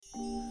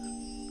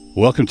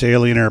Welcome to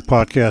Alien Air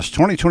Podcast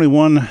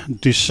 2021,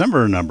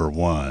 December number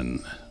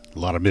 1. A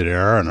lot of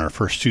mid-air in our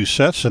first two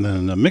sets, and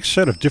then a mixed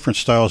set of different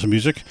styles of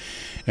music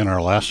in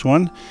our last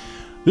one.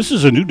 This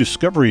is a new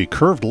discovery,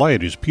 Curved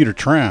Light, who's Peter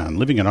Tran,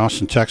 living in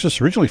Austin, Texas,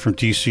 originally from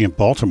DC and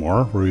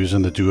Baltimore, where he was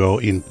in the duo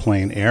In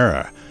Plain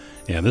Air.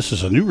 And this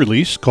is a new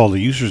release called The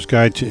User's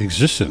Guide to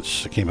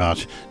Existence. It came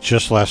out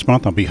just last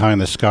month on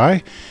Behind the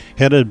Sky,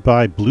 headed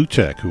by Blue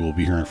Tech, who we'll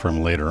be hearing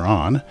from later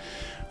on.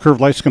 Curved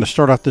Light's going to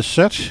start off this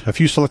set. A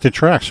few selected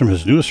tracks from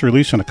his newest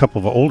release and a couple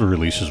of older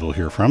releases we'll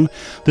hear from.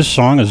 This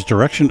song is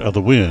Direction of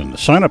the Wind.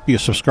 Sign up, be a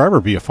subscriber,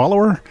 be a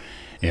follower,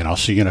 and I'll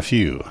see you in a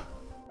few.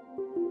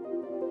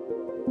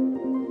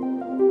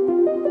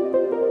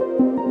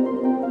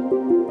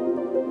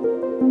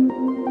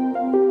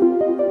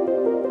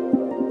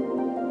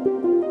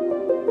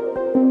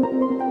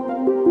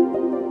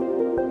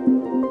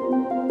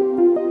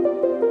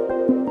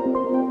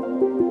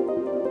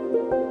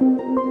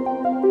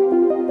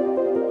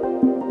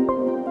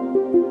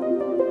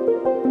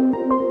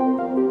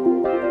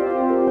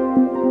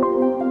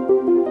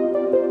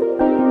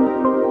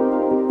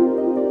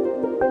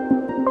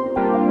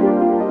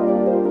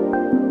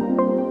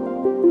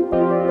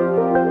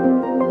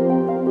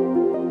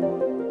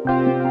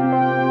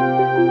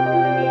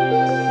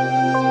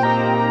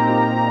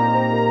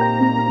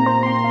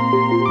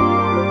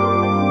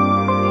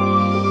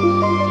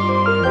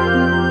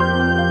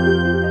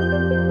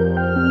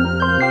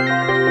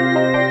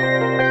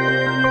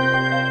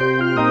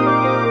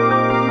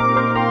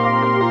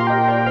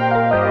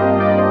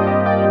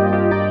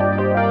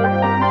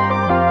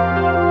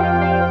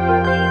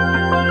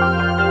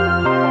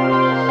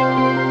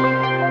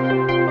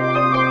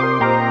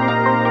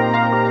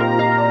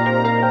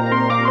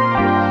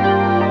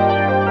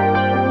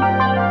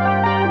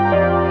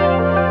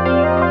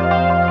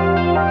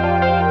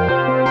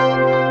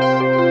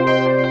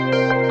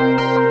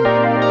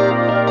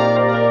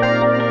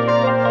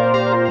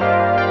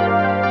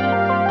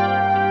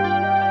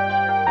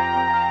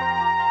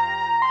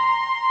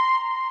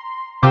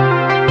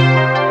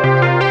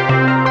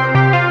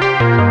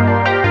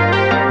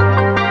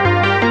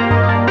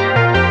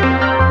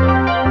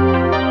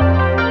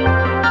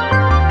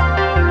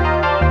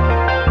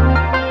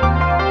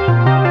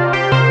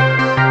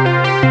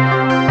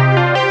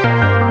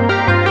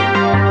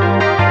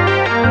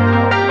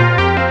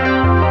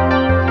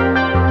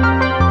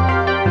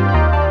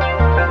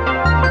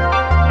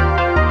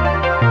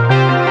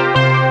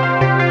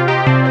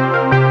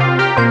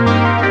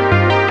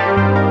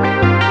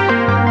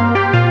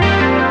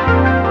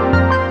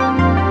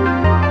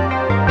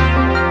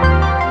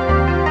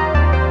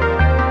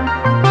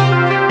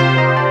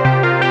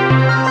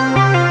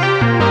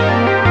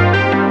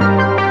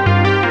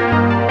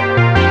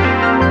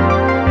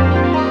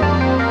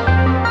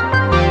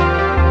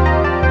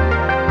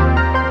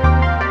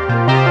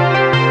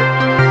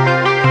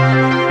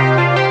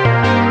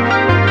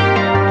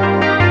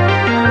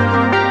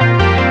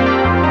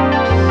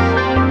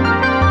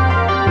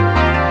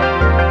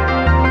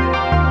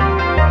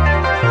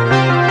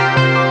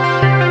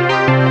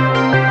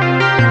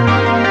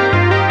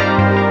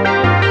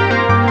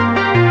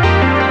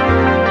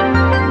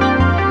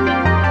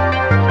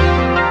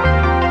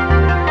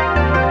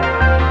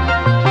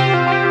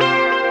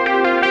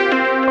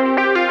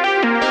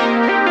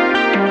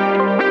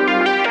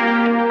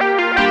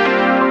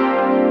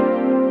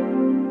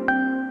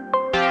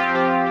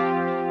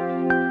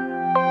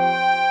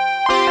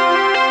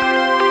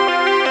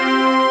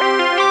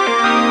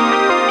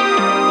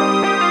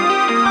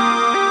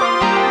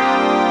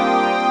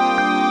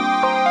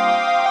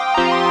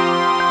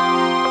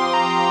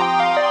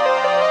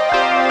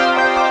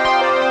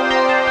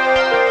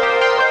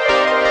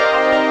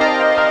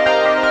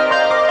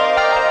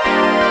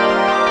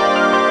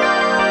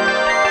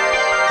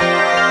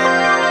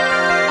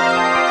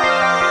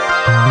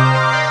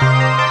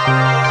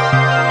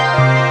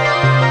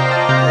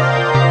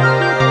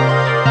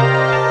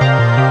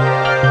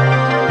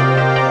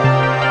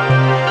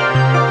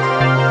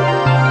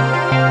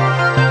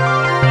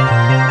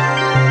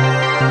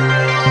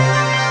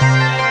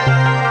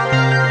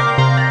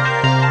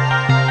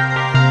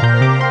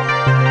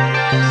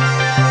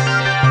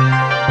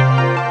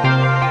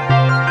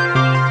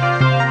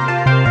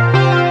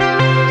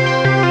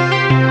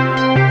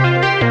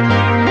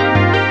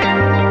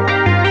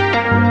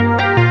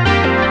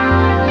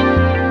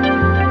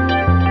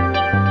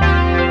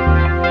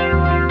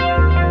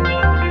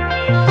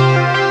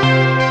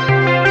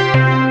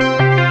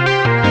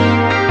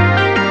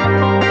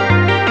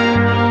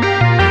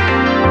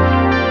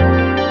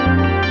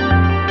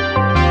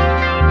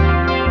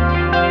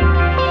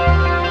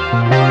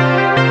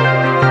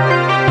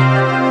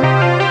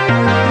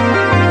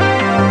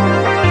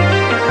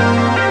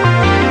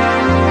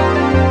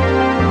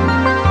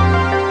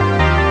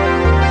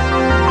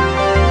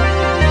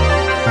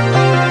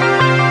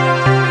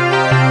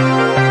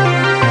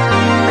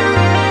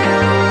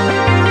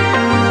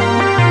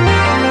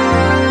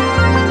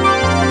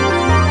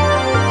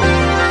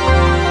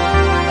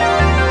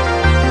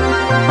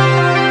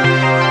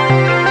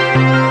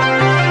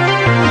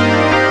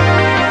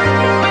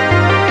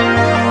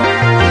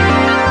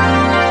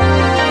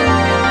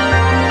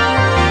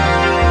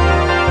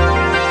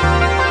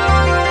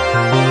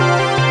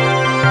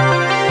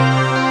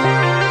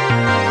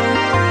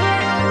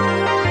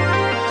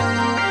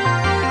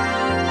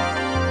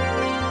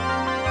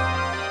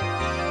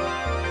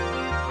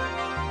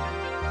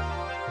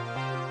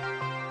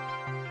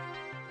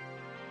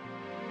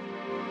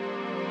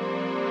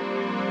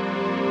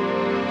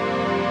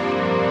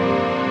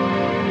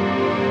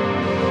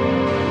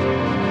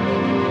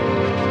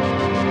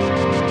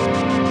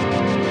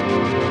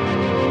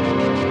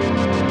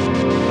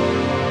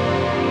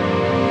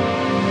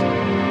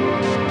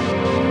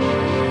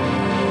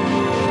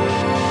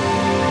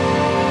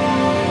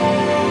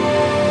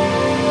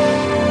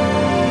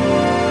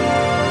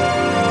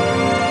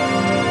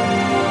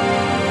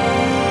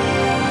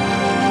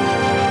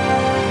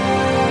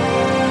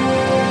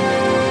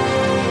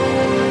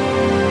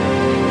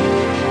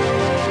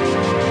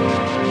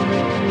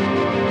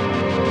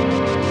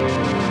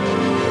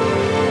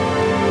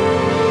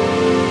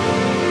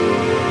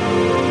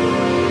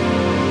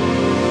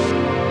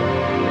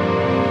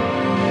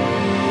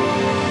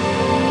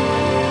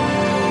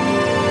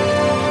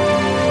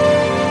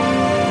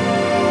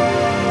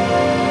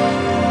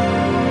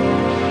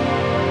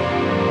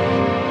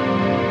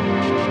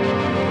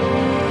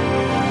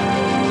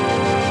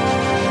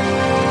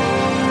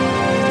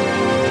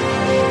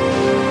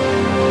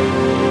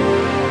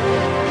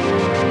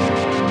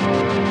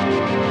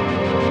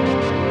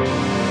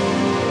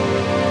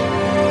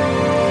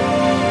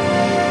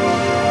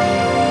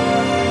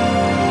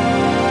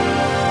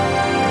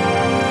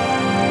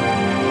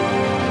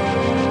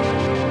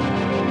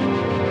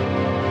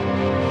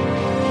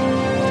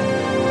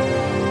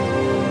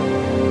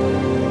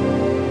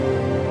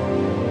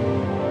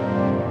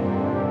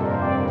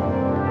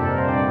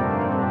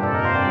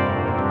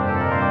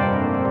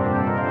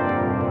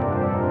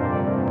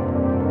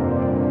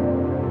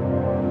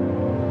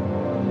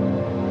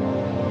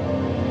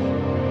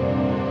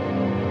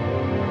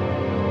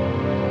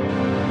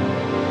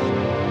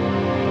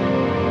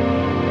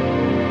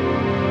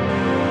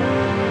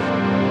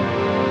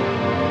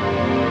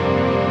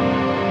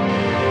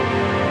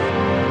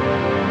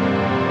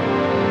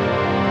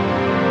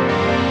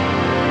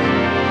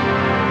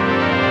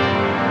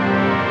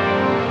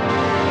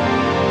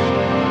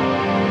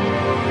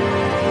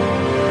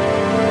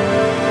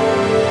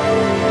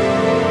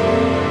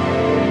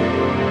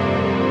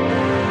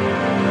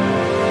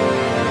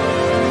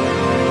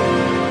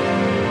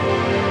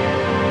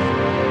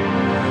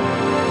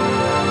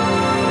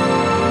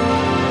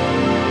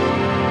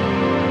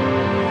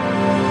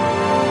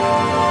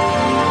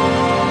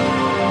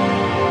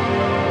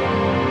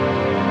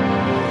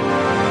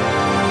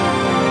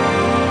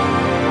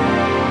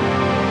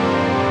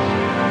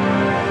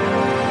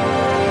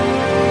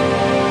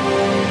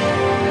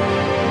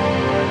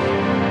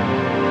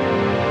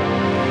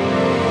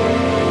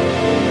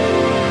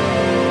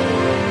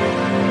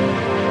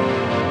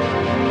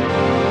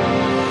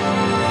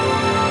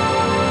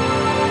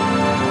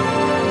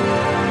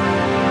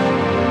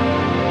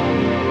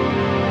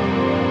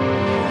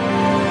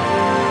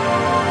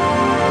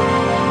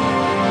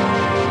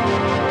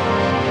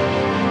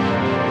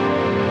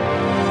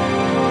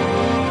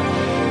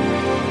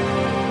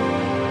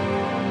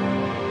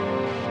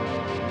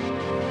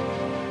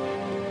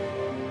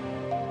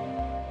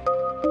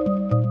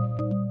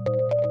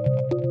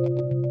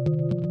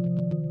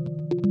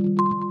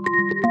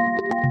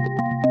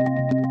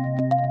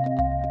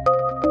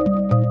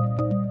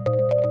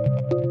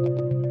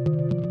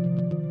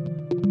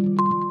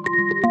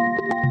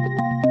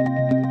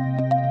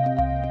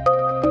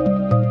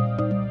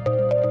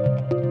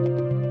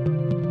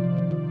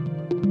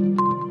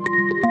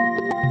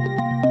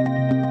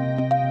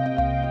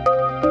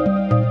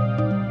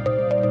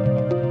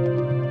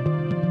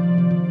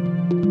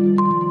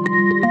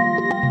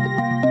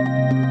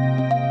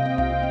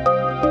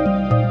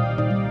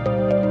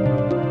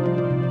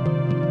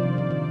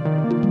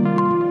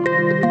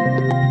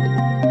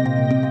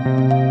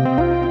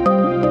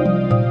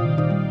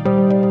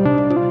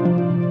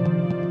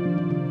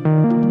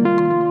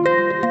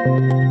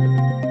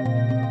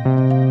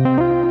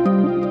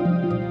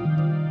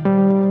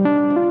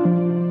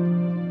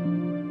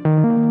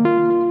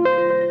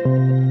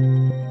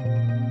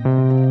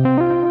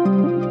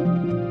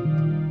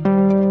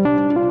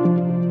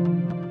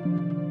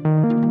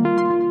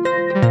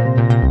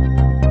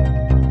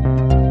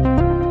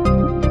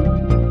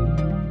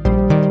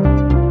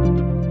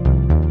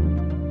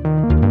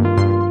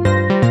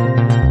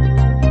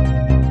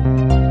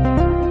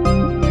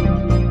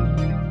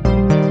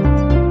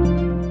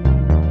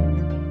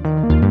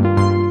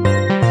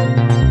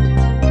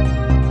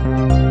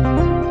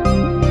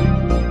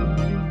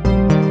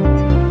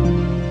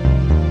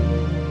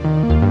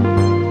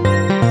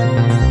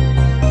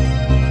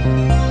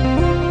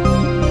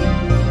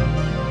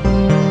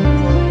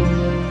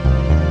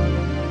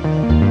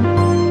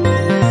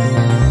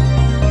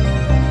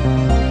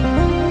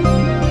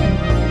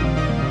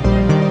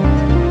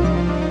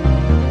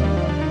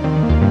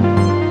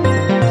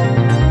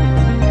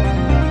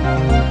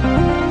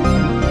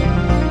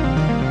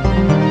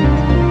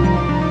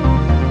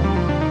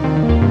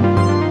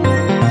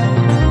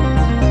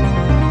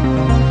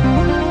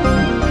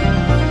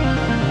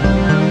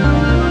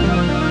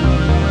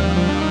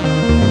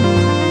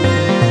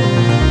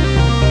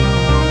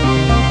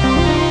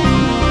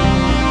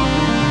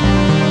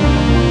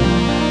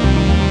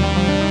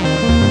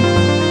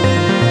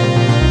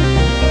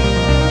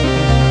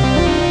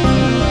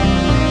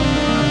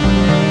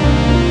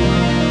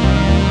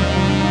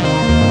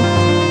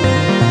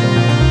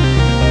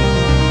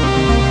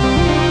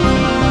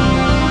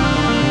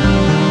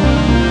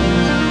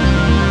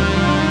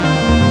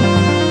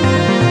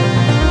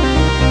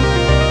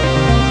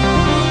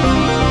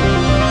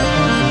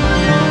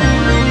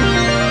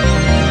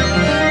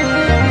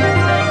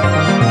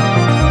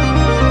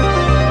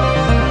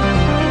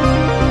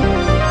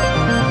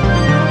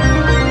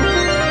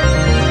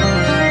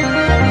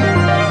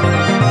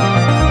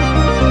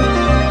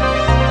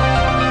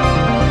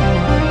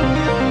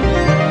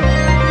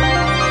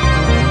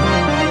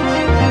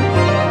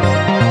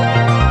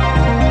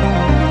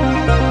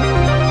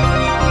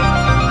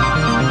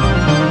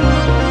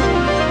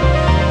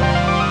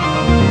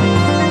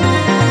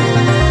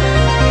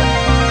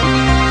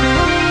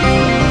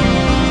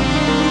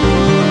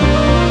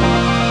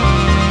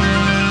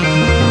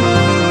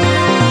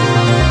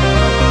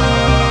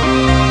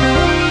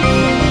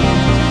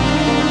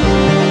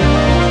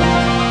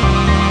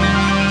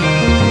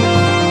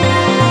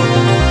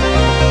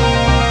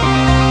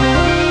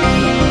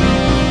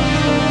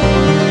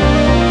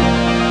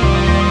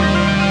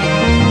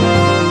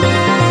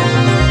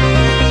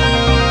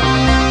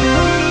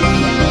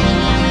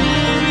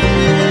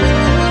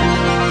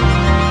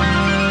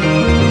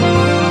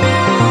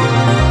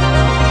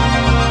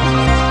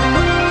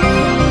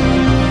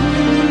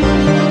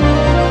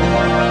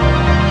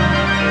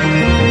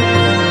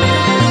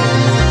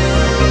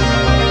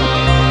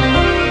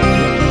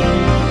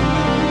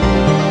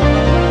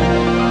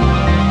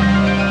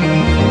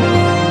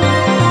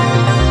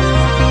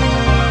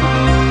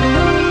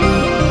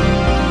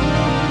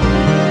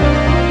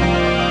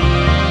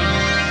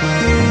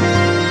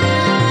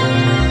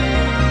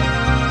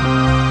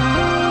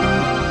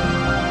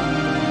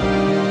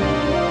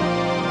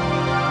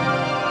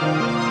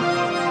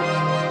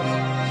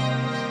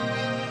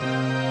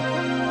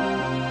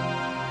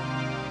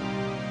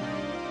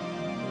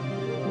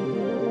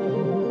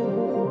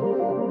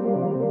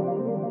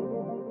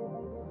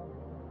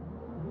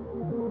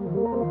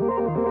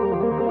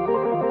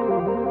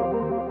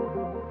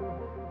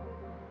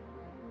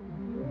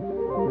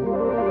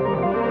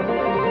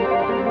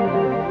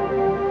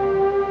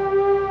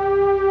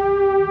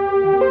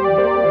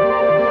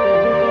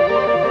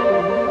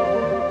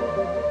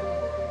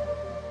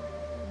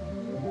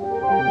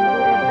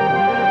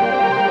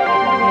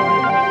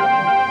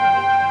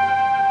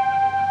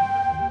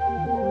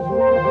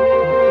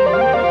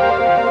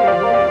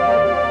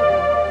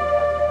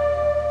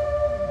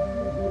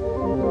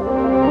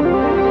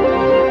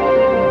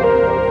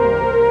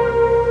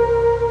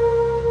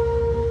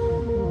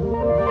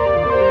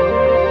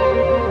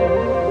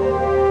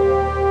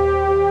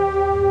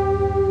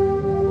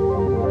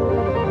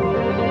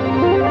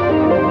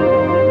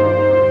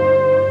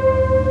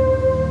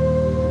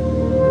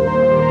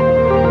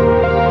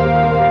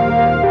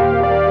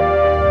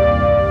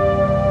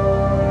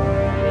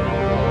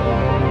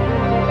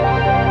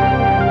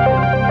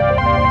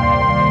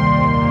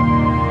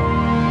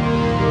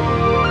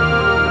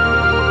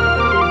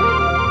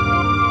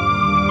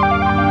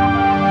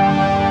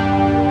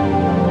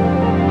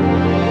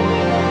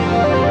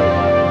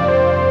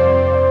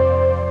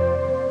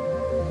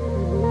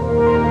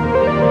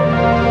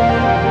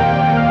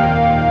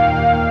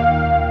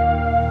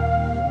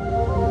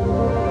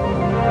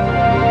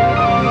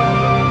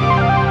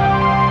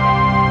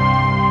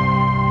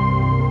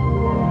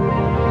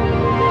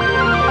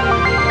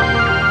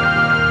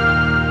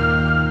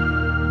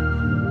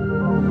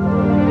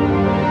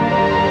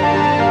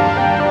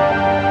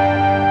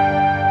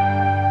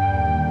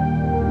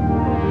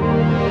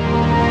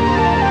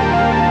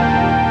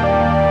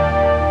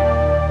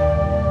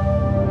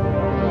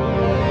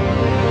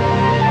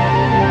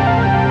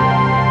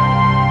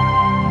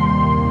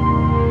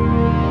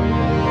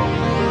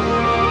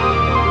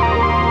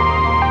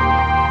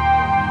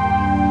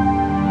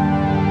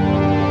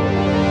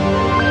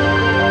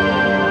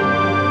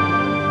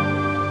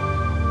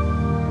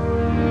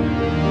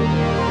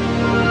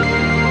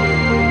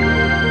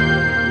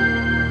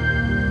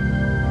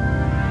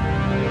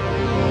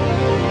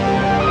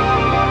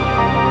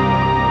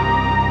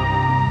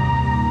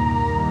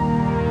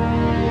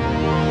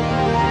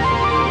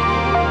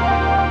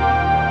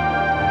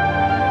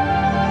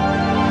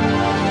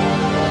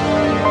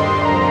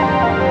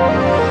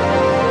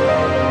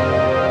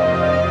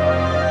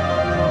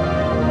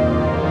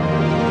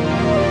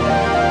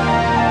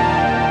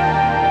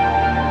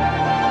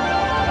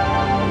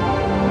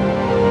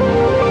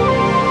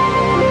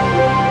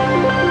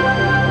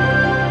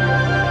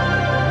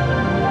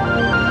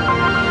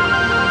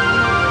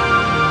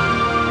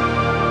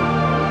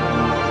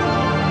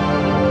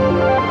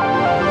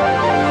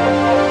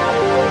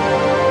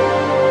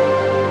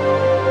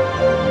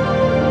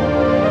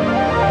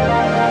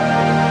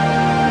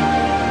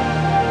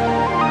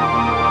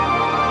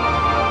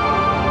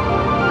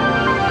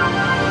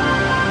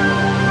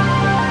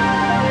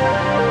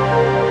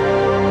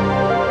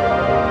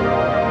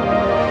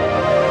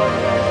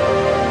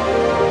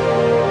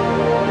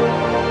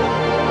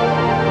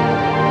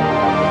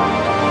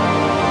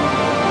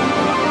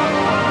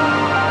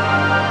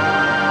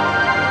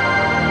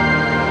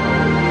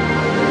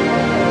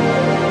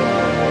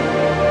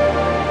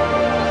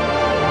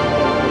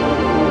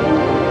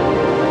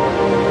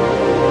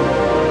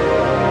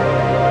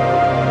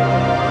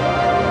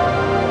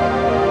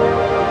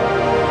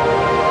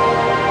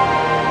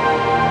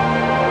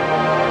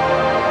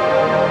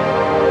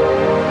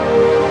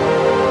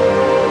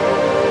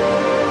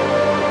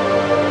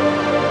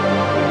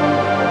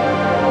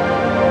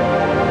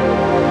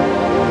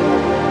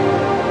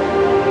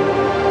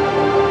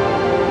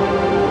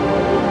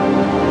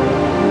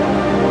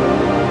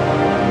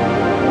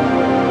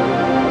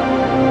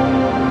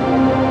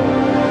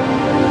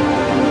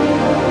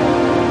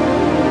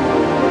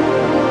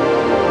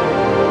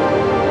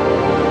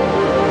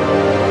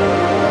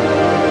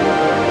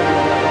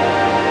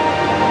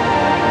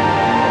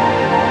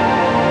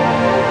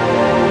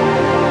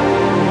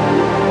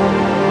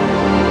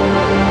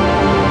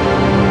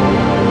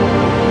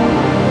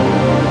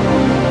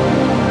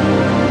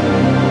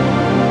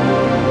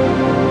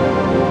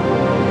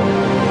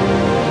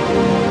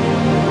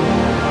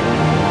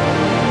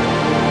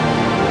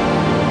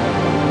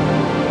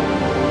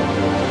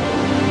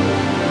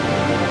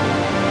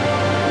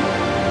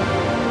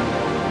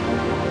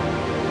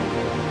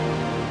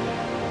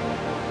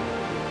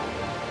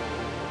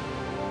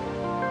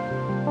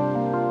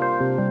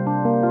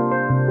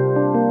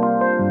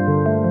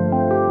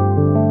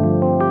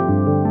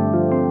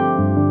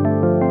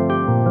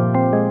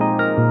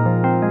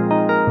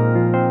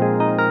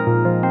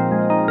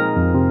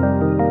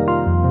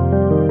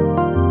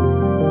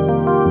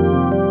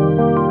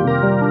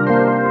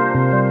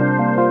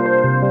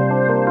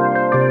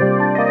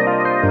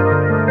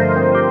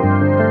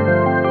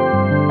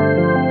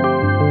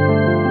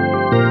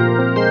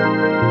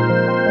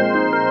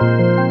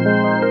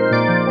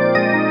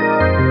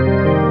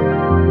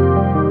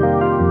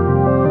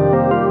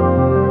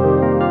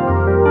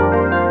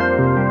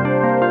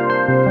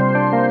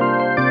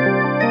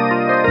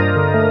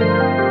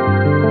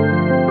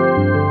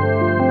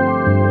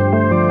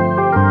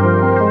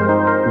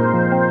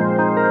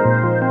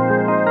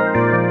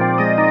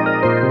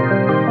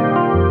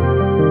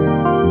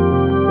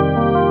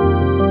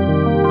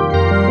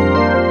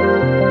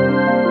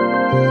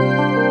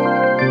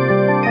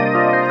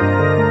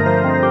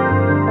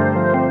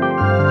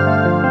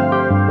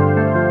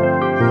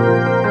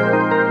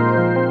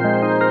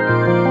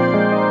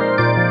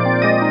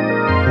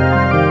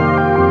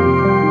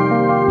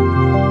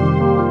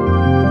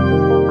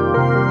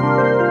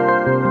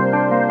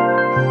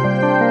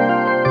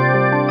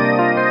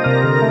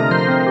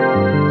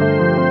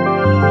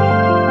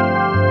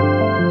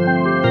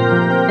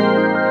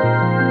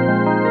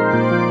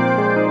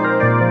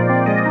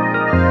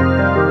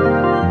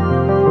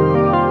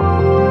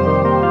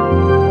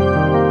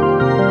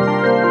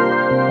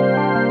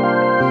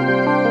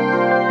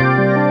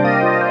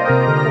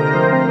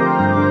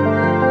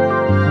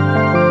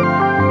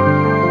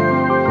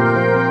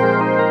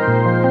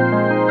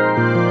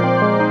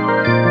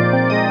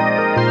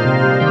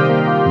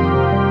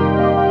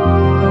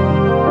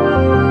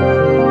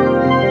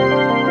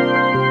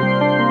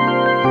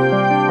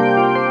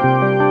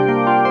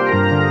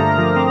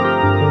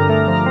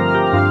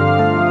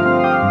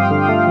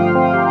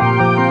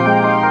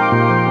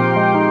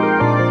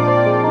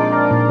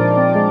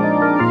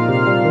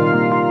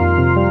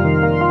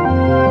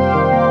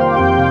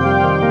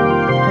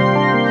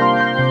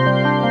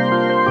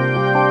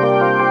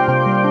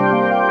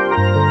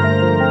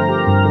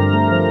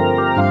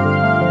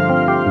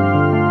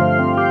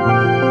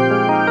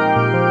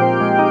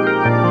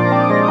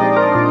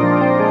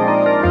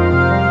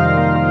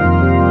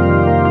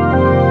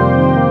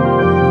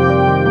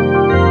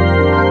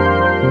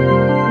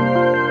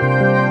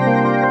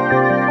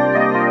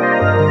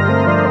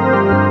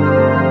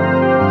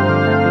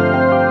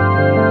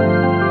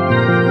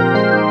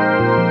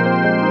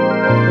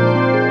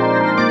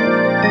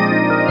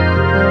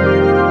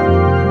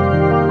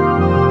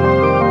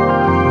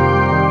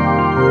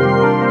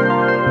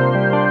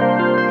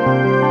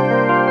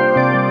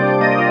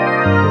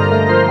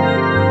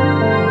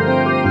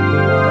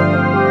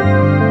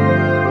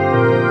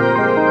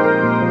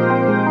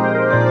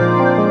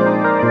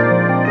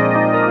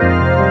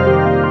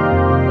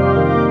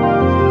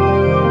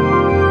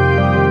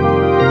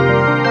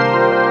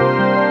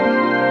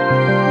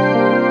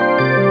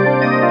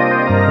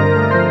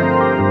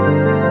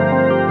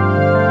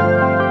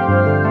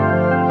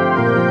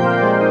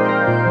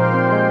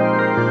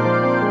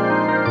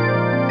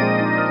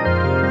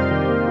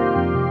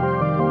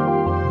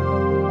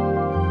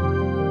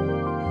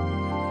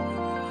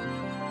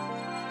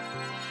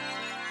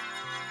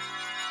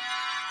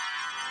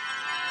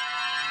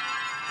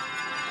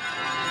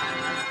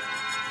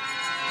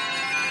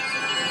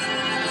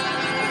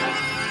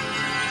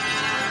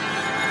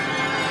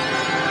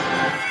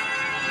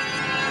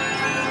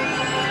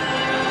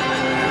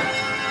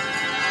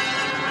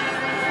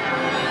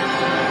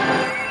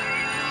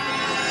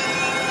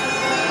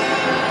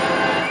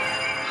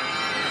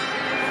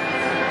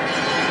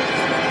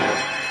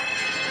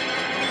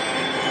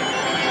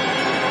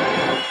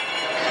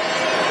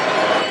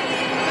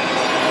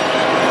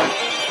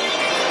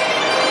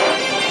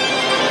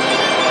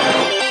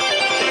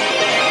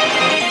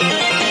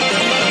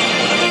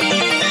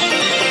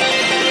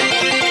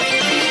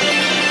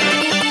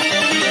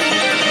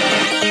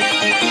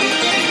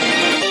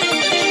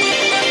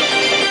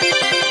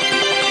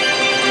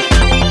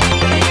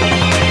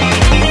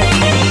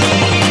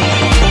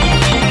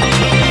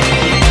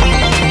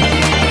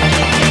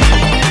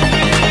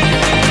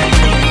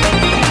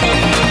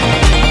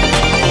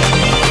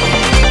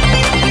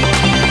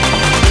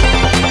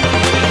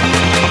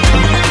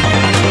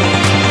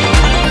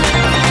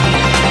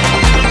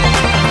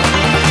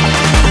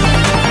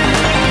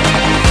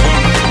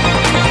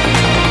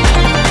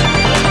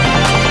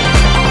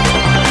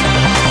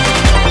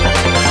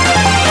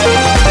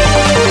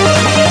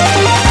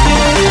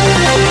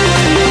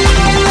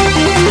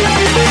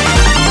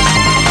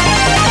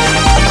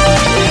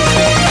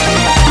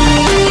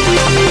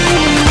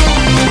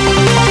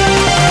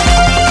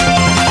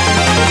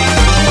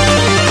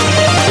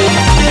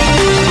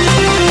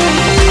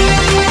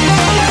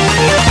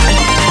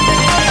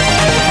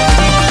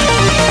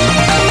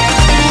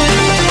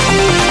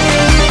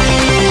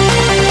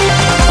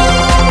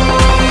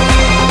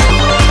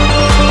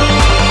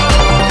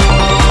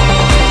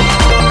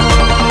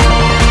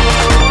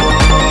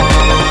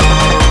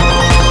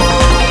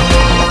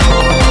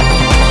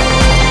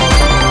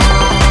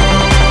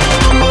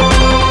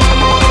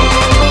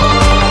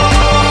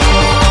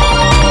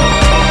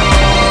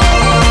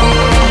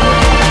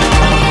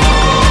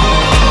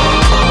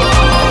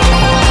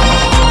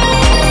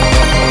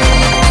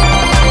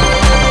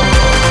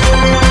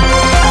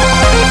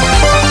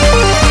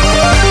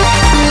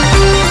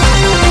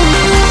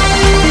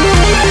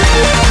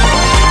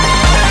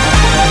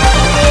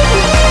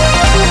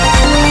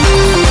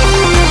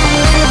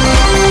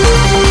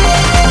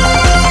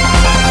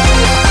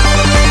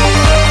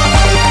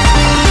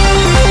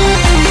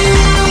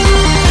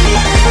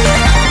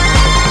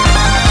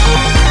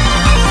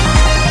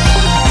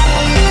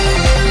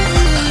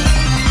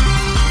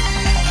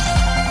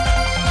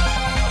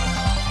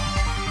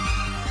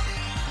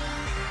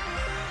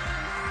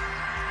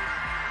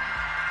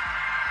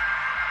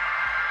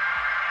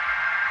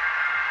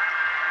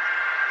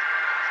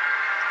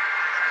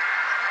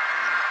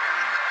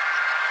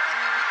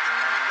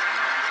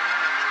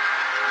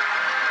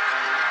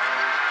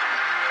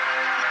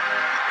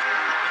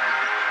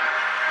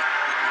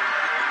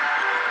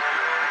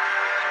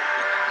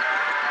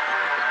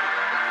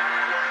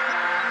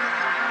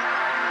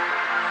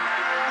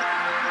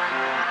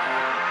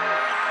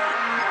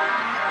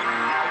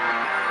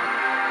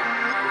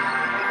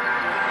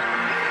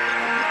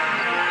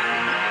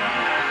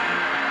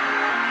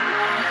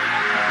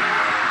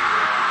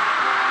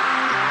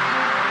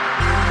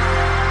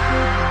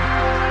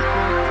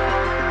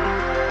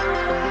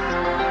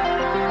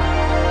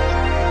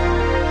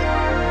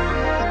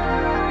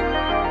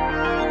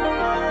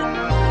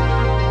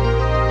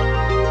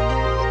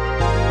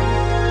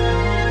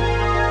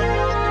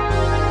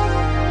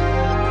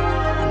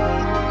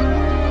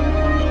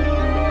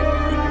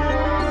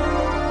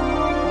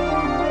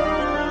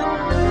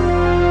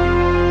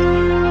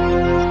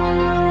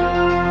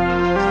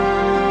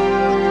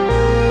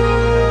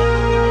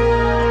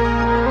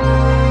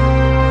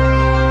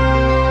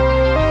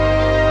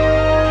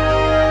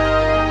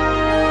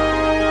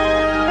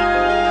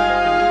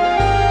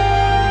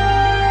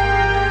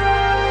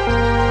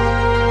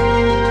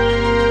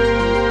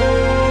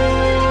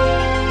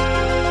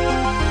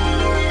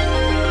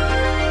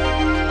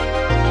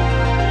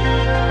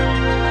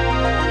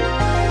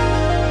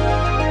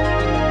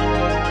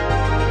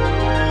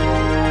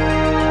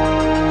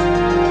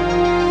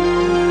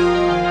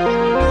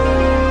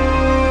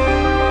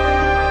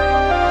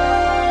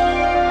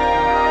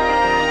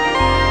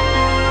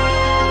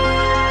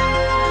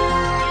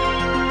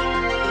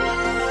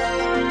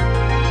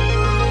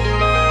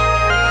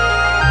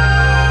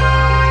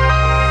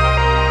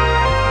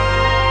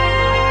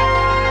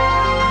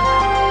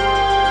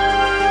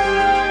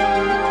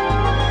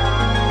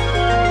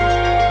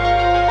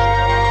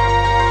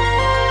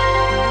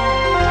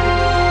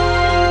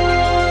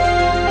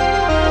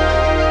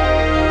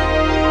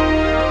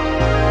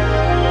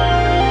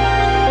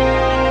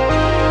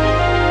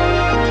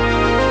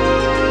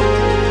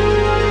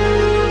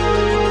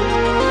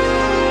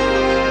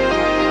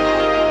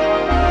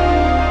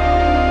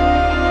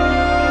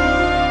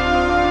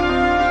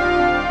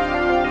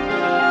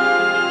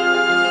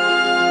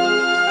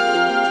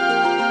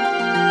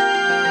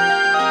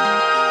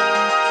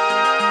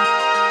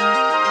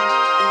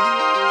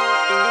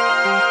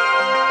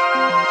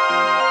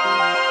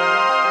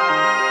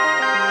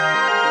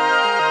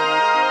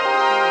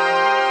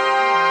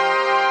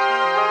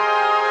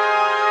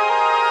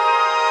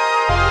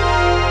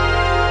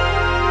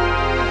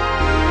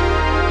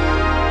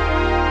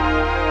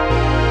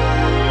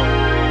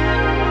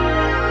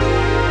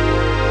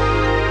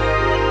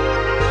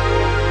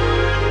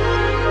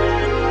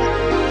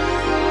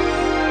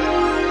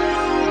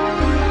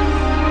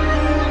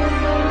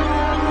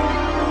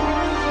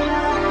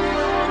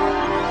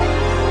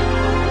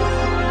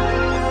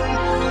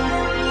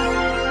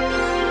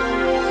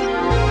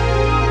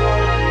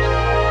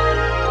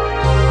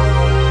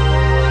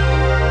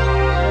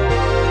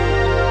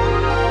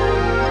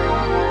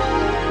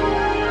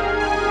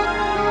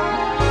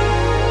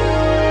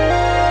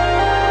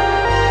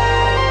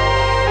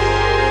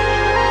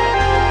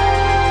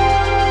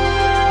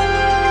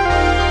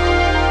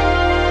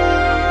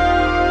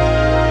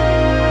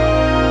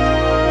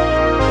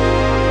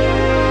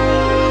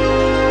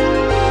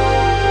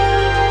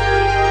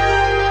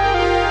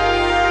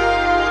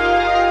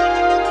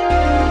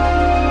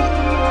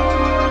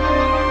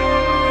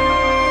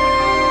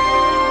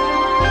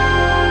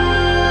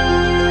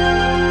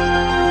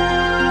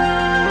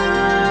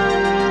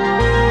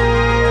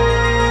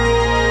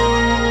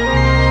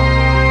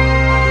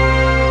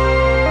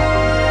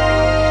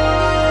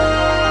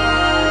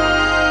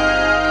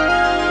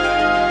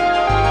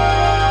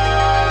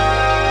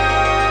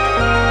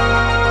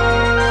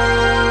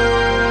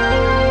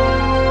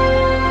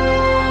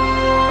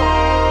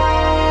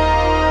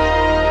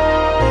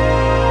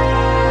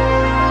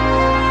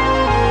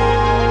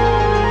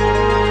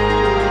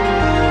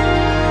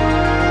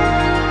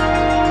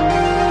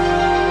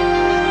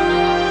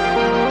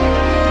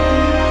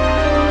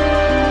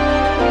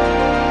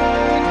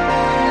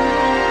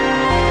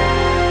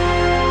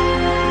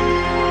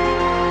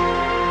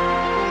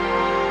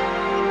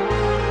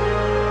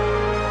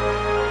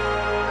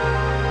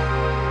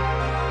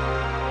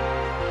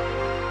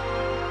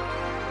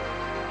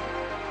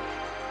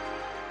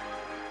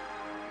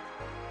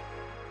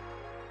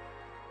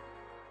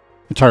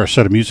 Entire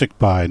set of music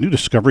by new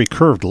discovery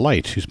Curved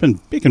Light, who's been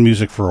making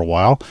music for a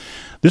while.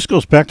 This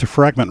goes back to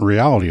Fragment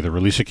Reality, the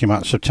release that came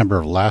out in September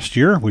of last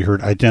year. We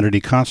heard Identity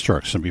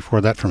Constructs, and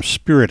before that from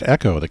Spirit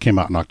Echo that came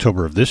out in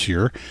October of this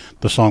year.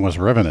 The song was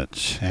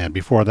Revenant. And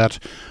before that,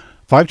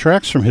 5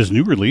 tracks from his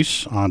new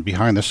release on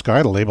Behind the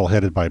Sky, the label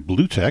headed by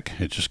Blue Tech.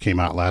 It just came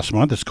out last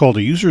month. It's called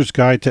A User's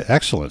Guide to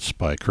Excellence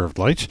by Curved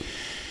Light.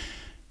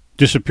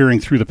 Disappearing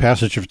Through the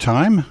Passage of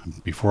Time.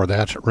 Before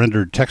that,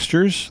 Rendered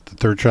Textures. The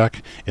third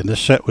track in this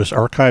set was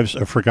Archives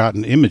of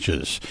Forgotten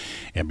Images.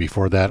 And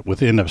before that,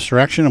 Within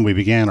Abstraction, we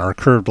began our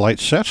Curved Light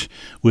set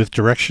with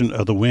Direction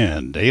of the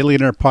Wind.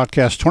 Alien Air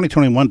Podcast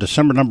 2021,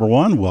 December number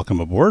 1.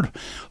 Welcome aboard.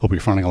 Hope you're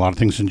finding a lot of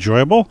things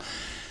enjoyable.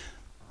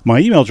 My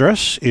email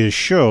address is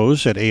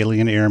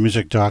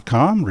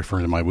shows@alienairmusic.com,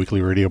 referring to my weekly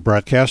radio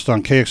broadcast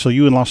on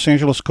KXLU in Los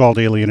Angeles called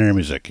Alien Air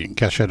Music. You can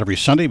catch that every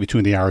Sunday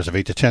between the hours of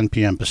 8 to 10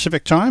 p.m.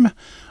 Pacific Time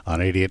on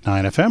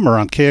 88.9 FM or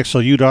on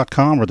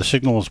KXLU.com, where the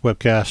signal is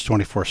webcast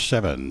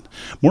 24/7.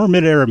 More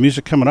mid-era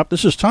music coming up.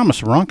 This is Thomas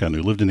Ronkin,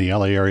 who lived in the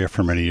LA area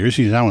for many years.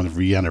 He's now in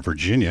Vienna,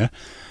 Virginia.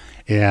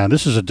 And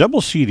this is a double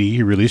CD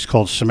he released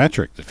called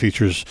Symmetric that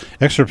features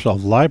excerpts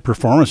of live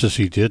performances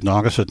he did in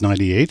August of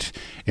 98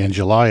 and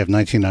July of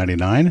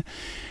 1999.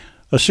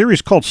 A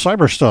series called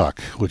Cyberstock,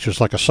 which is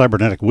like a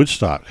cybernetic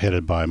Woodstock,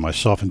 headed by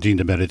myself and Dean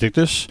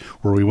DeBenedictis,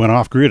 where we went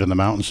off-grid in the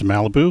mountains of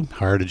Malibu,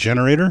 hired a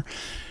generator.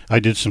 I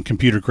did some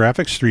computer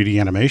graphics, 3D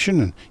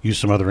animation, and used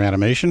some other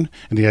animation.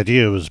 And the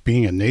idea was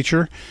being in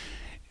nature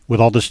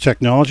with all this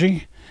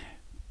technology.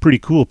 Pretty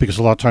cool, because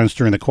a lot of times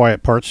during the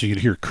quiet parts you'd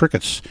hear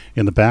crickets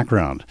in the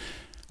background,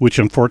 which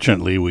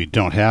unfortunately we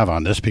don't have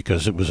on this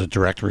because it was a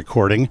direct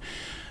recording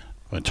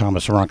with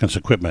Thomas Ronkin's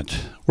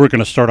equipment. We're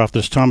going to start off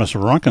this Thomas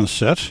Ronkin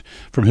set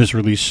from his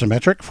release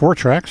Symmetric, 4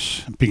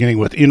 tracks, beginning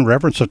with In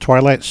Reverence of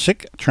Twilight,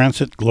 Sic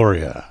Transit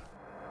Gloria.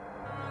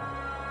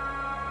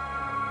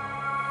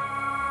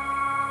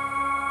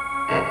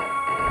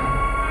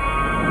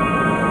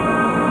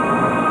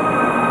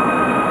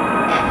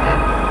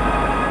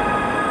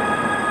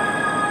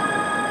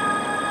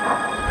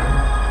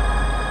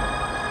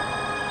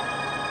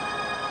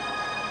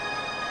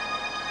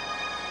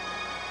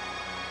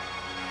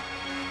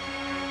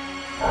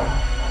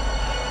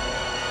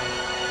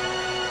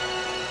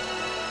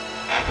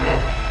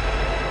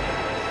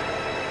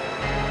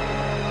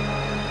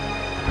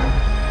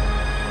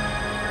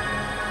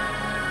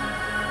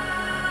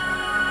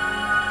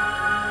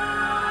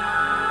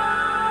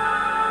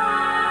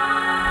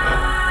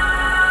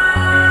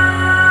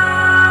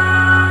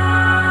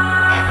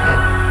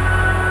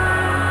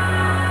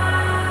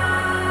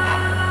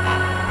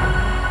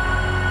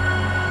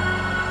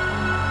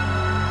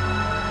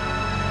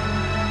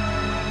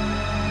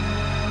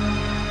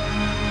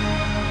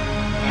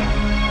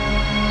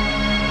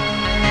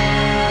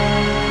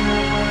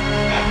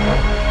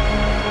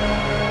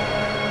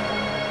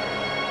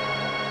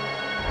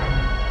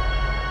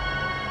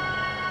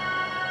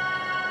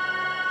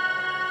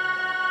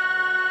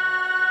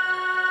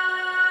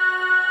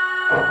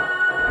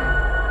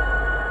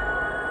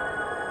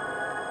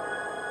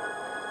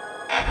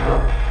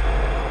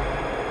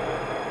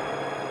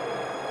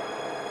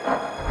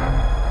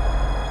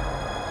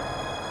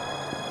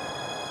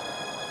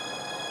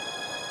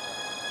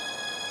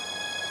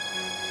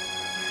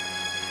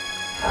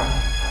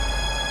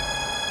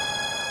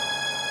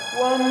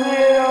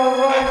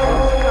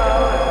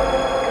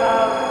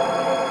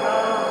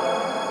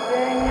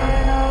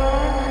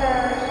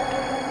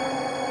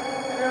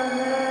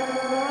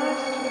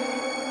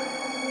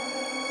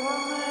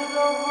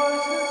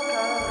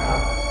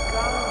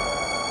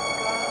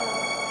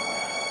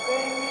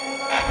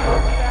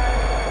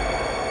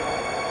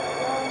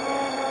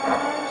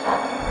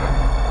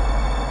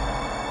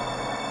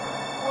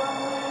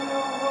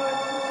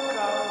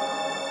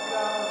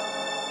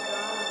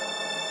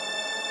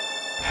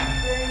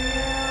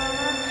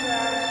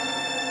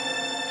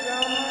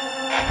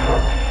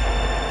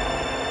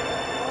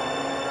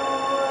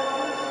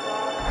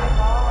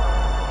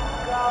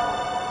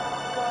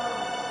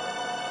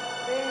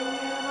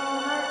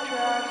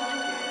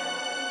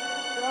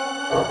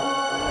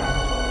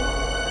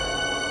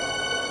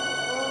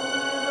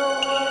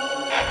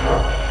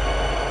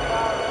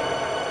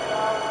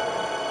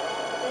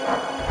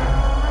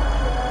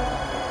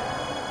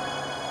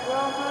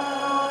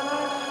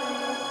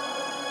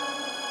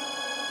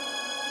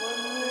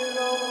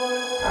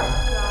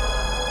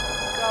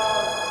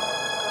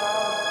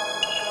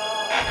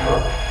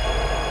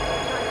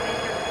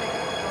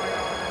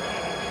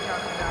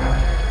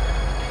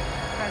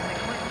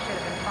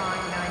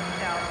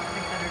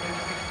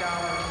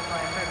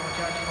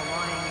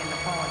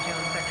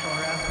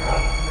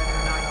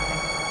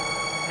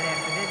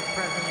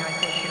 President of the United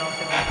States should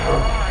also be tried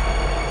for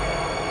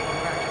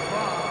practical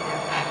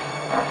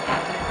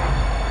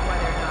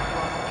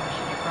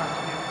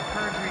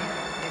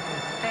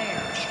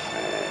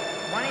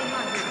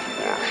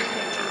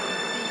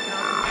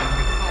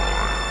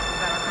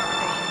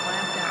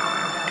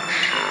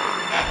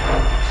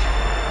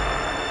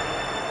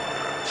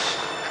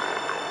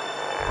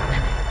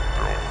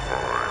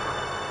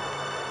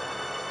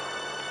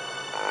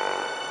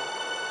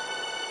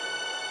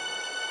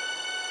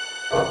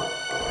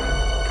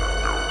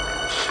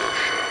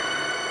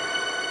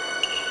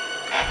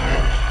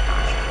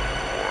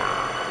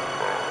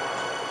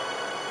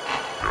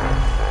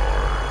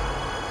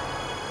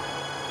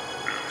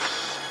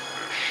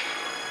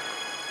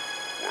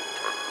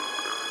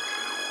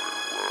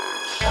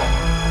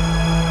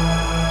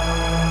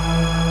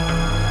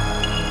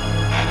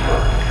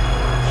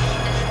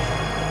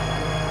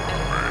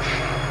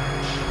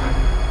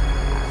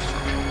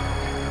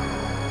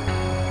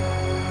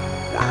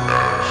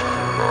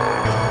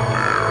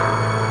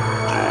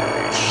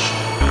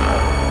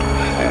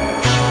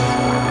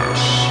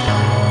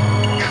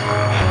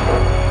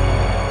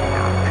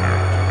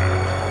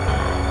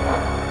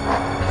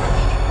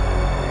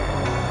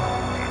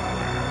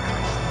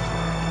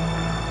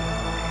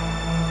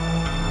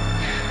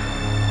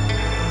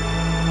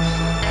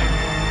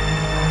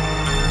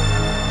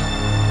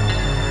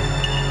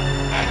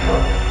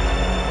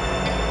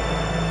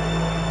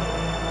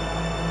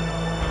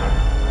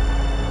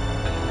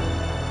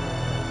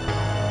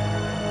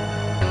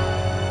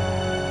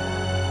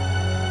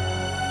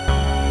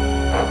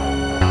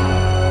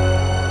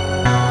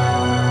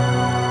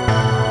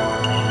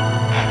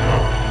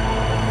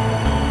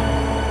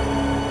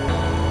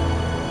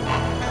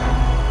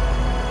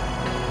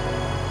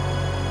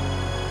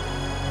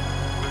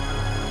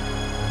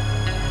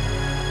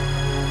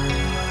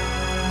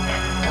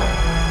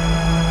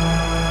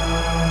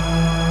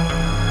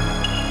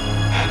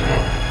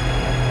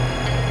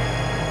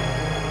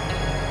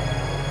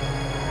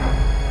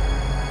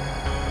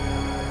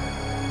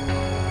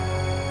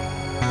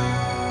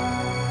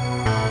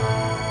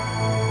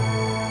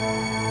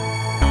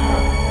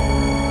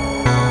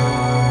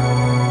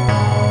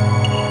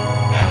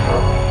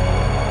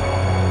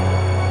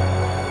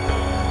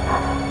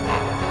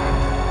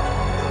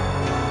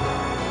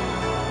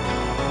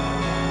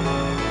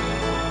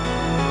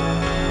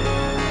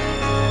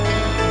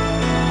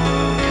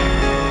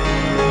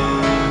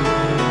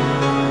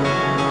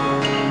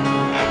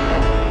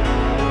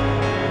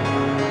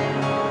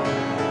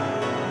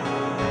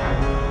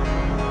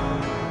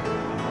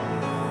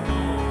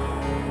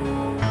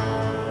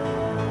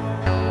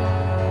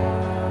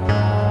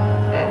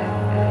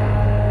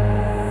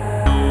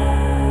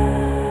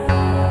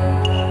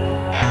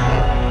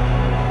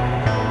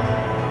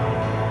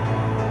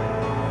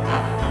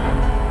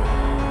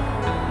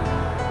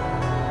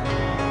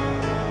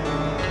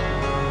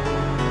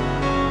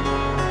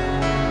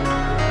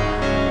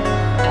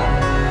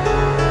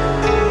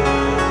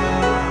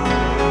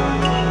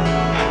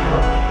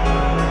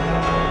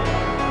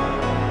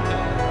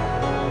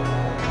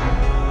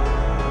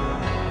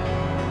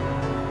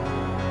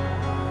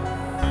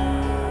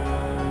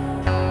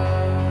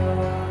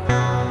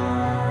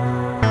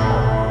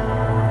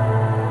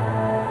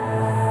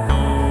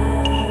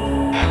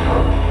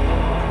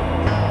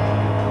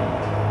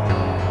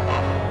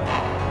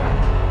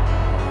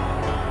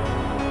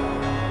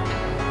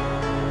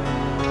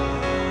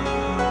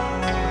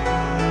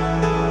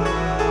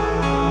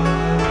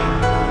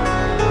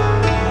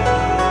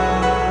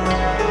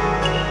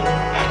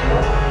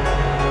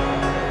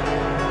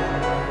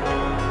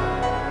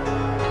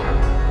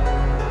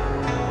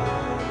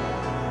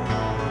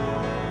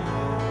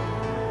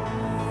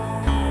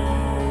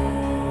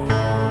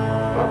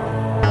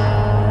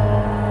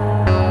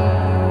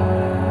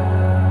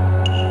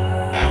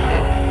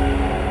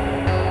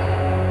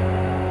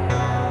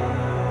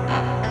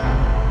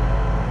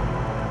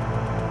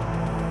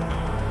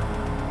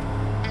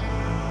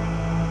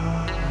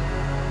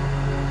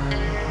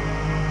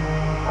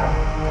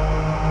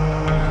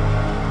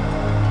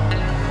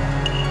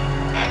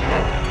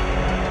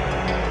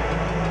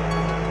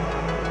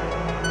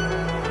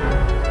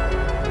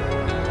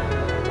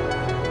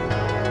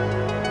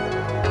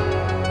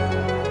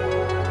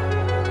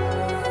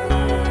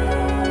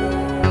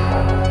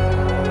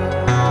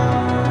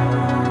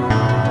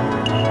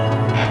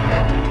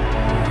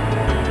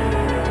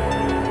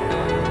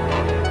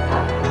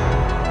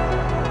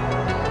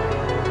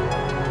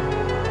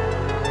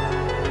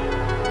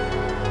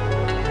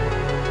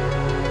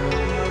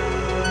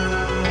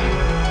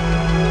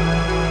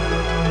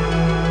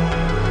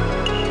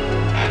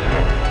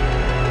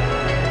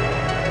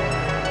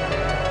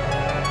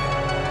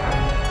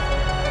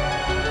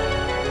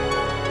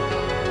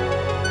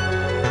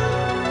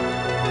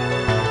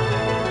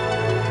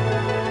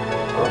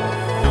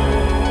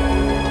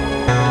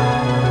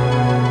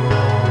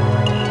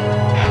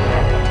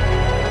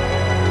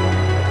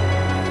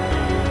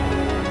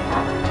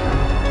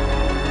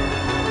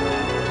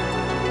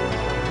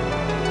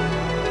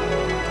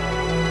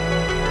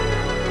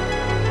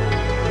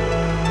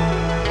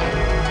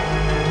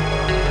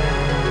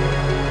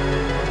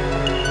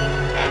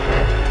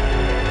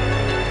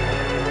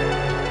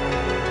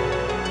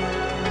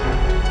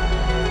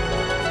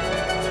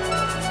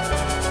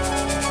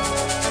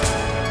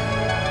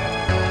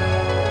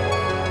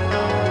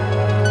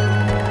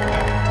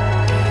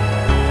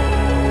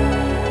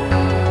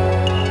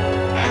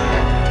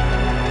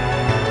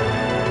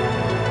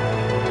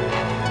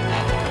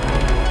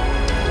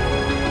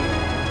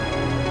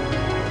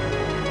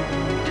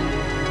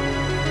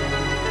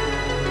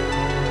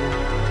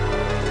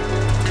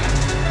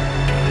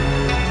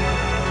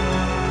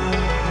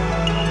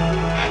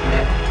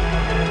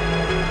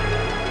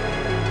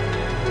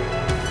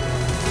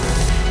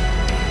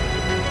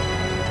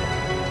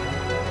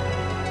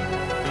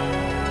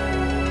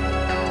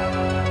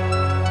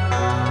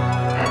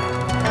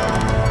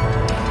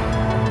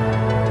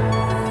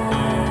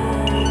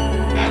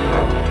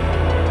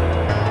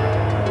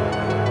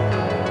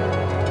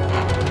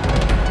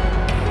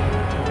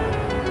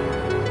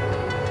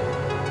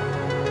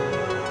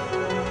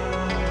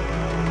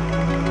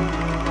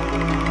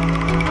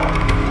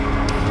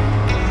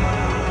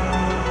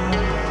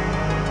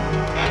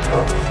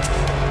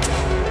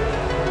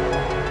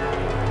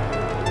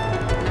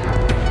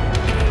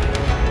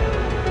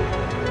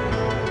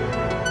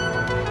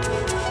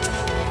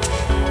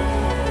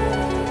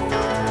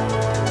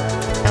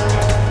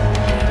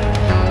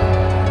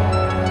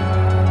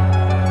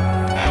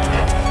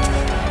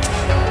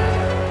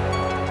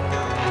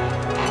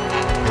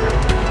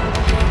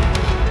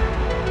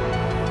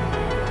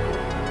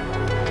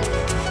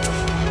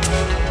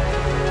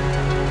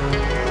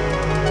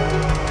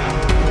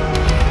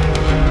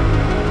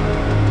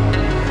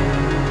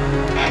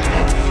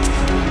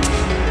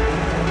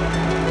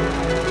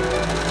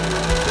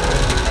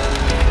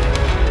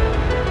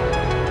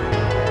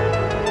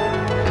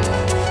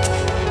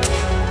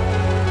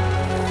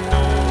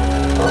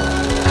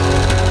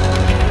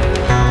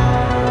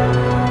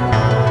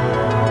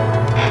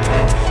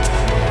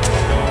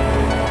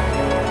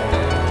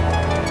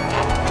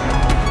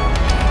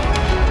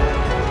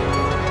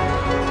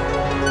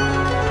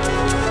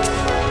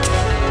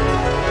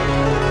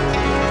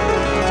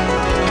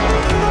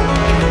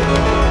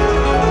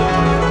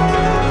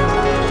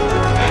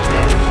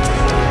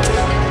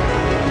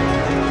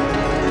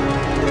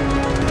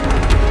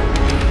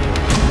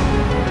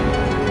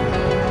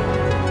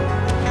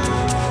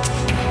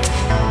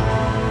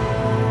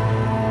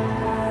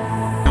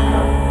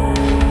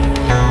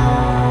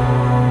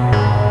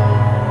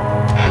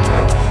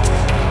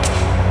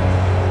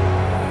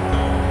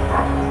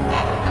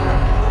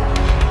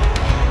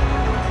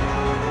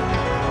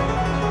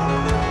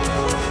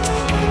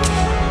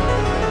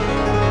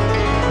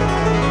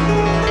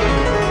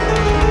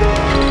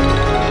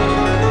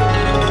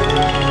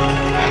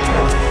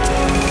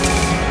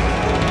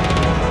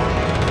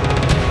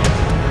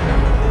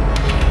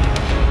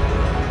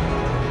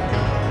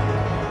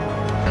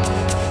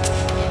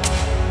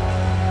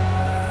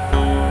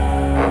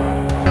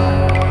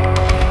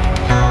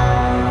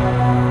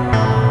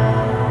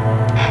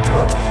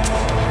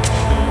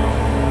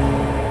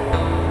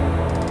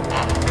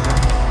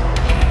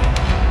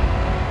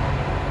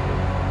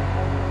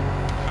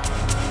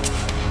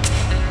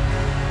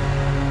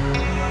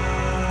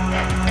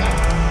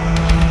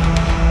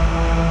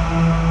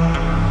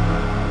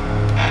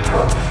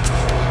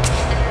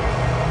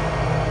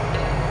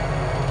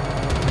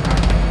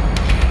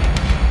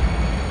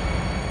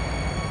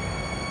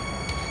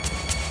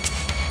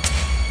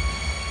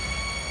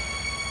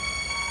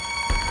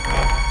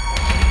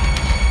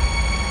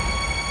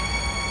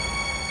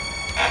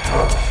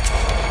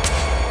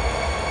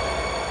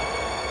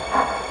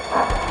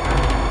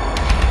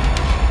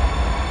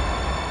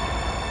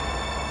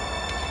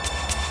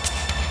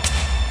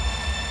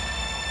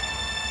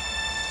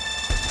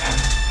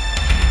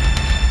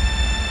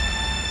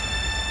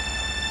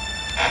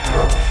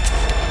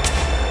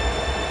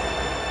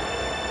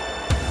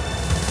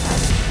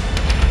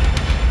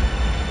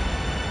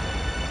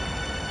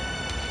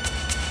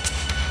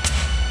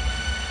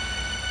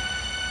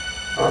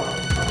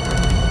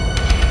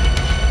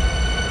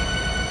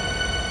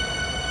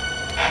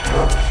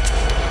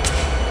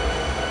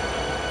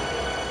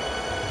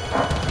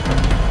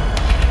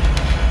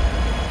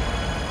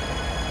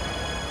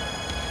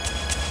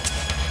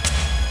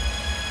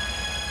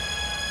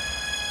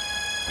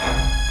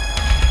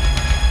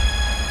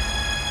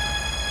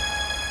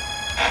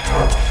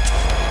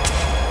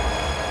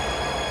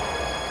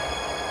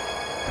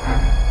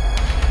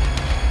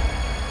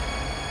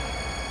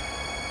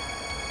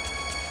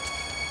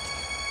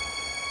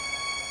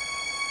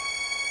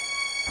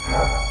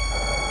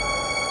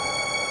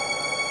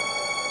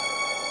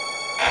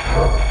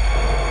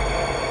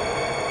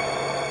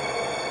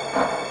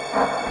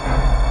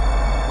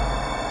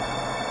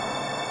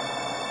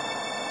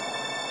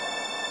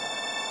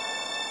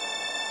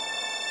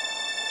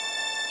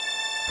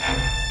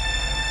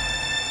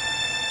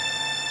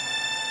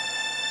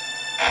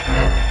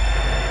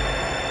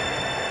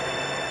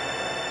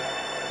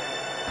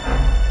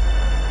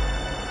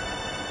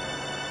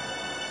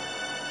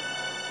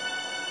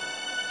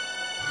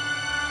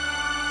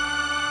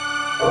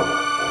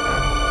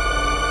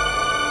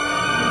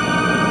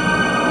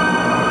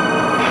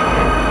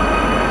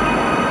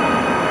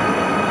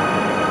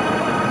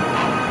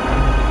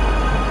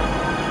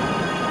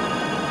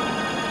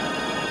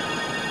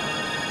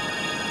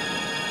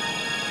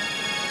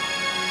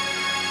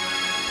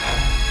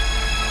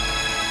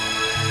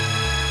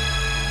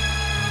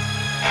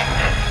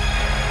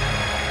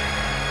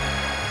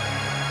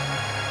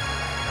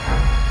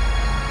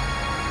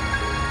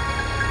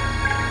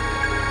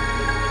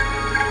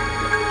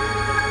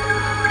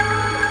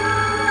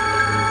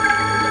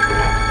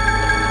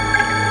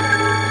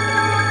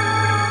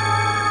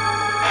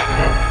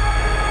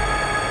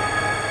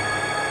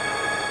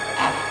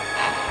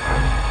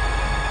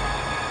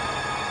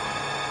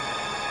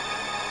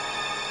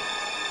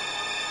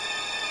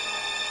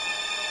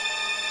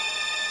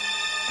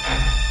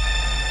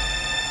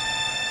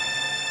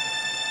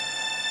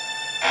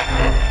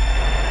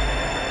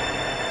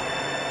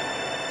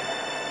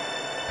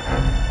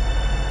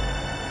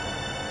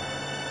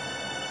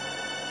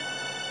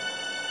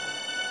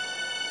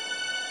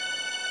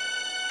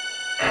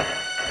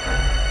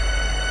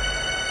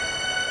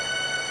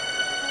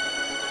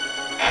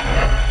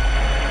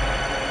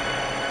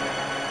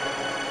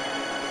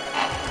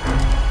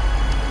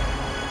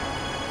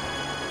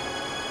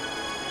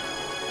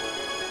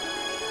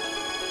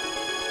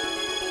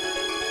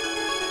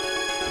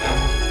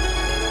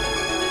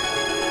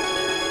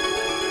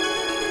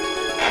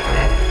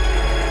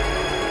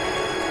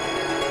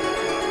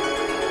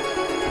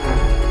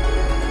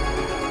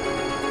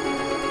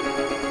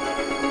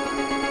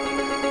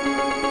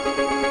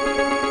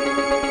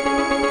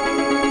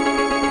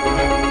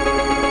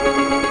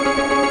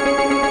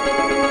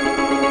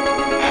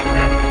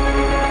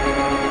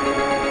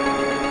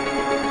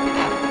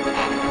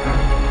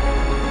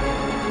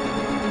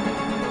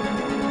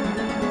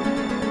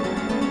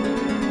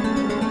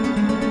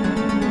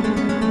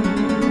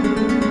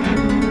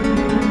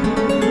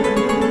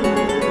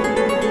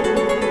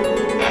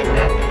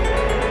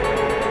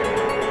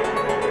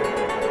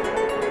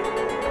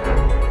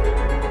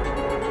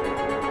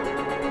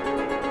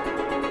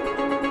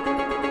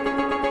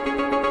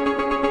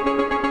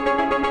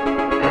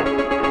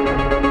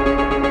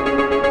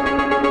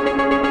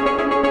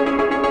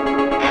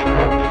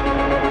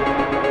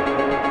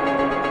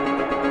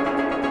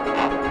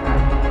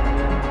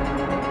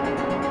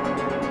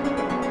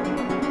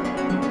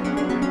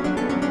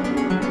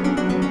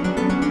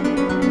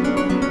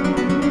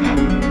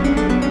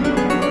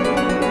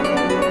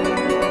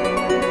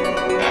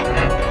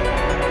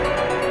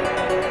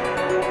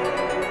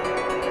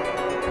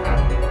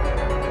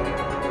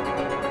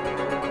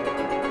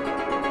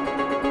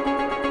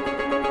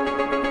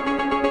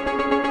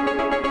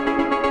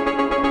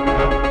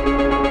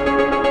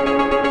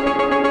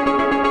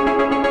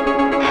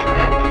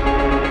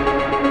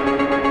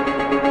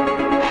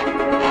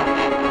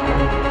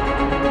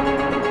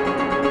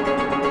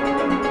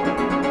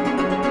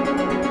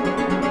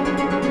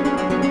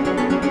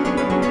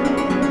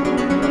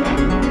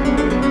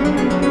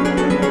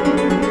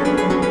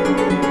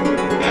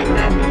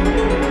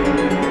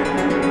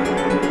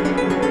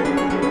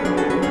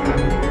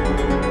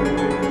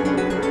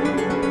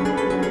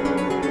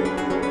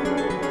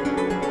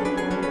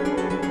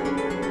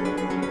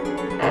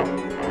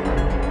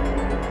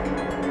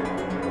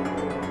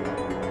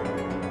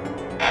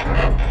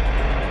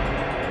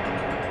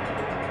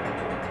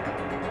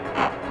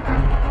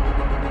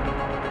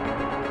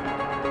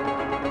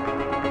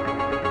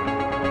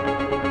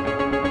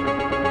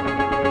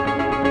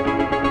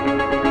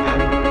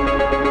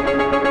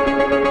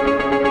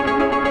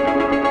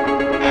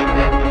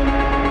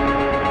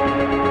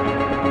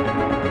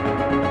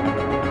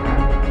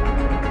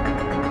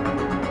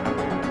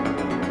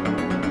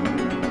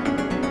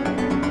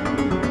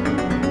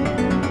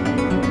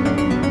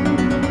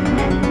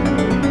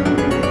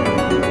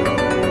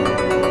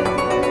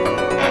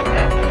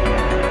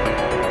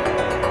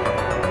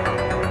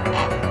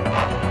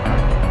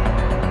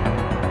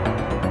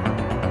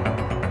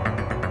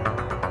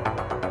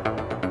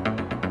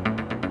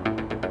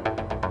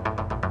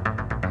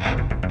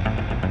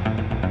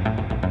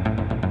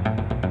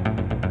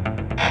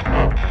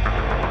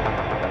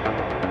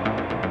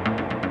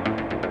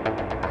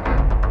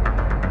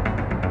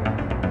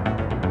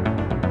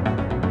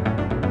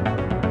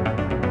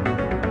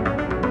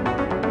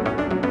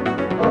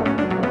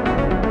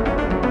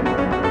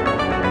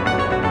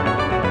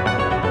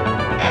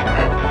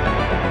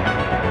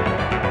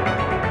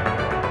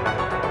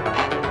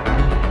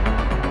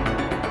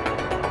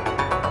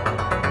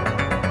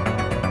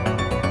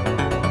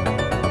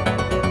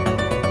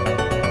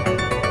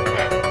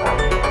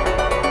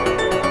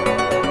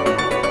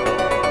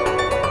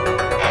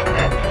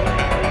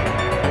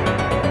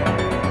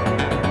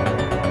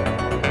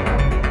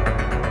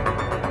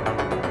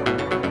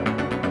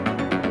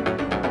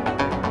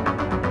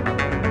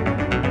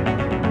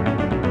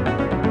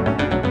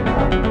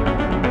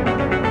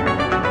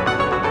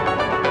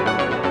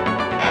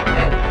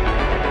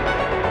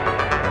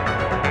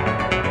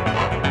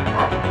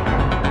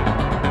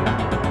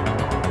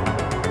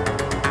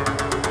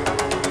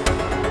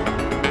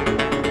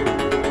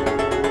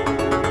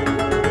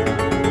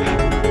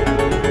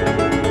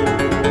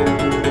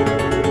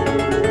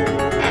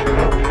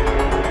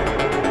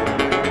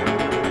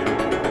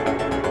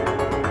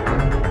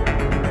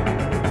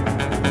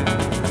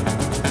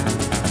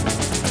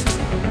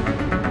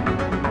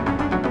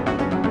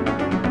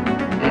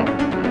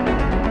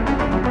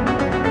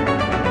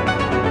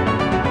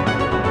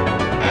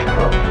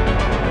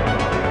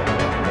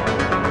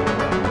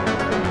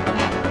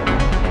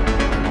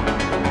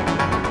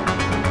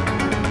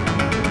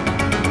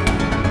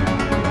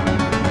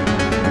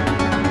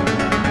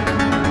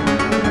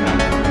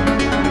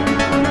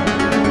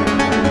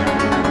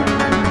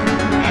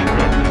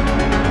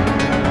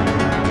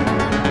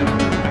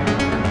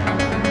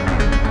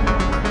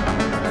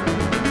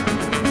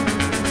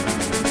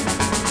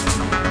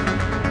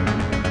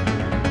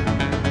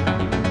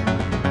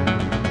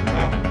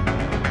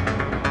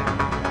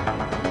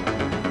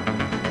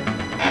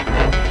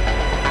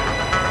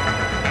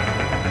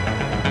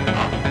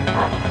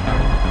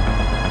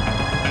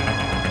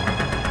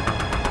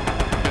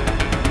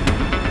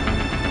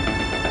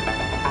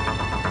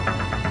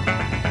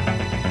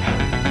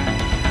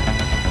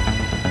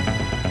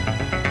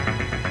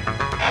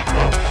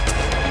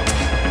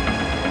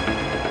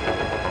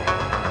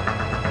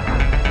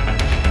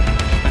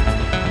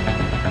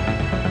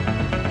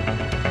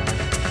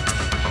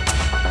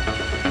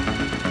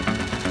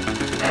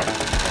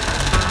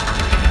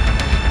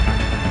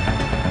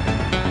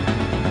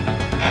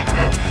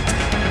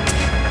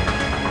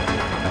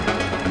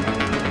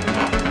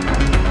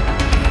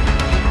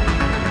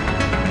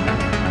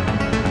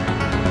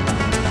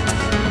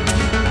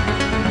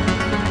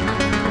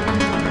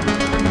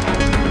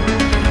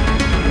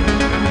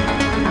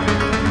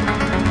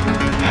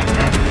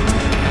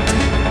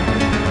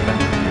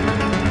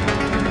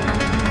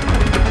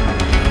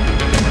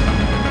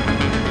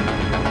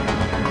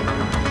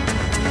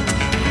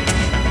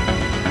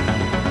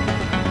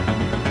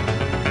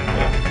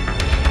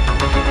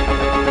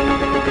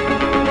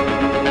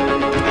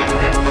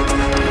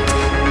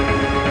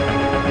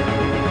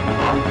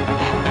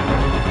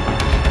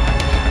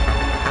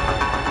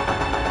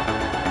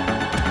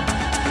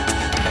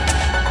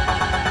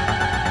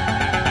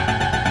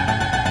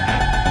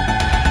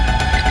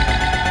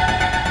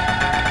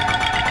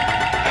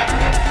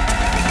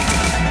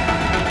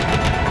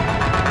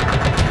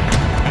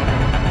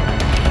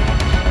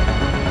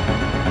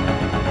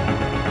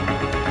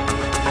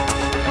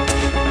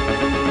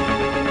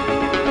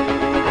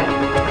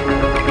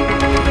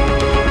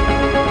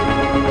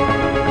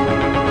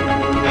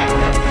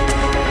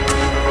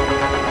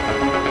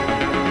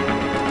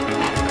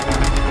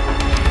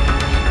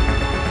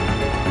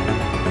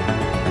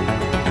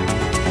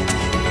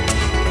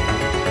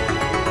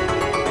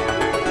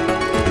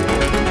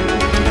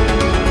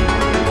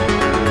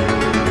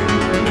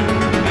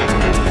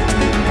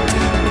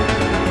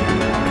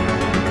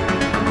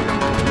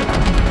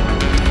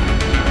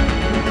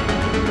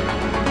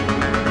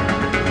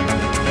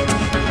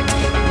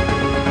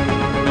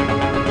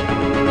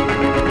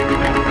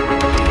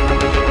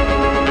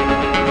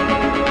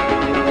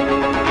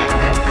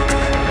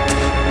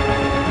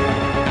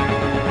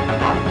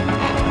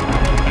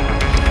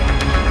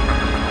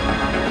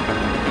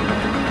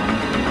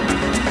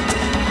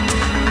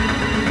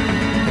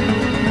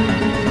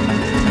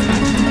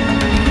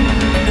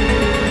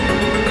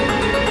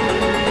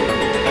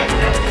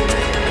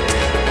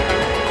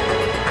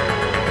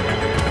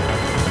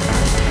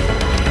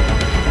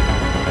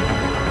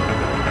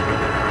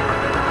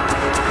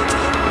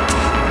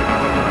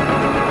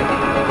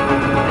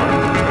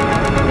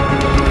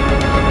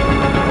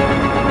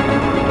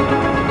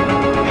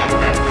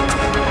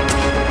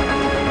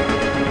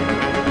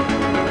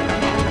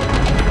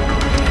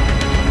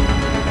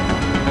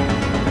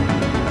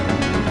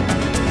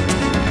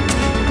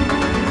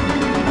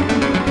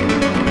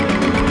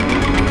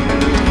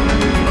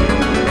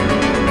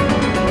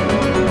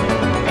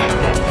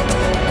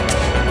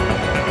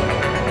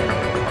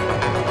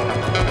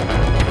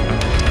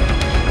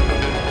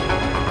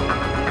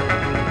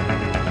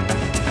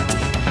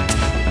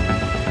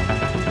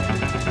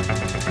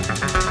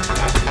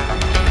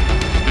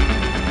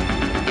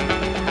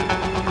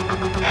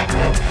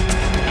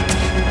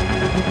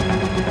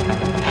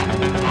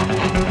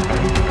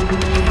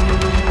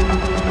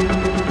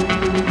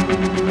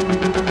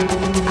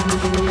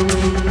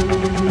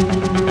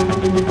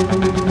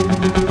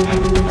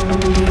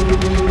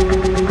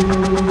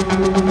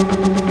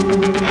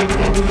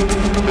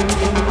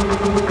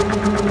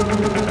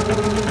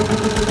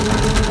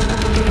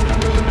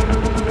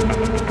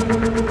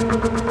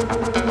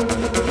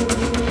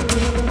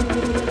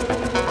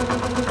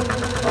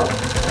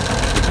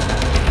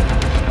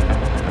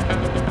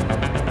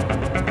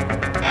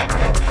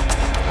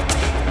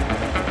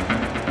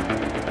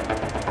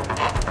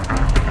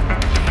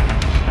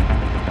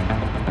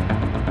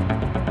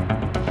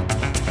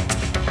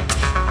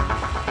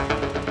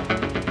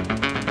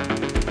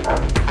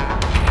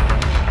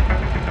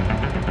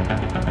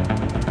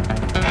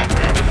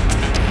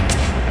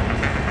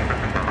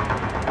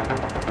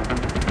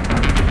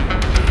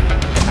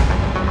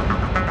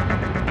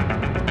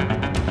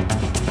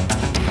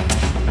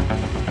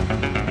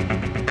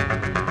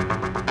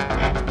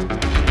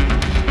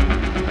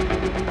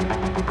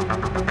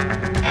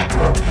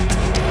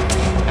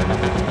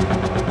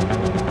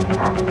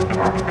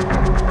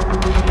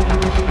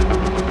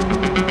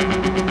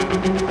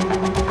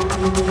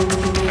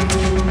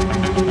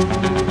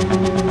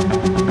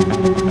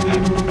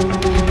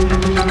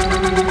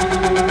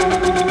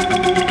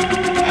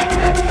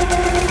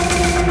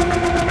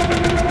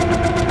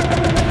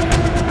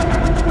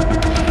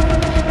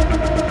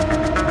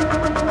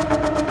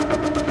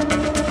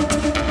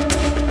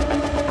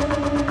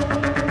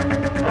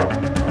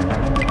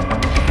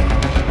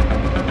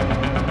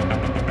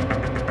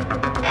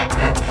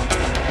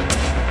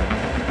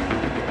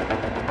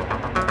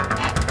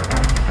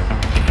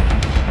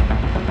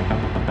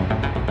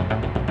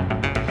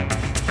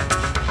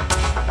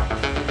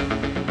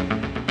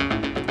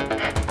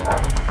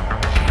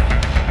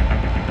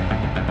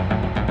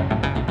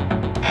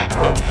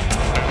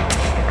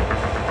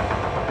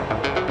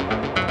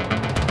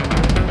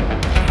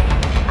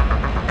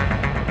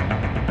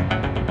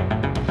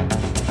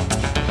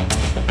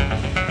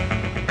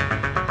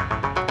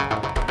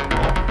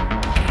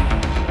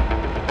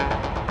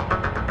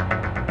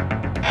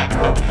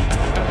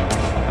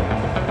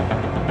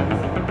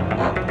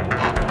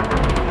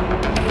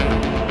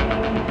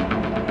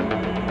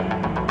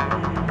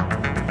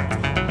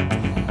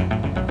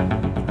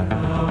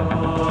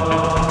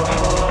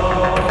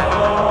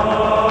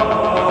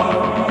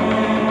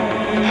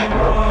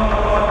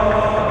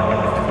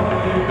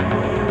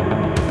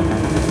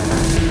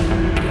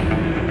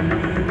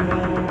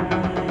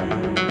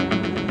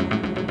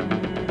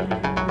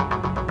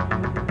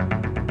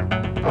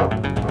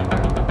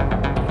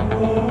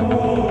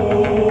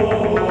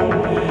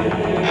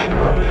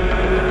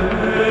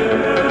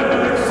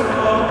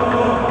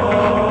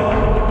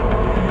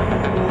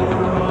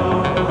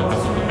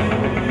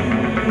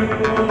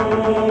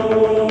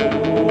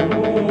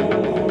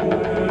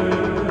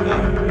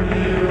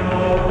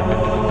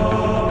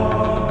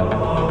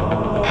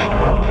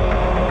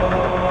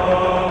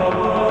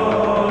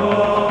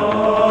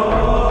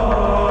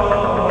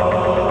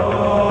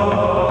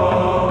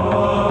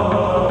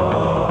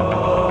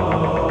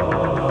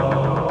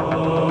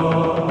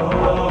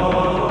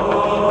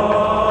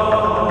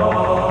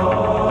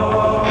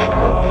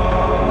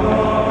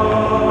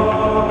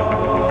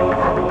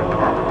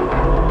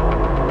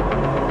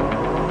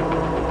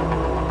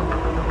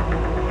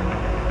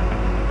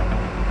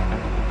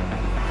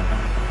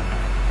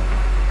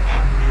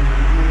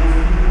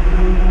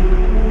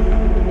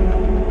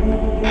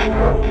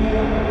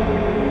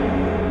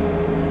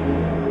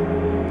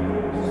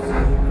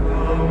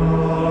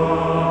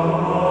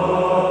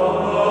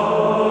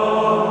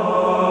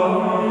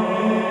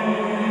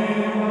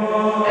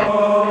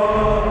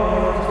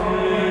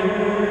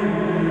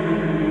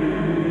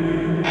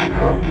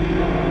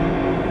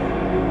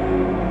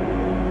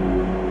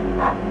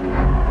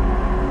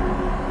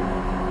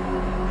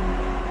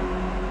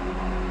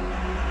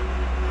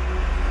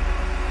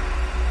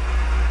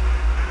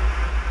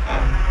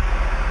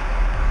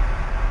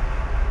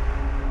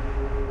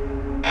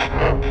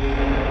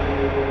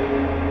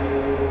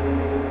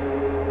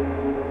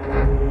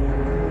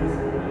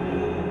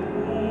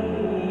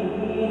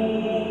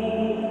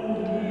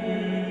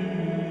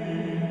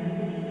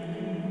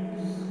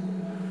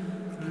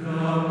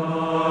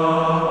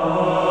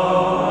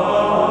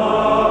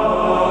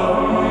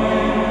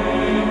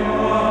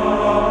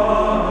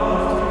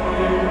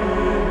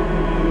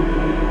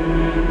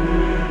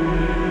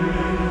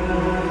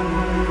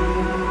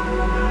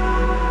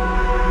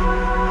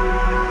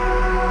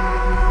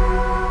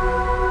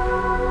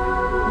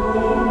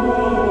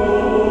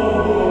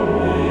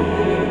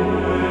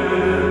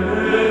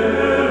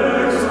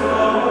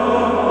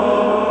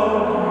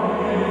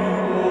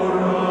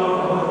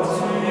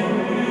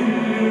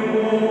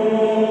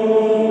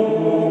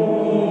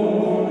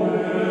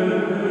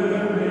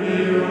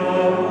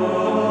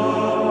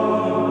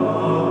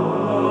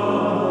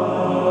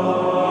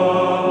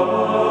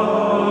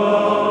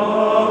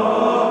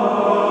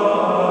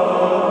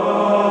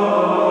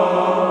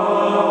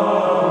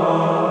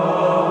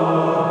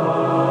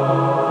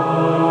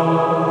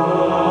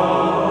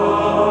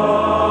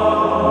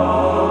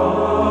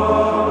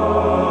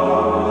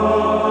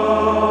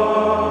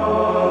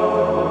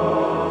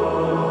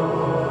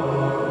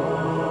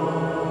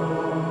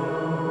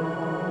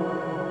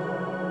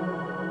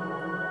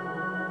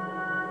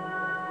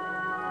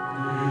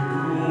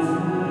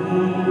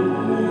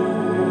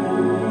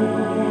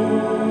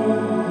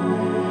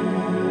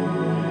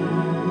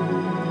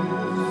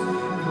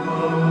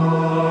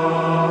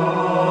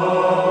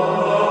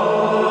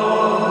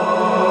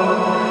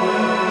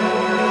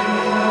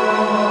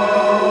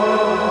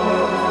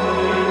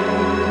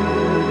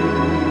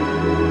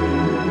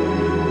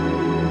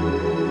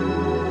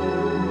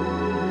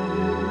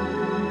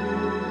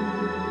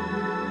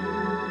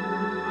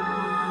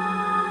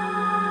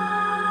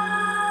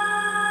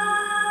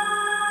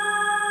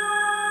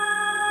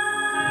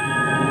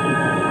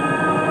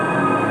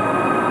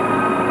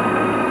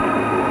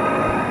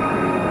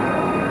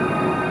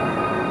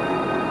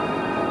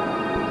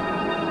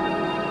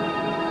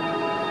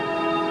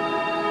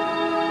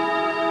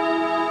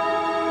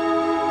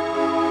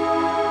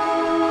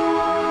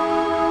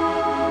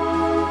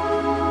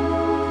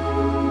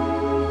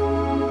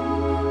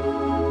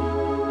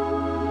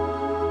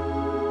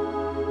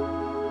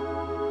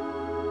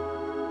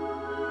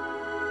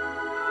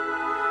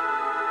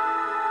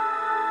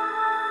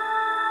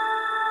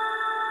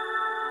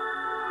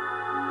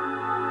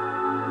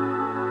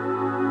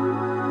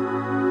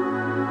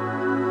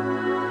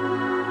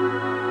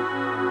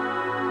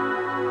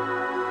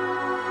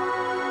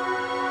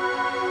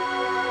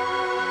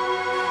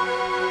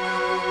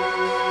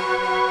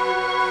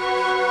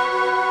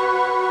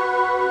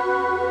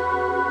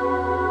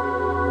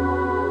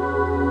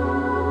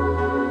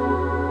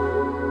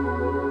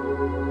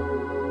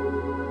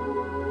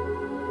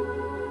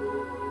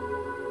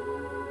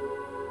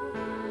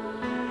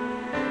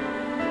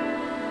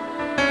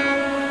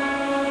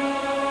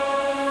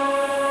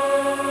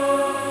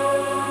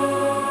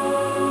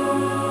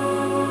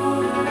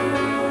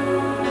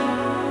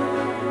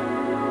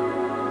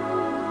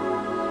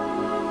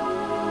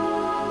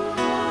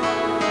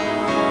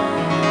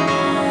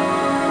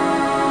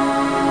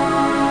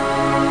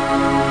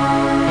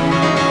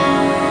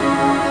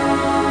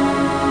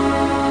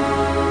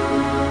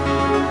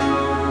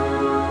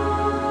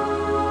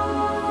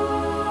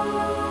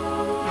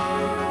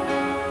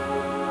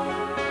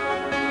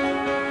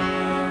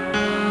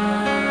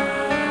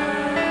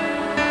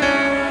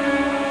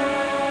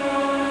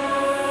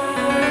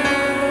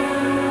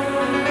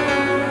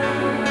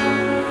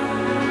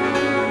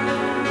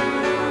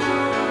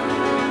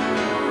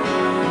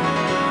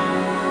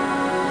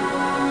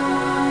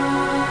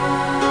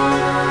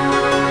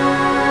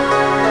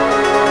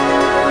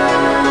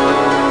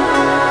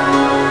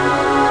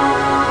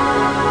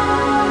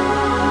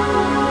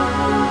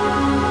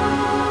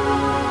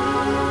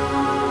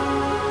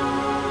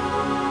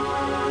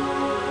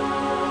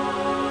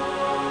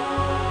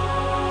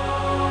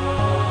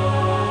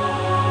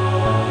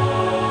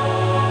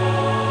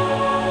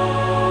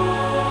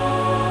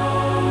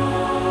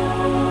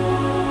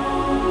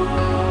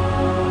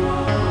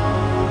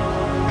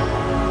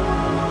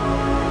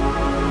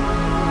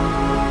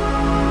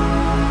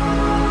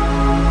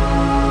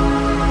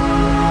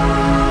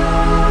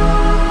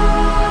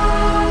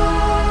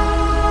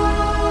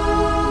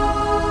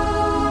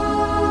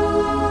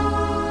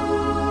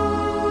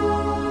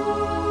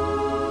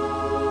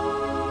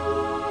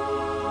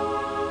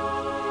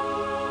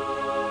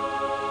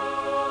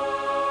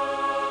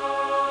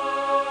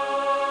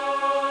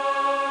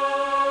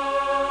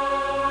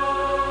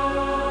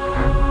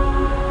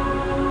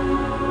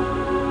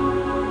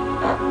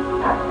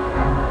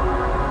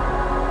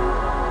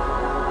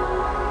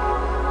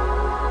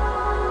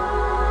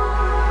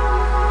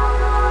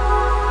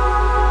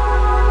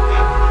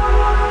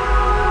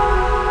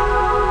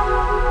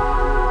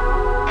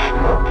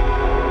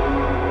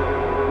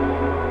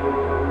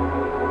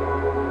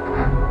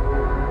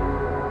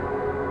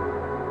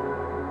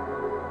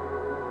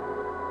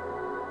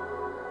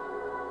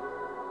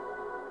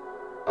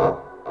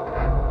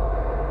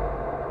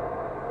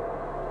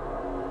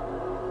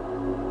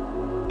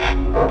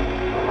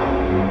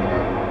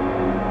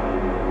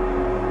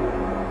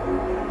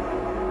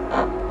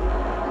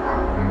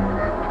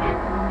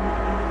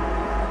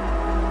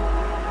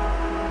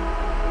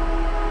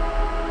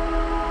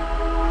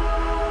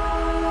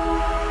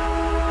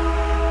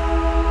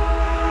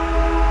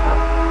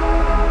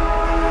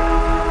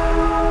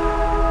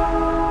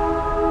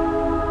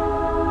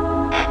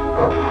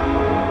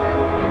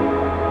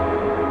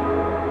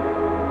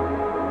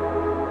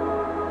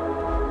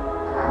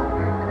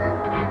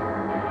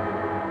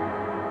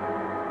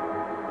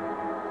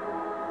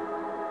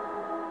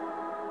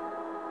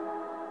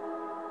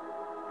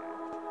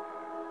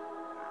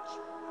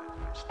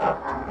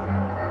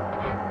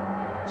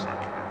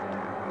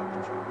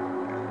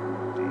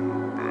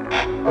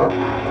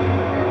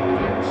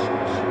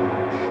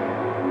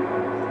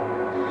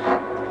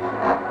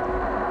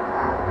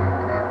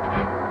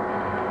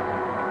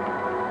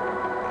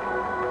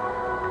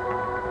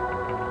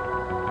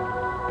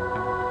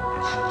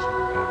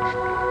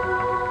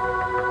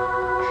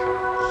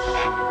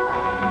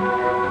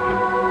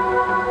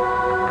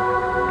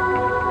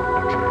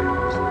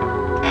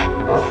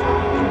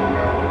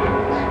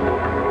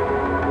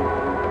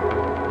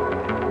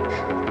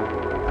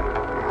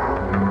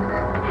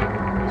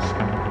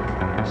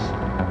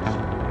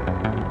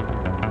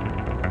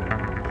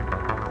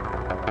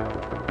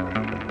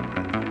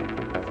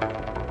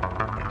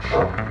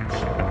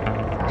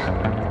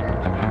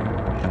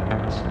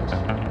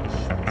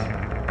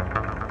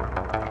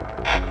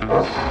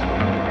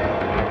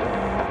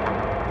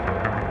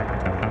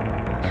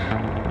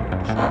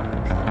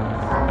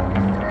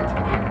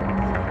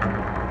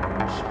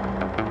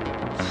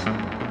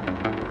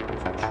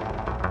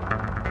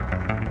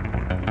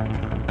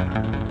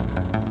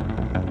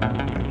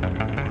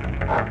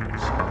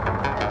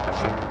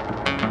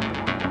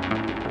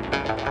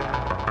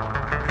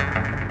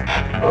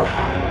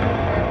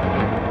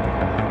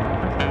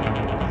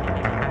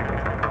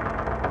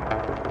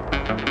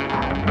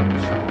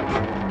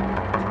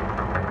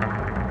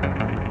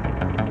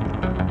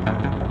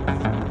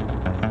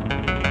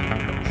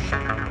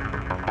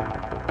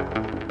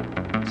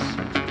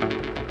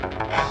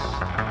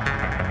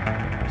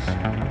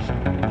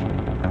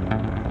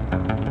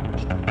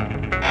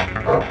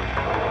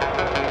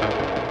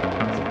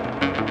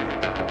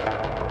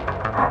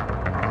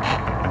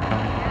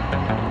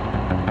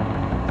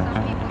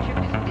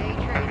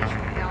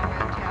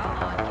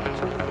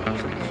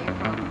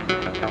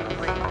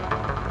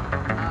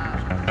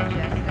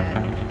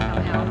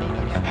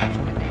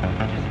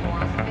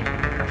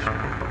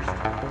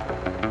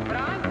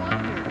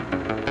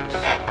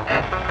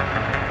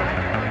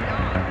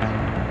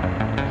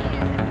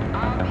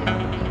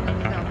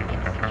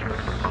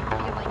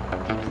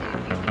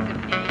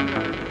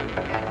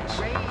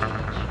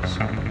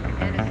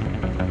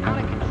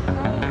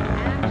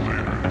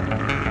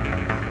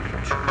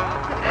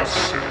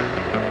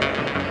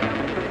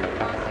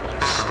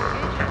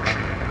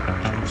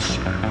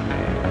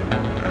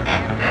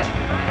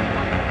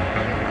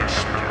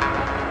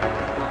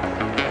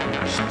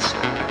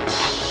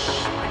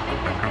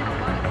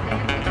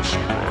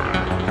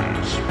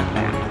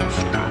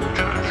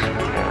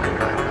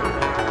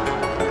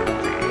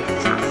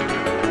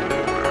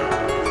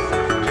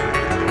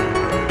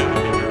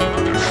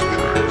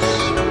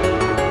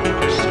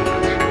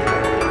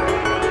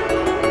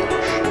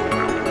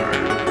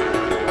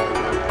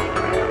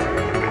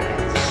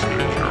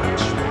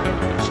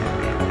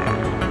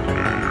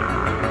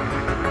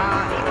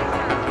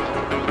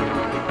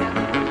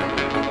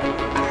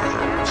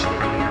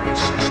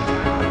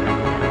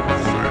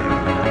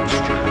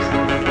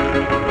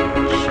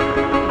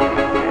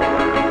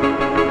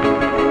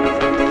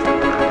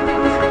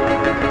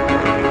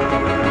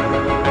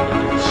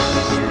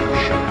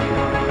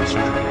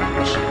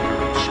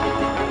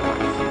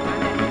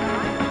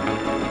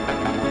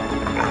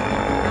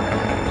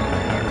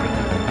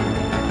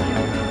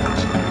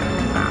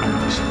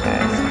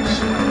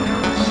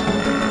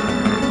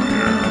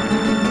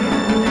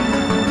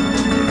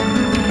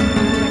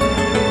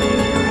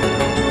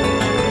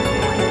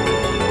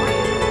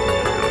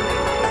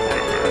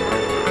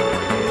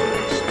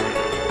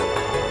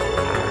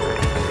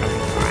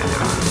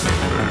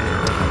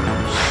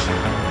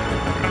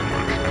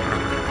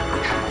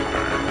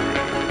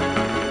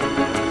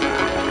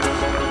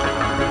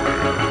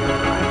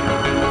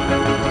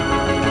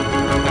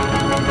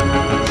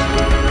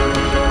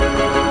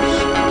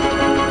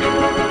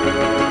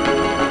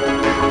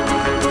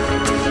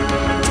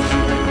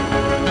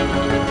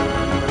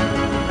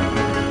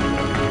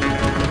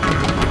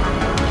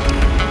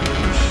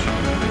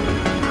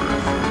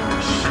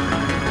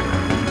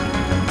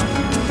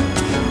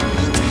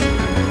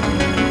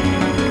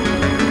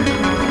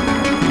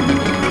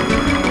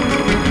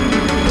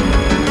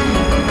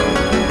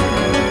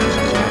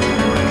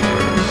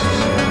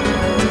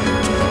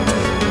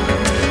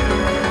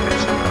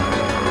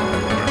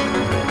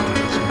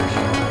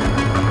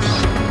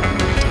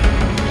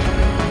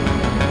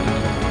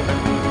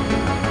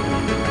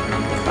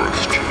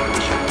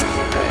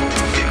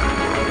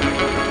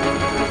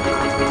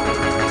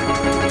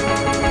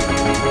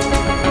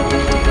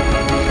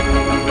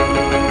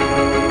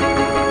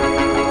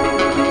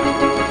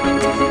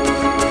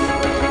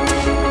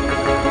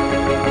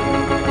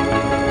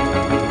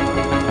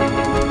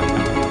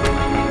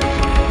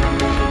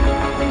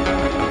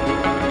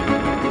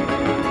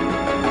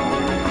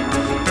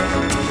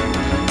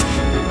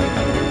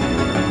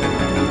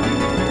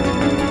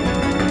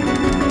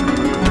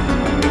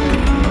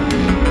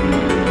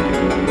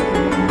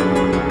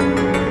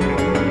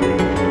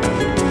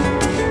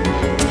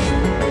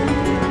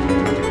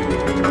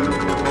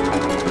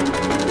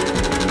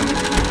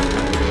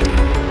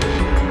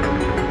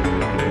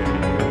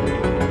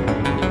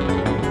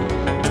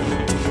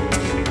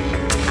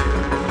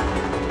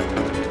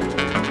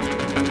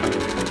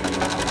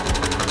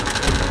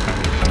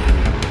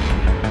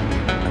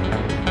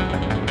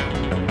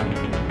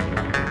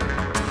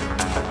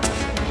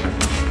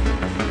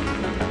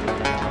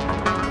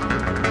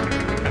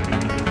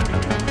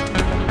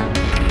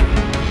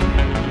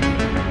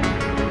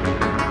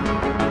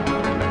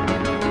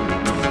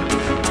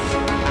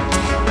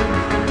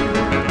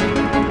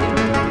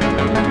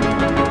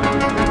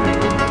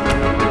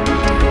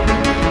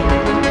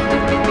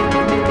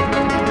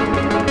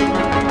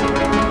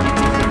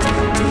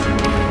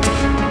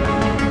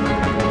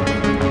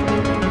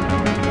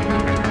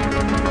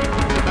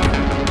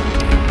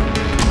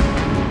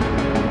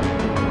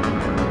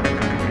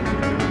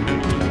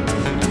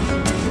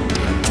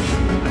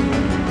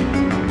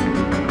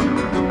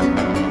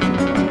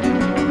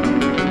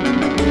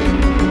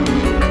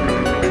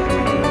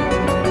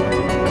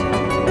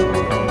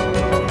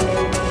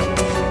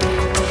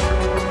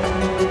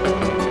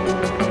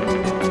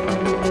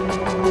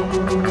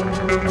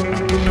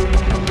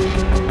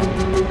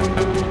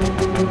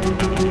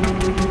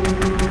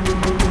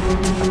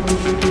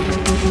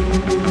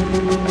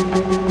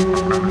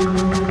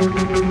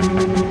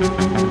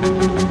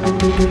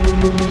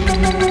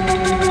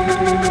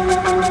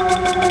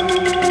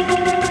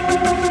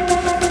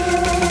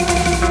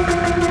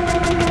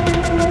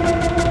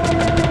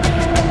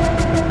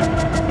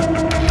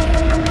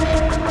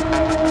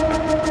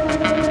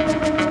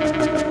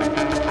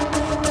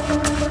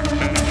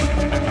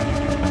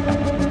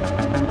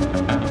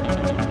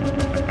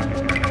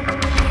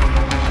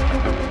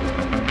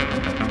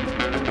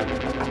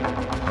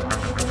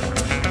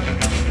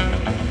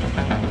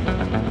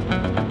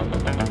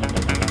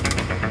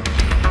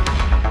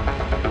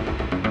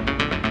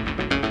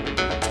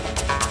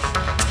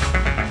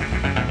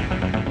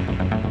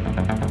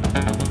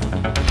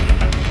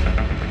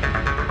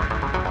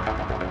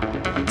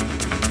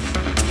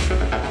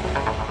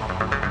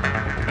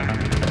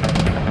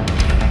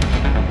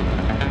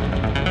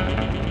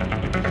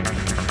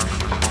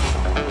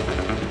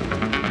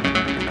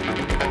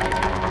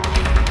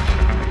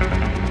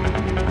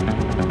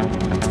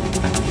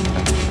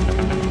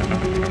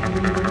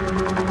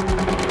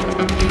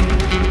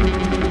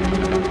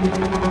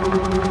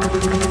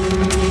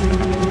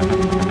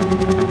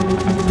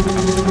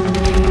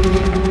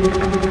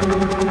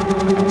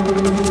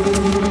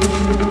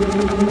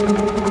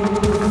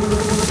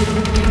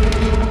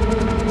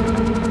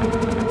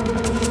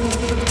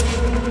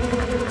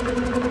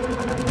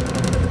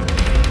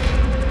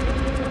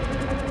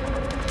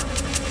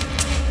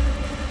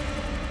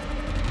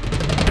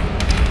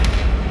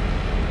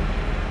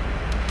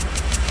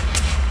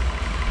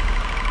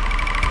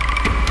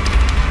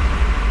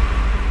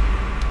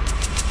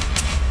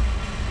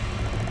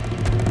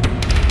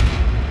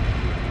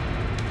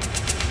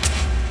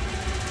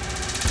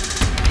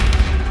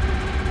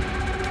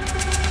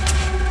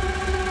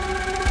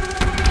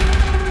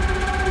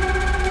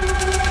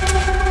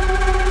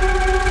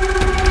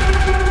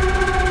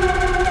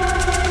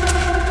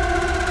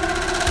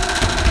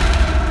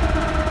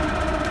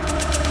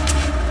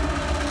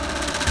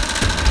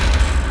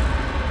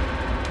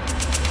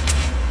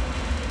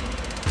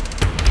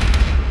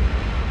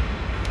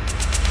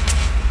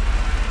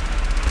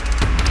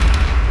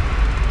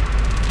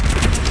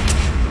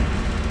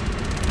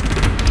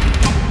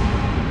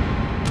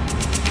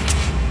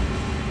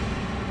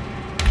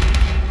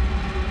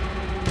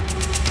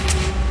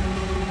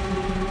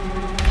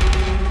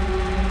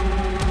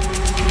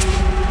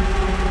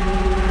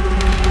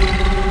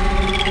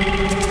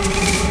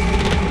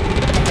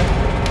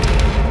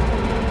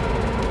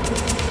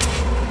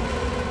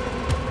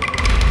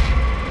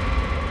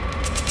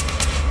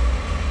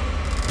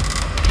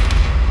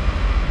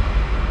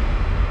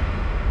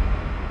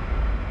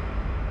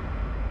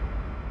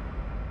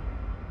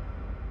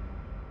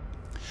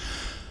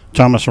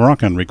Thomas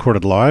Ronkin,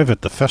 recorded live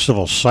at the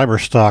festival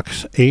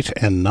Cyberstock 8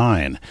 and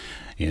 9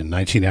 in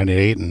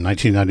 1998 and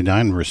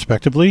 1999,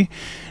 respectively.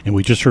 And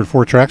we just heard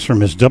 4 tracks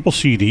from his double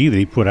CD that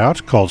he put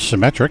out called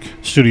Symmetric,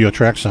 studio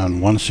tracks on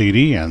one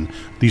CD and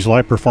these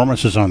live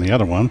performances on the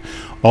other one.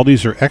 All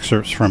these are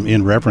excerpts from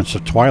In Reverence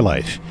of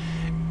Twilight.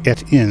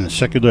 Et in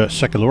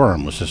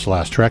Secularum was his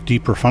last track, De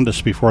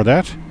Profundis before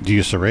that,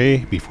 Dies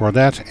Irae before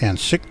that, and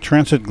Sic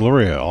Transit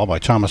Gloria, all by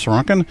Thomas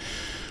Ronkin.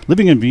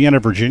 Living in Vienna,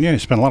 Virginia, he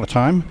spent a lot of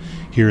time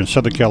here in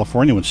Southern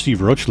California when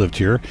Steve Roach lived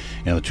here,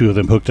 and the two of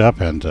them hooked up,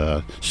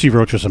 and Steve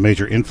Roach was a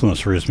major influence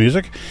for his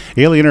music.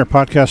 Alien Air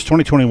Podcast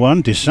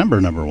 2021,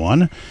 December number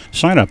 1.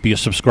 Sign up, be a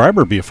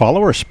subscriber, be a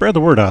follower, spread the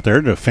word out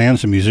there to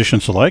fans and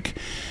musicians alike.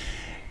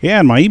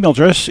 And my email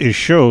address is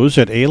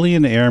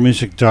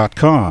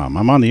shows@alienairmusic.com.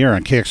 I'm on the air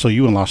on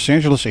KXLU in Los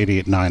Angeles,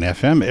 88.9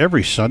 FM,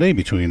 every Sunday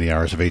between the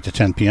hours of 8 to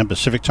 10 p.m.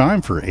 Pacific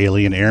Time for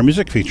Alien Air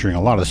Music, featuring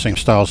a lot of the same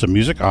styles of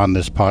music on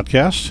this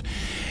podcast.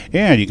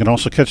 And you can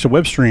also catch the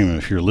web stream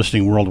if you're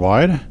listening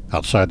worldwide,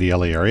 outside the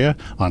LA area,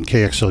 on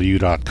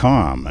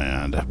KXLU.com.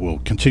 And we'll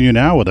continue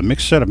now with a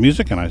mixed set of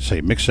music, and I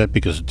say mixed set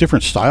because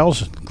different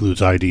styles. It includes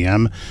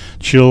IDM,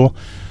 chill,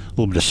 a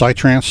little bit of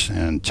psytrance,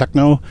 and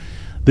techno.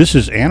 This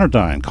is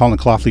Anodyne, Colin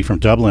Clothley from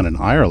Dublin in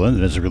Ireland.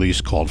 It is a release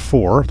called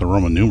 4, the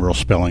Roman numeral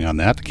spelling on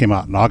that. It came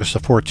out in August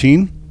of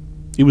 14.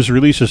 It was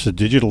released as a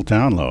digital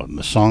download, and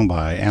the song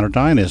by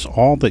Anodyne is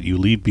All That You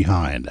Leave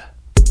Behind.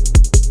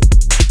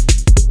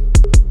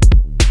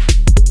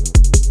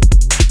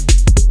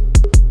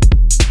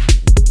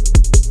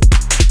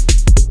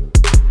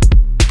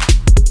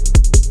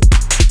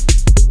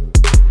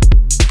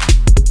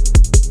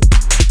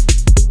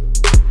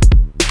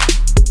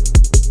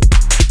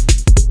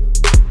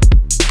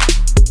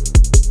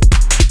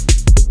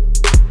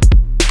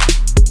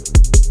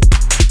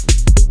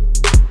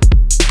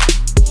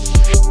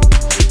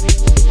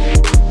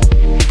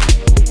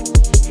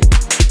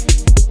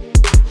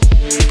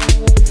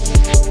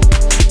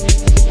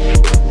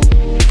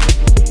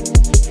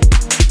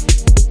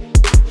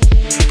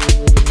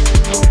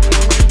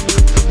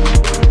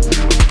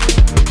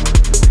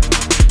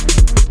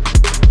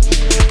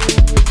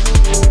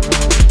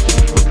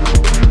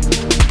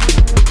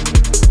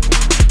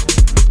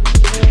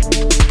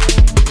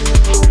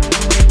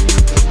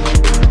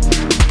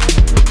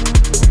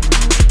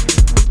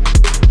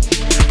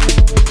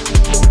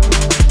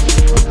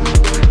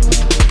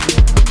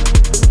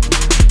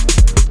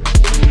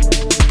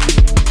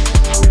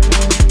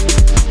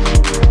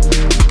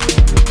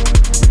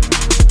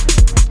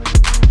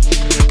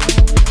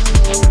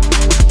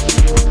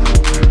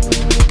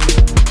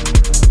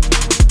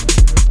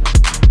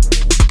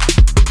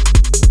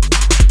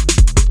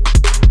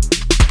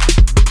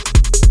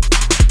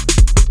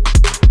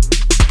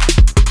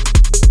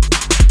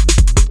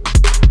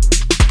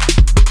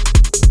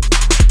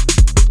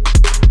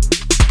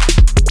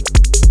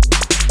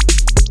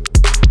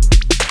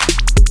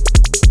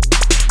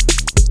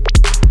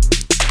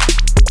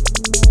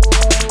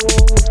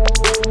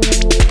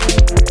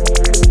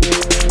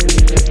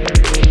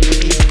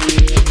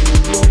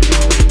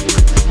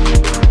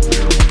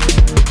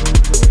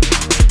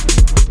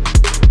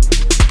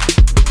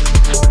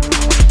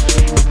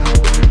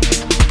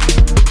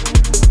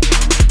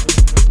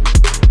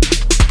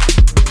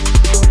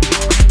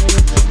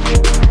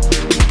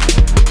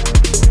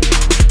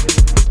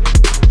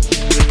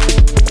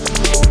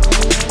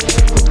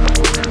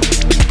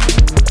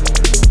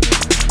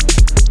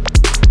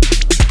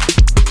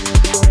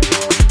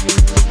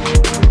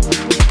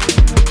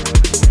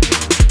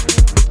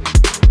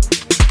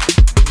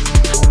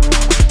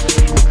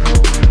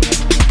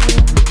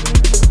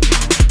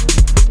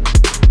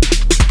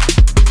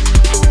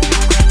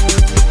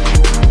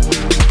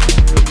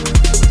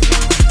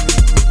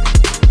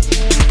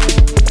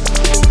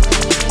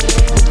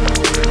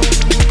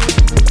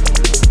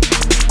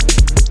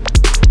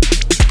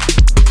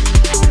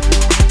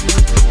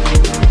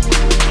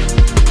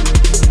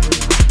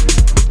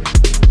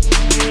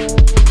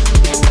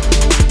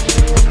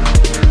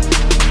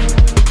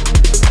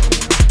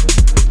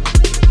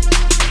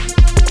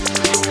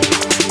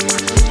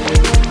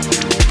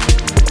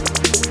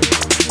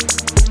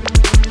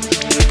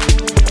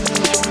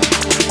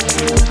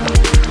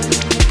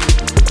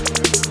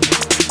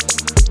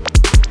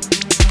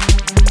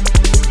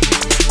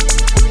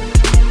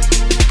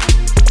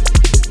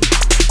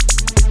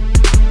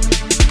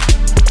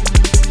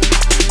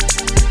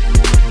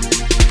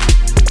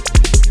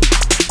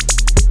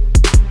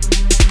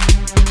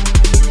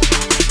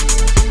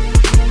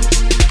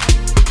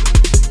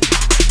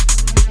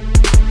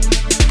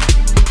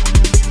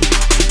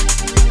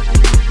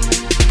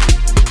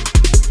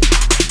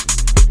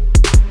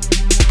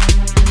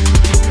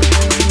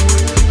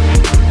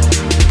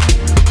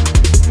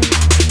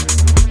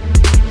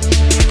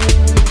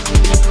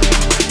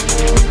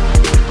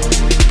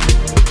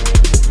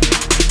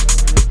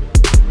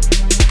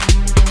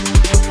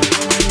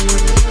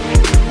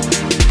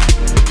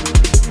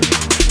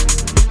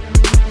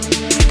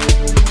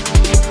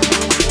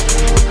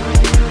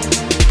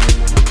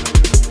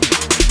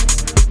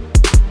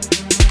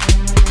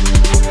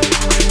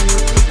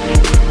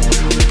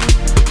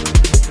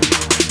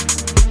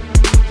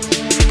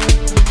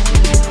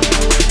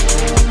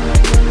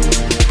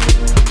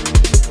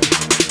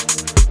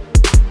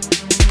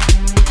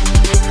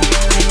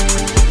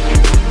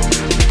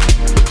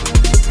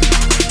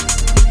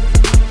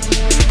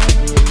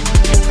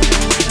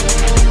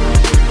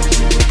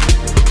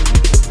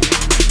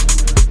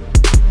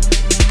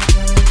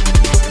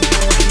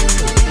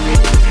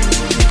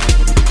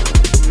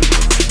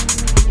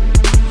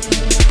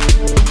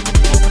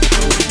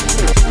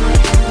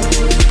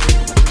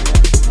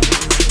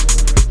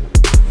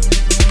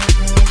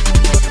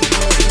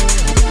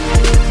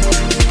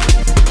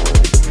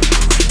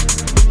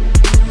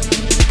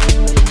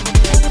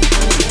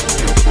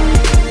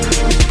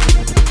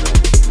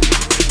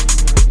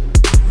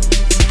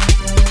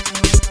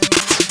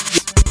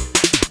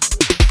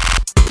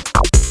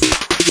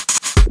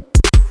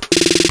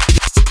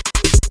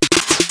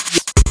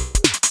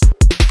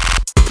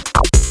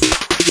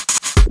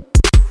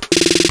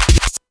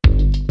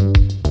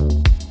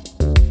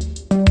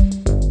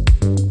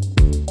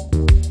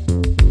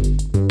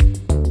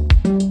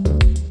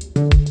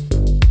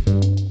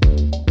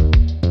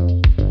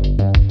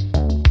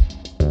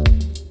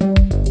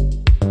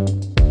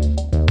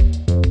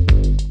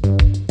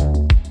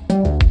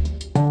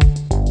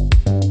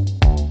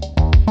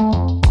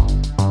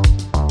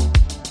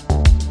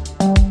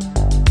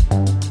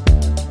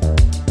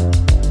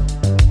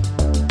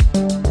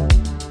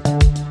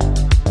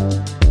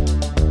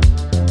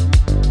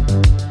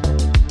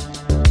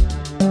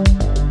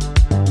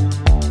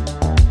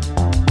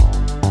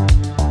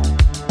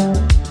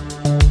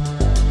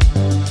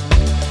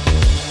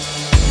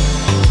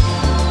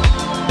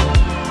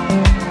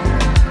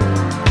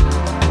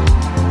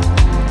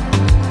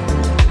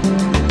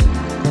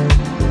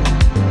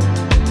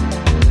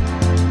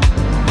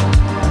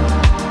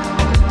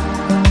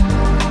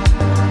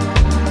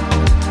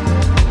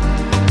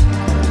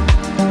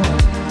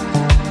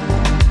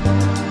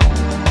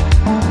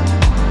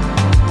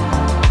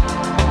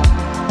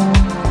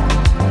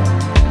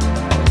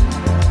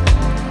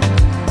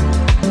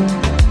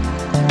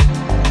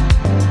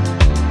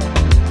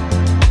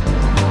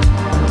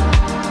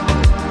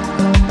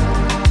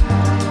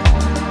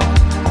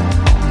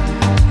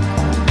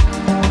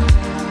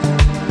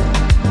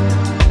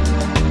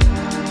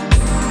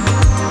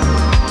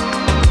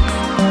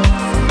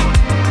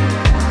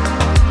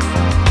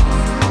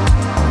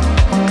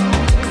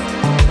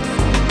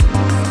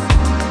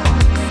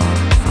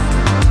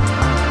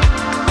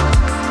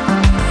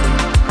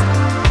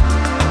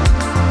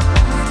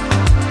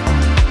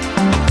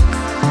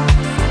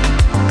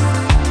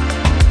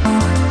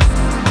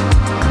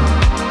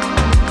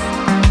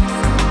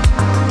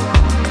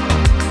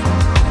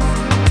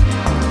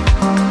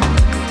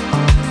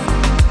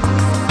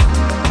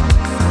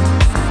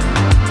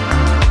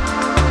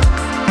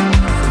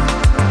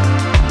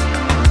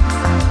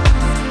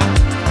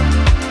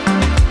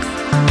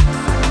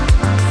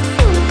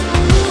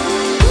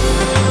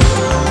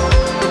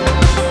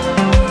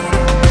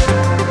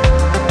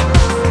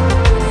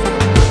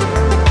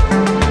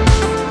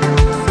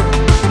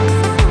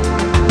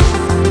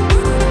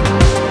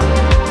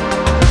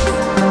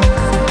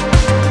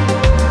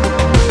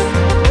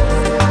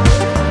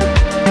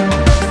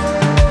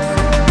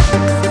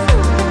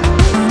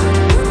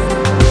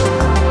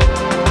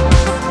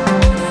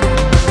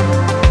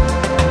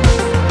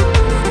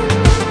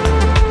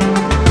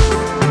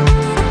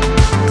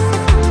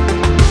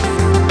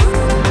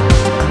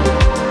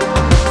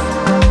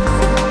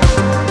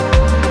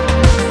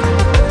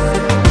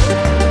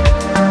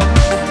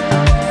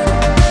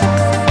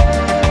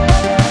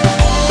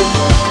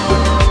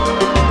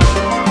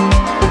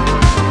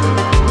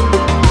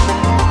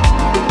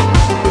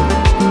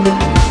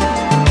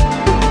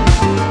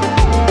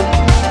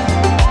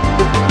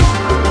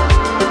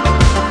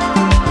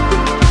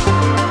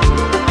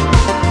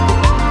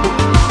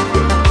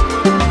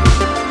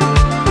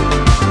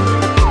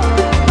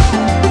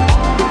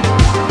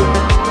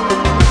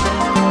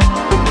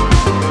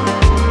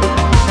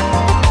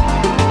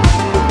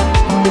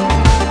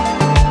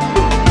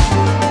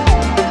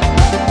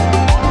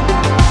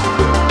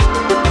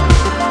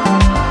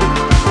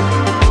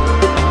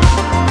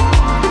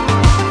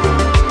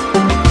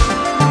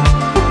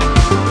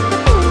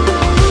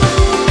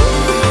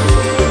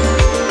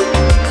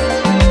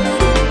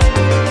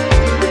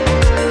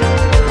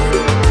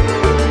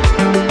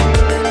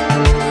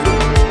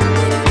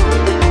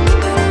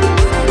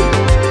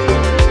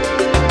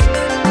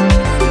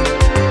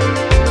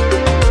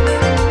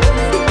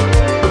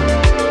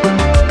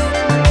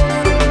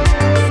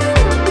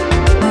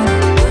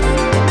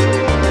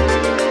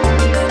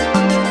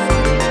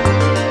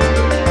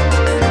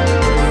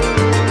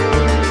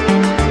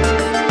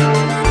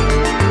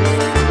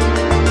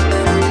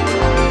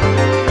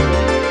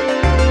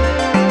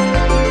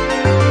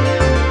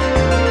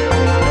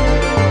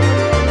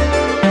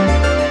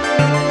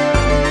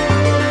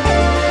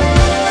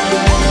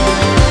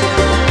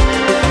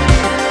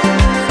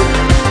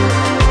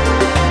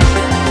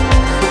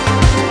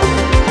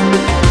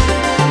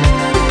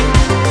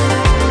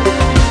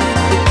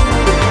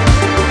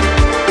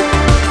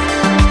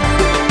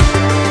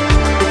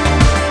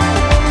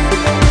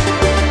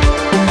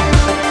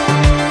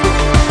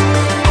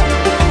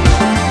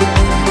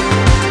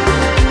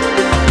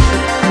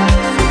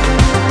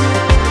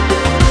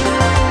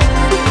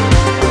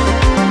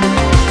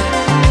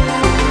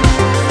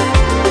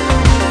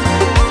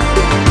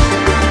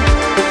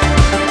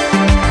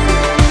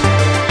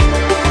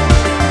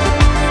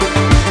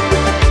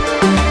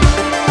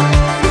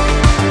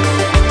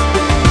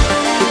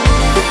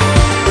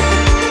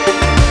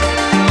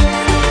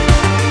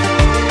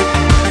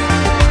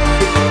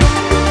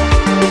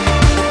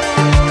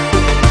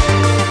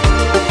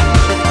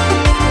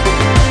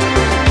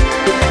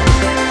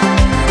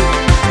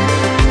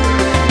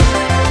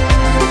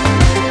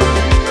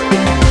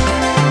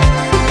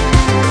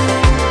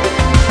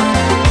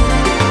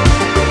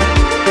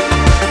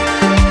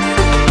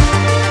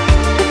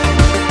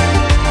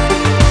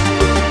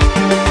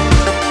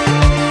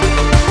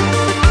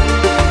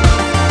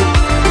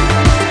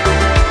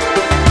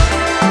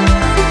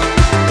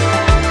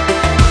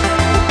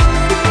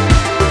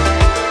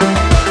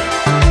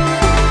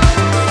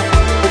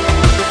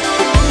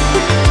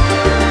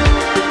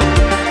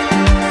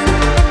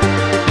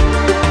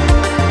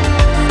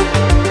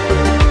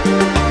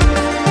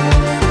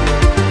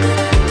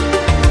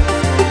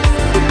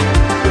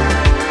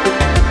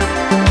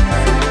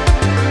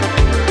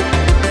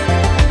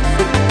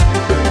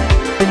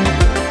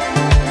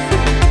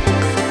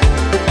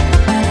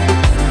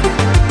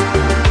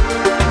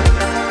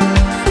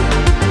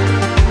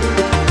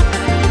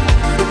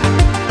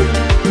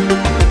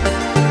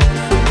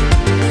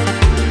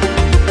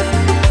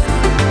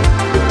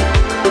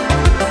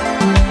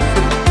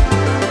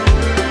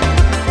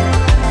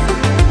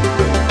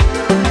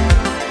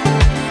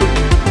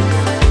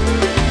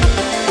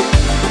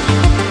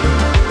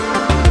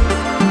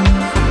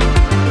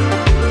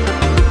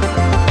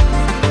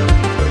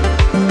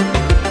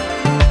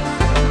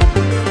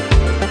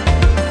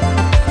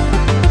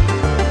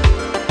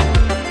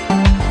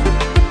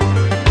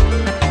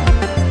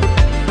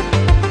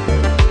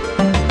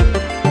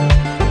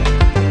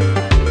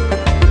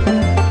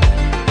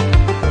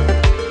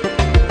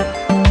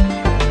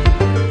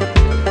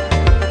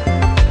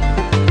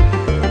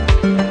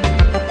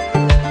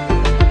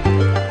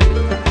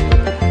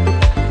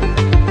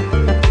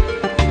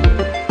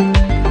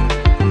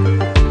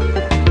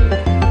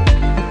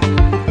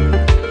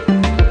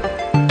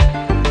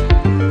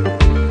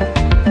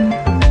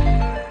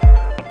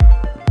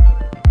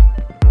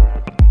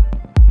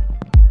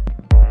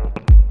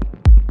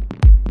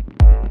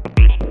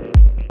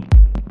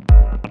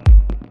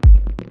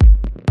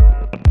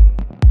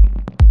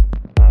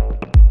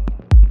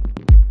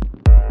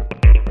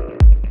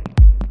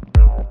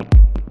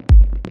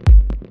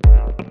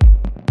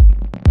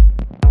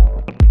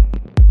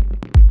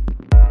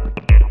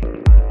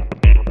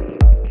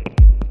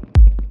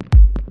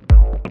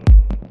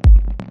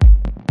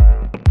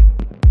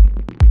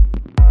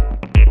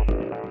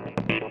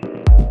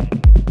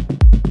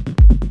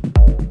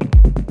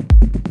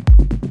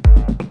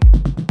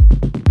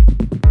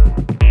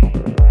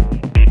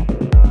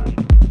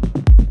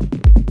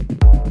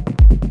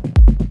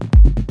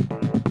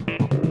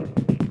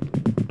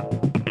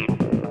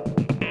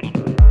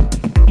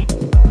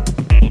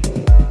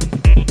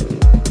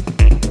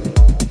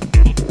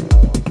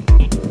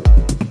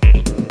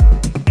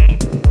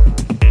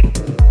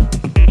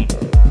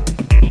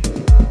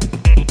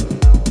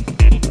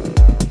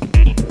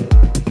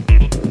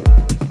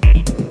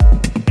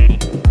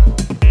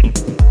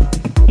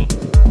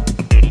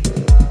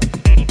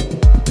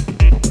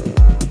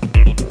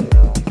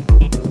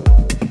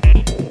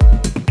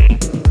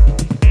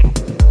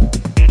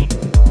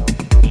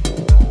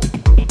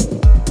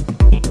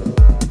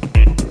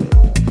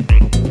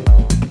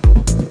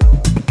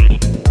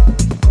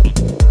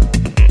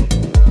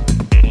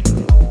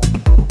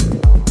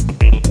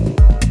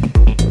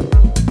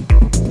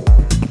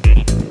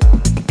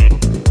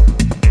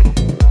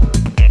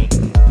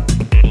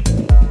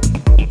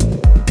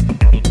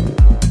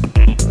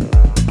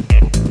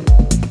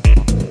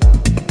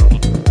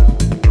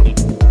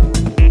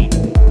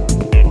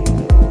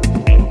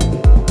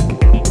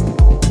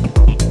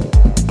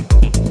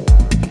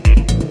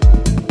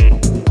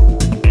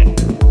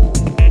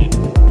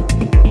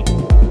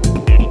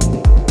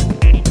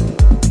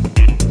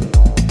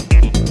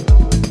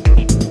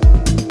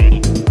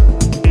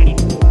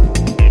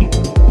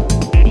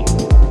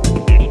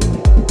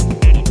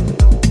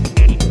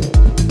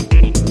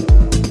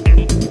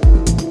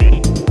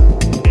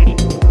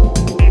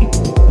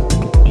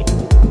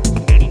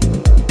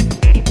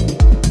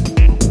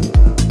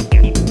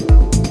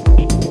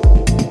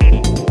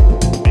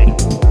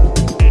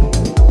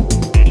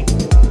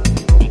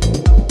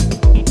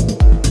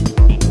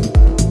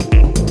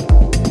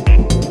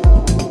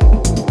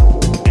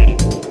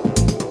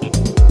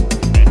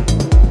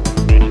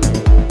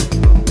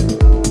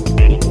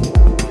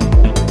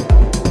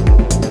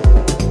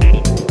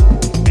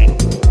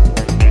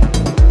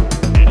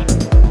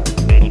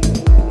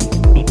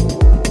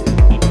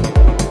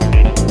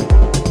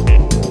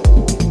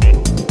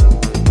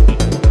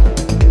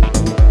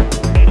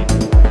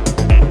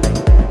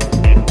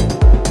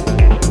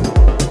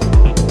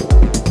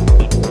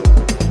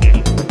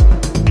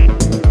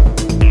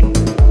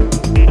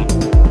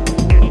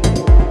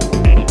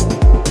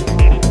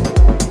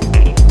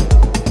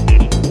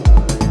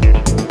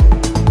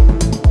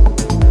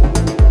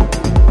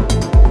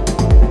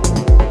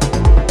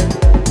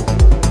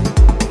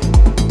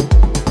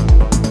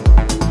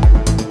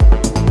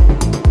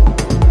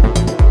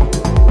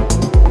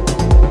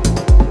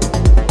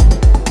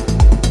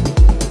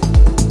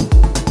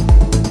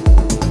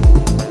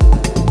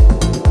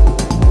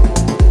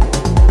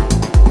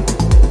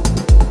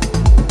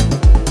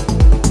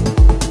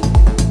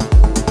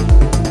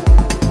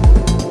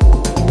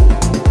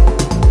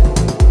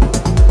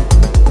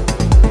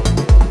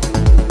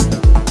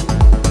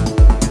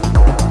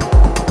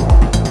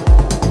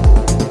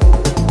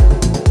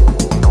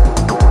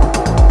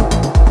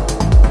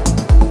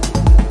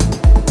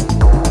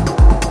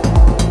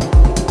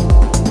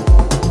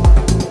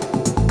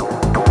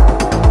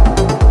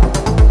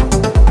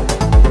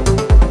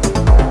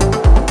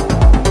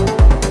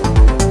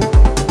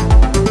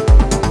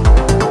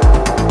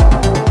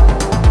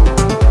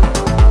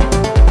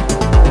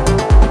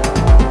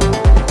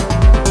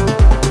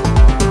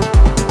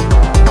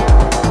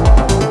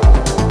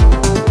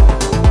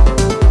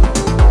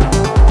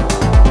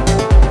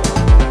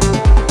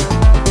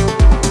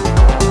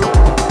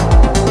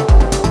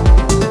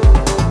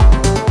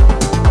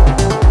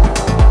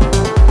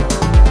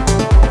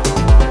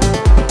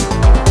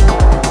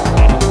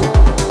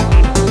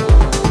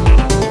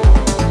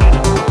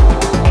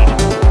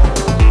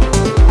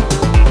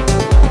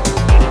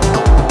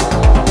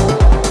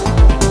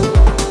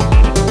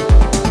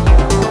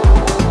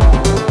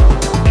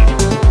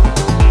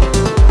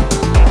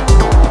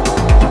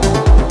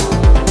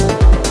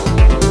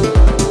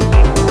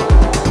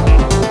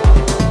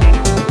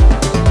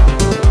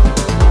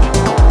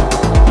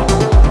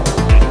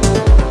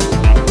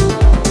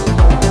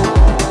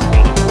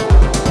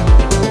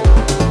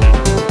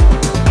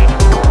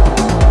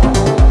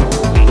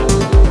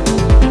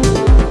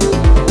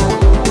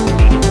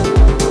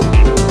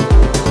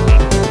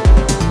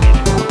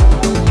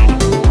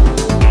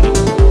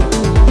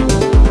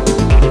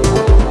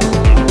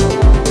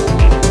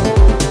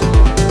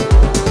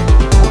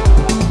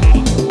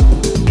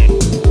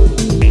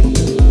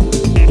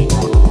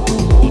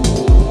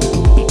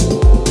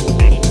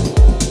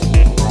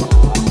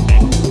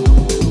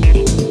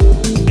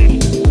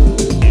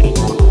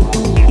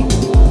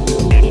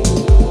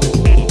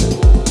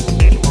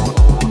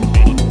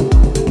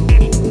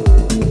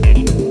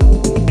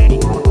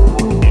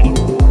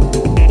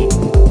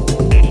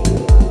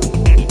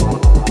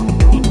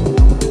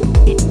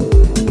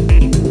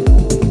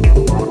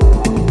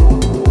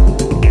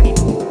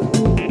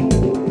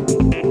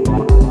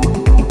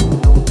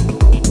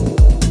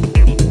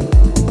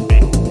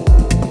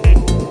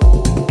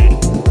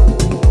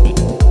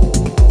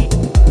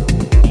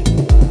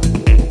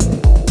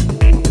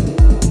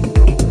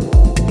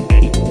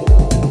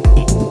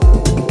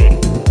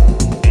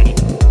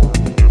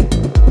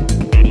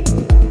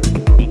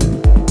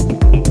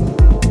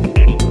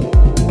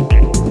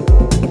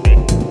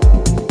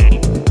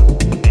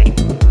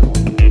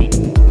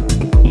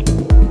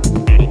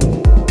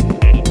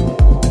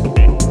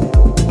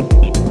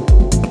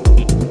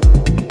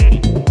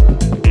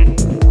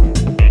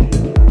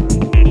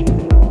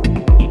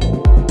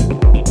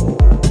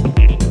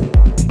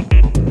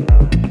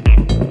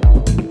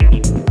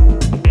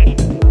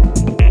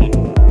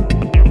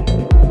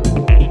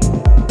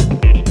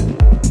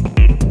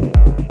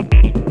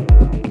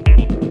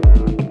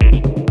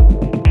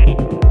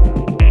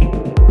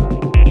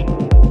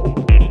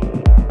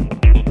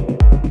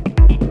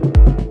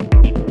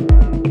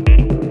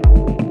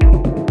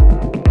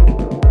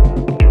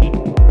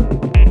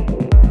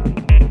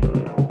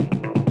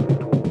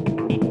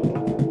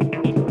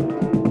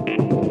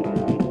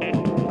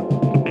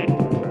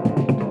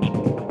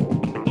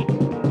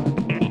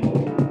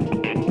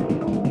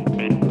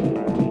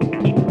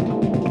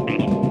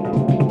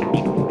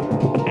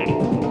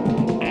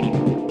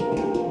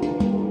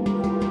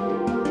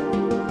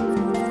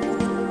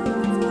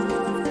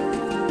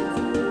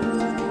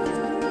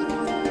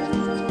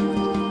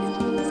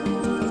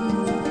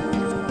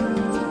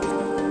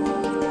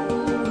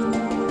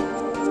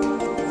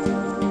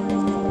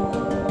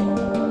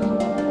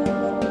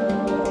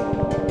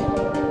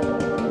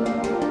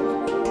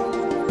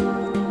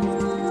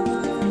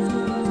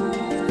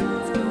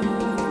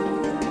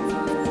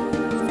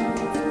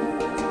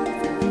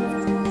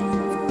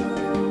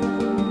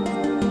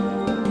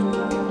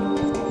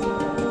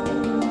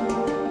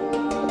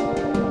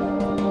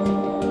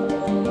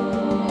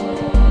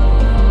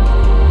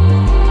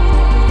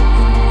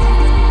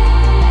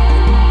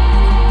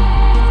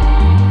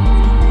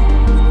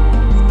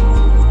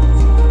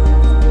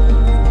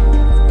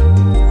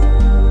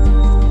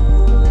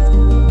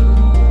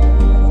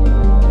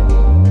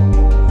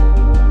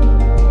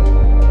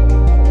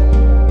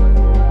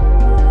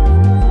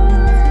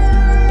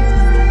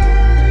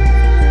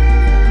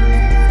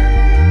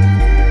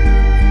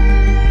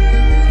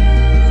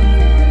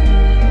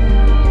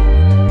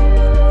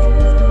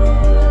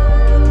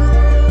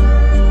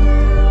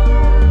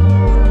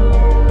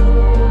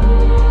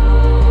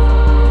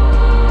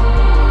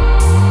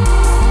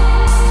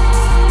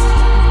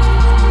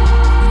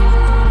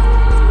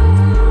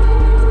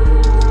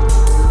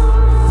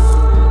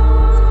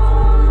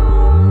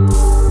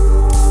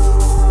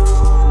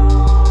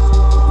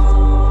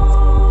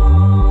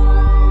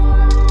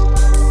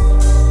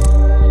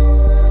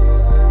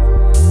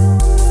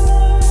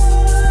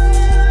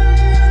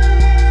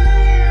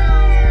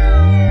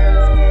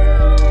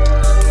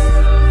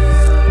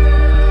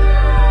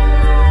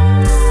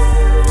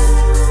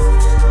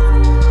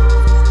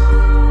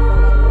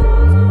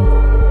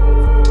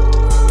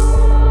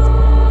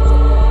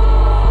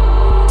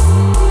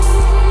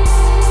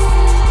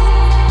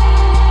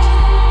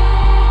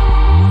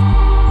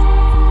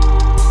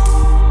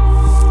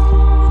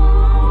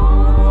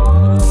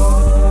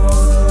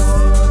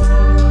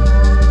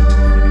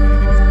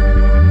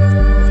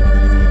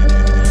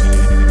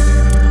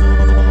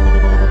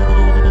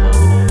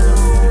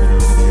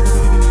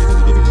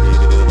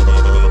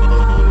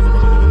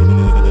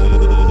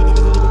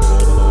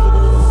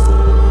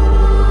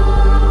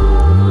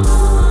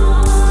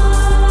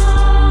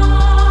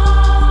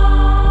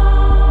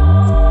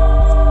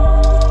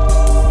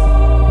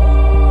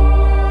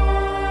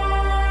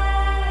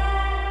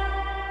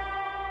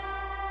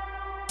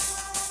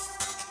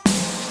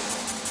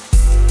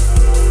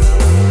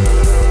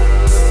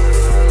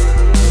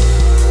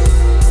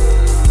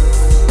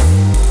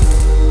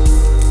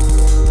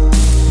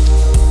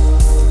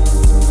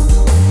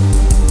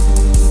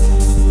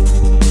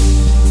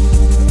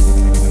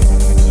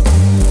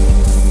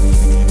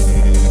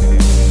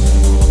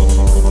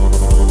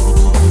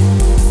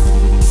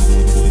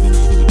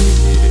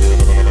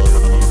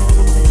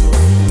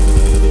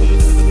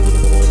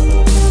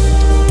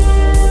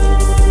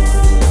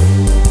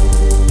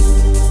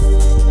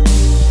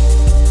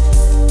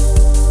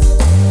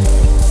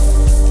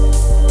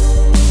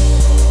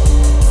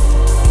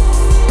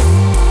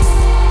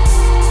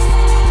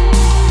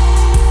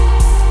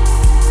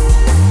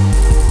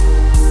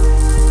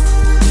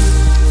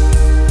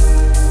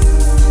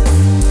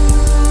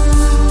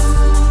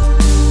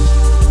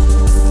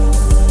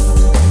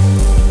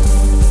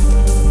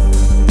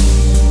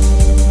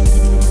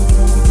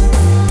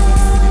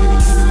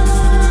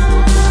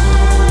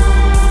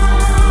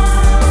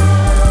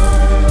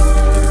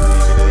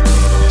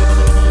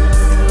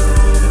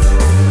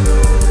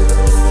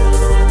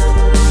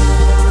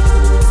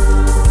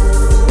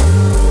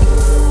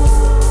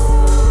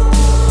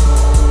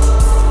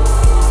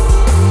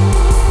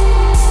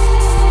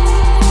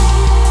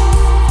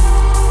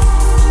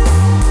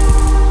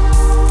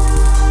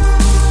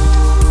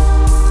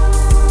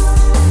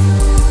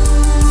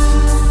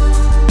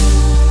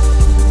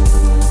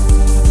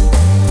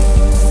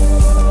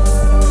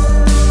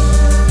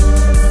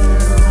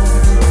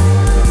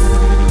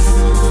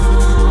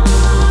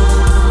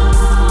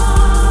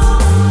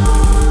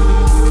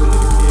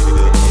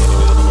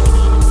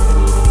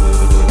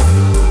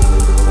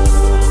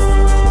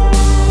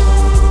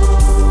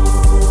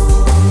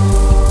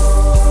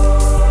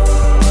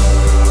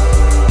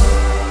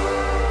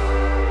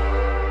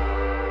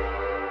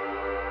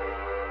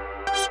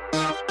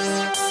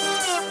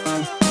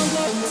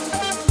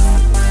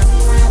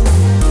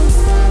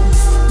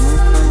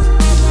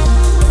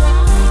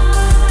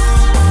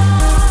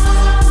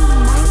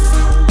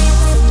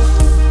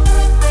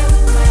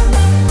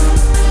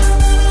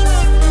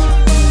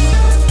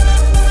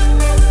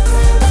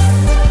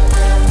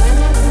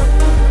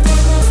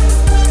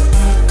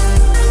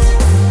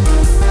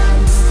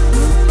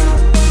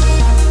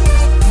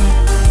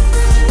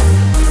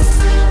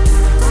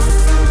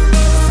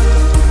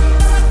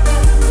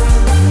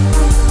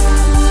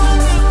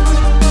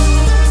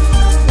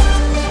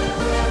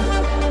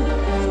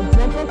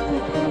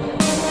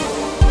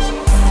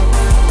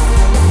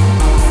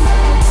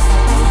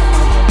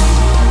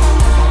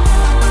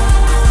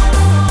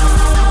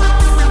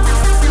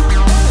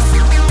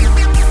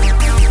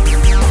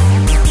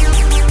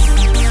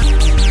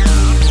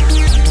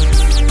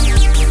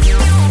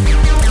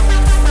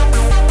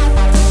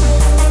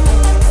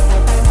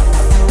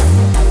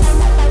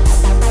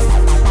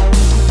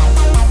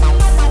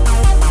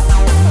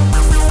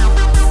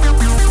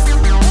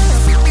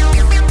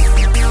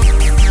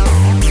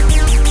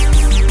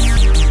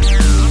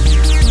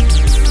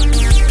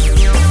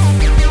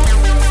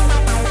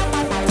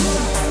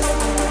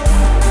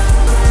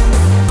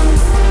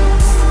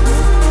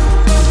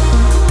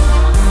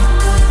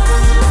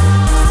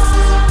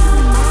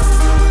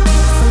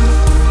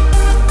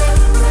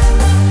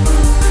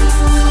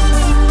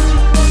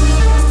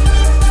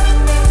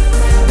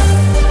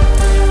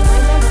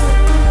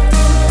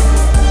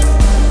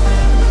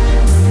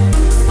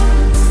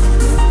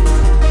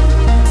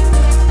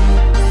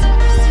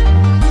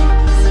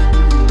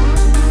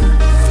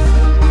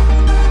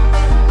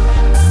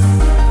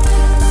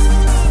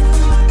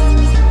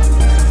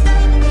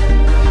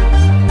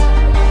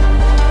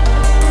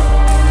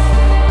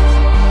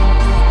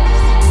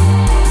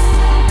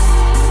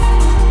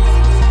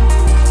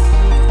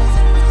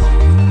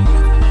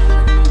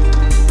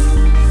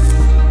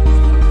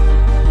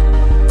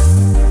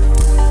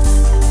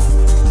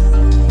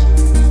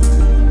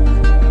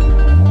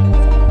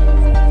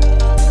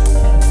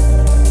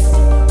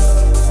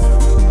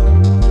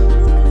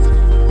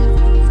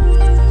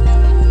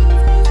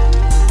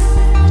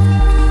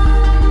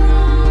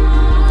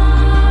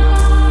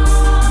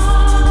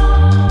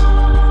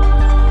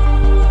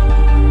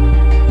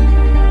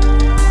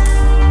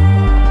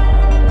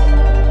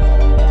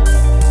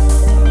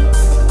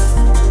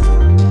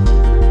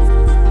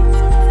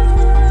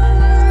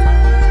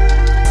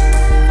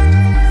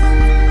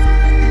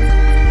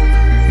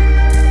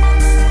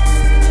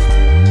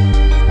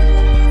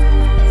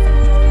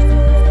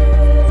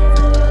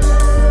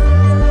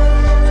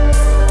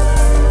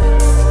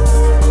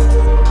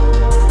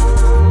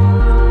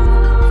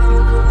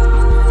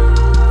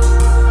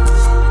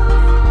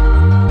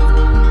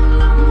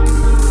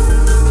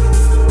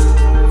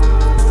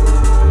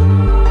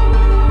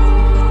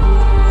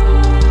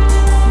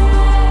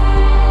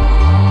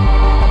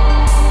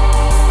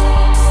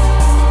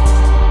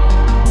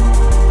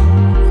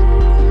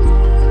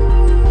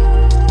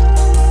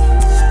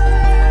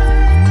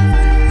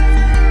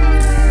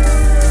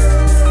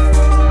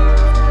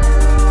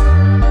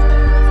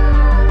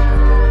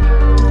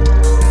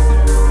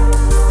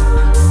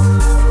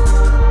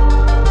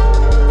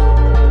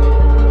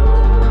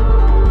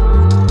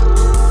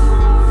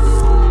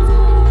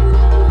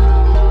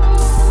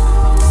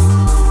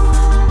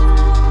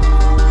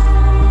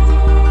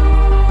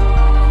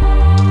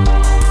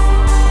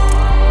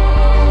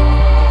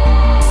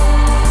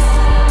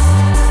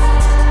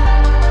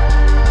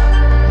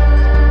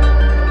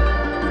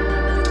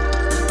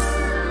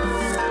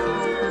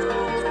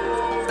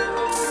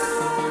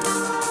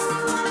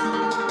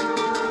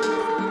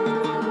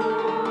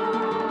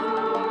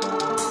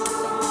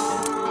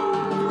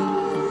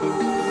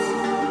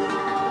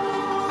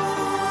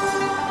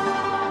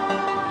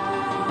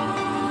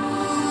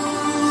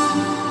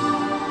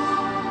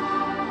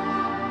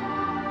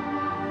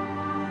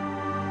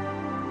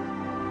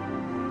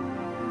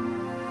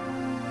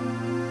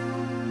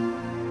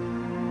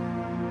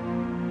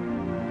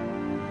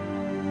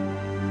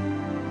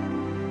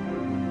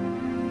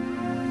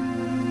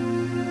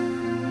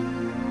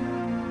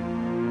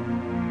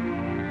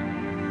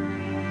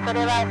 そ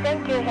れは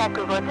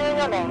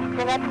1954年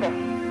7月です。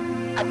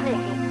暑い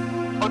日、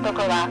男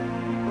は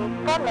日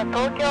本の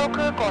東京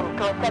空港に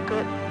到着。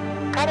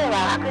彼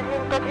は白人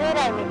と従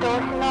来見通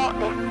しの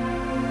です。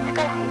し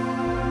かし、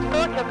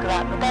当局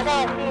は疑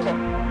わしいです。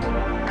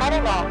彼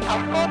の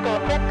パスポート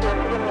をチェックす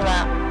るに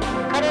は、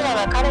彼ら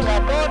は彼が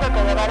道路と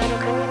呼ばれる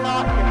国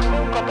の出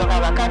身こと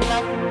がわかり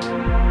ます。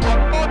パ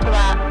スポート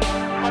は、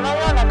その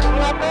ような国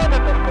は道路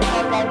とし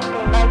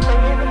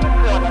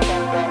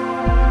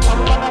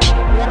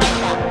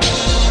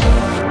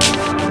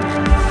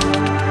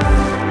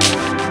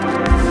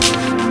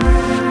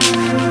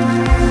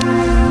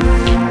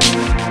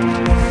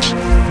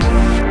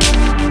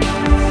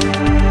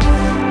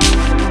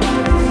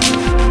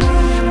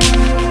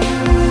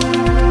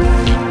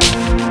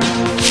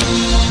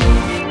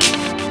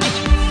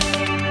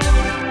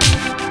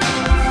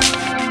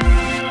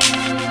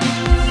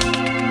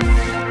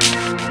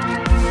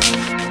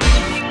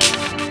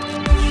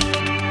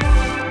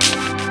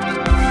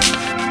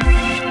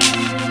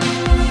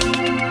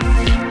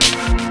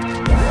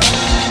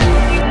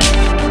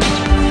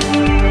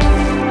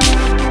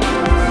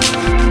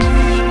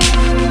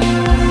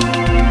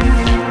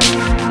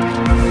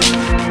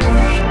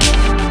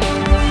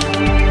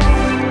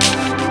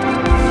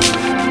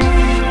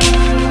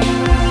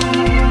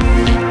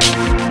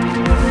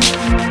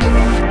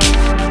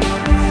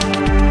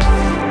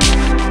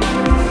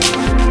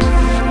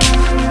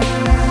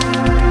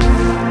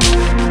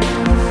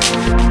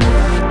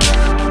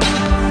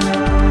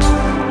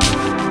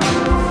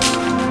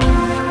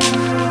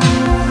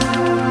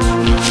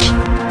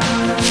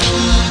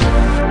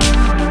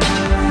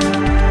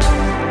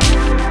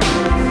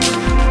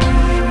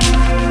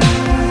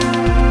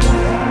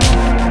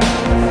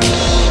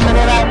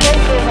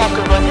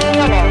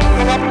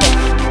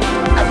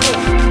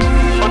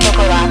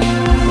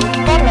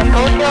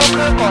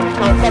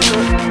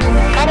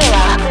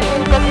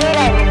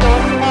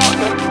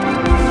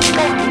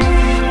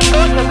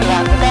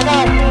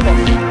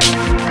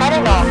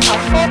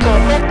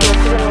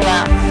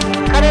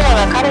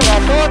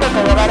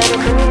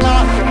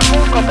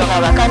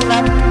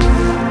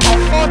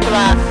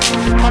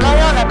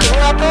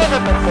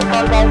て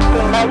存在し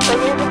ていないと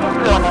いう事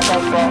実を除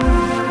いて、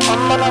本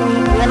物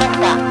に言えま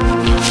した。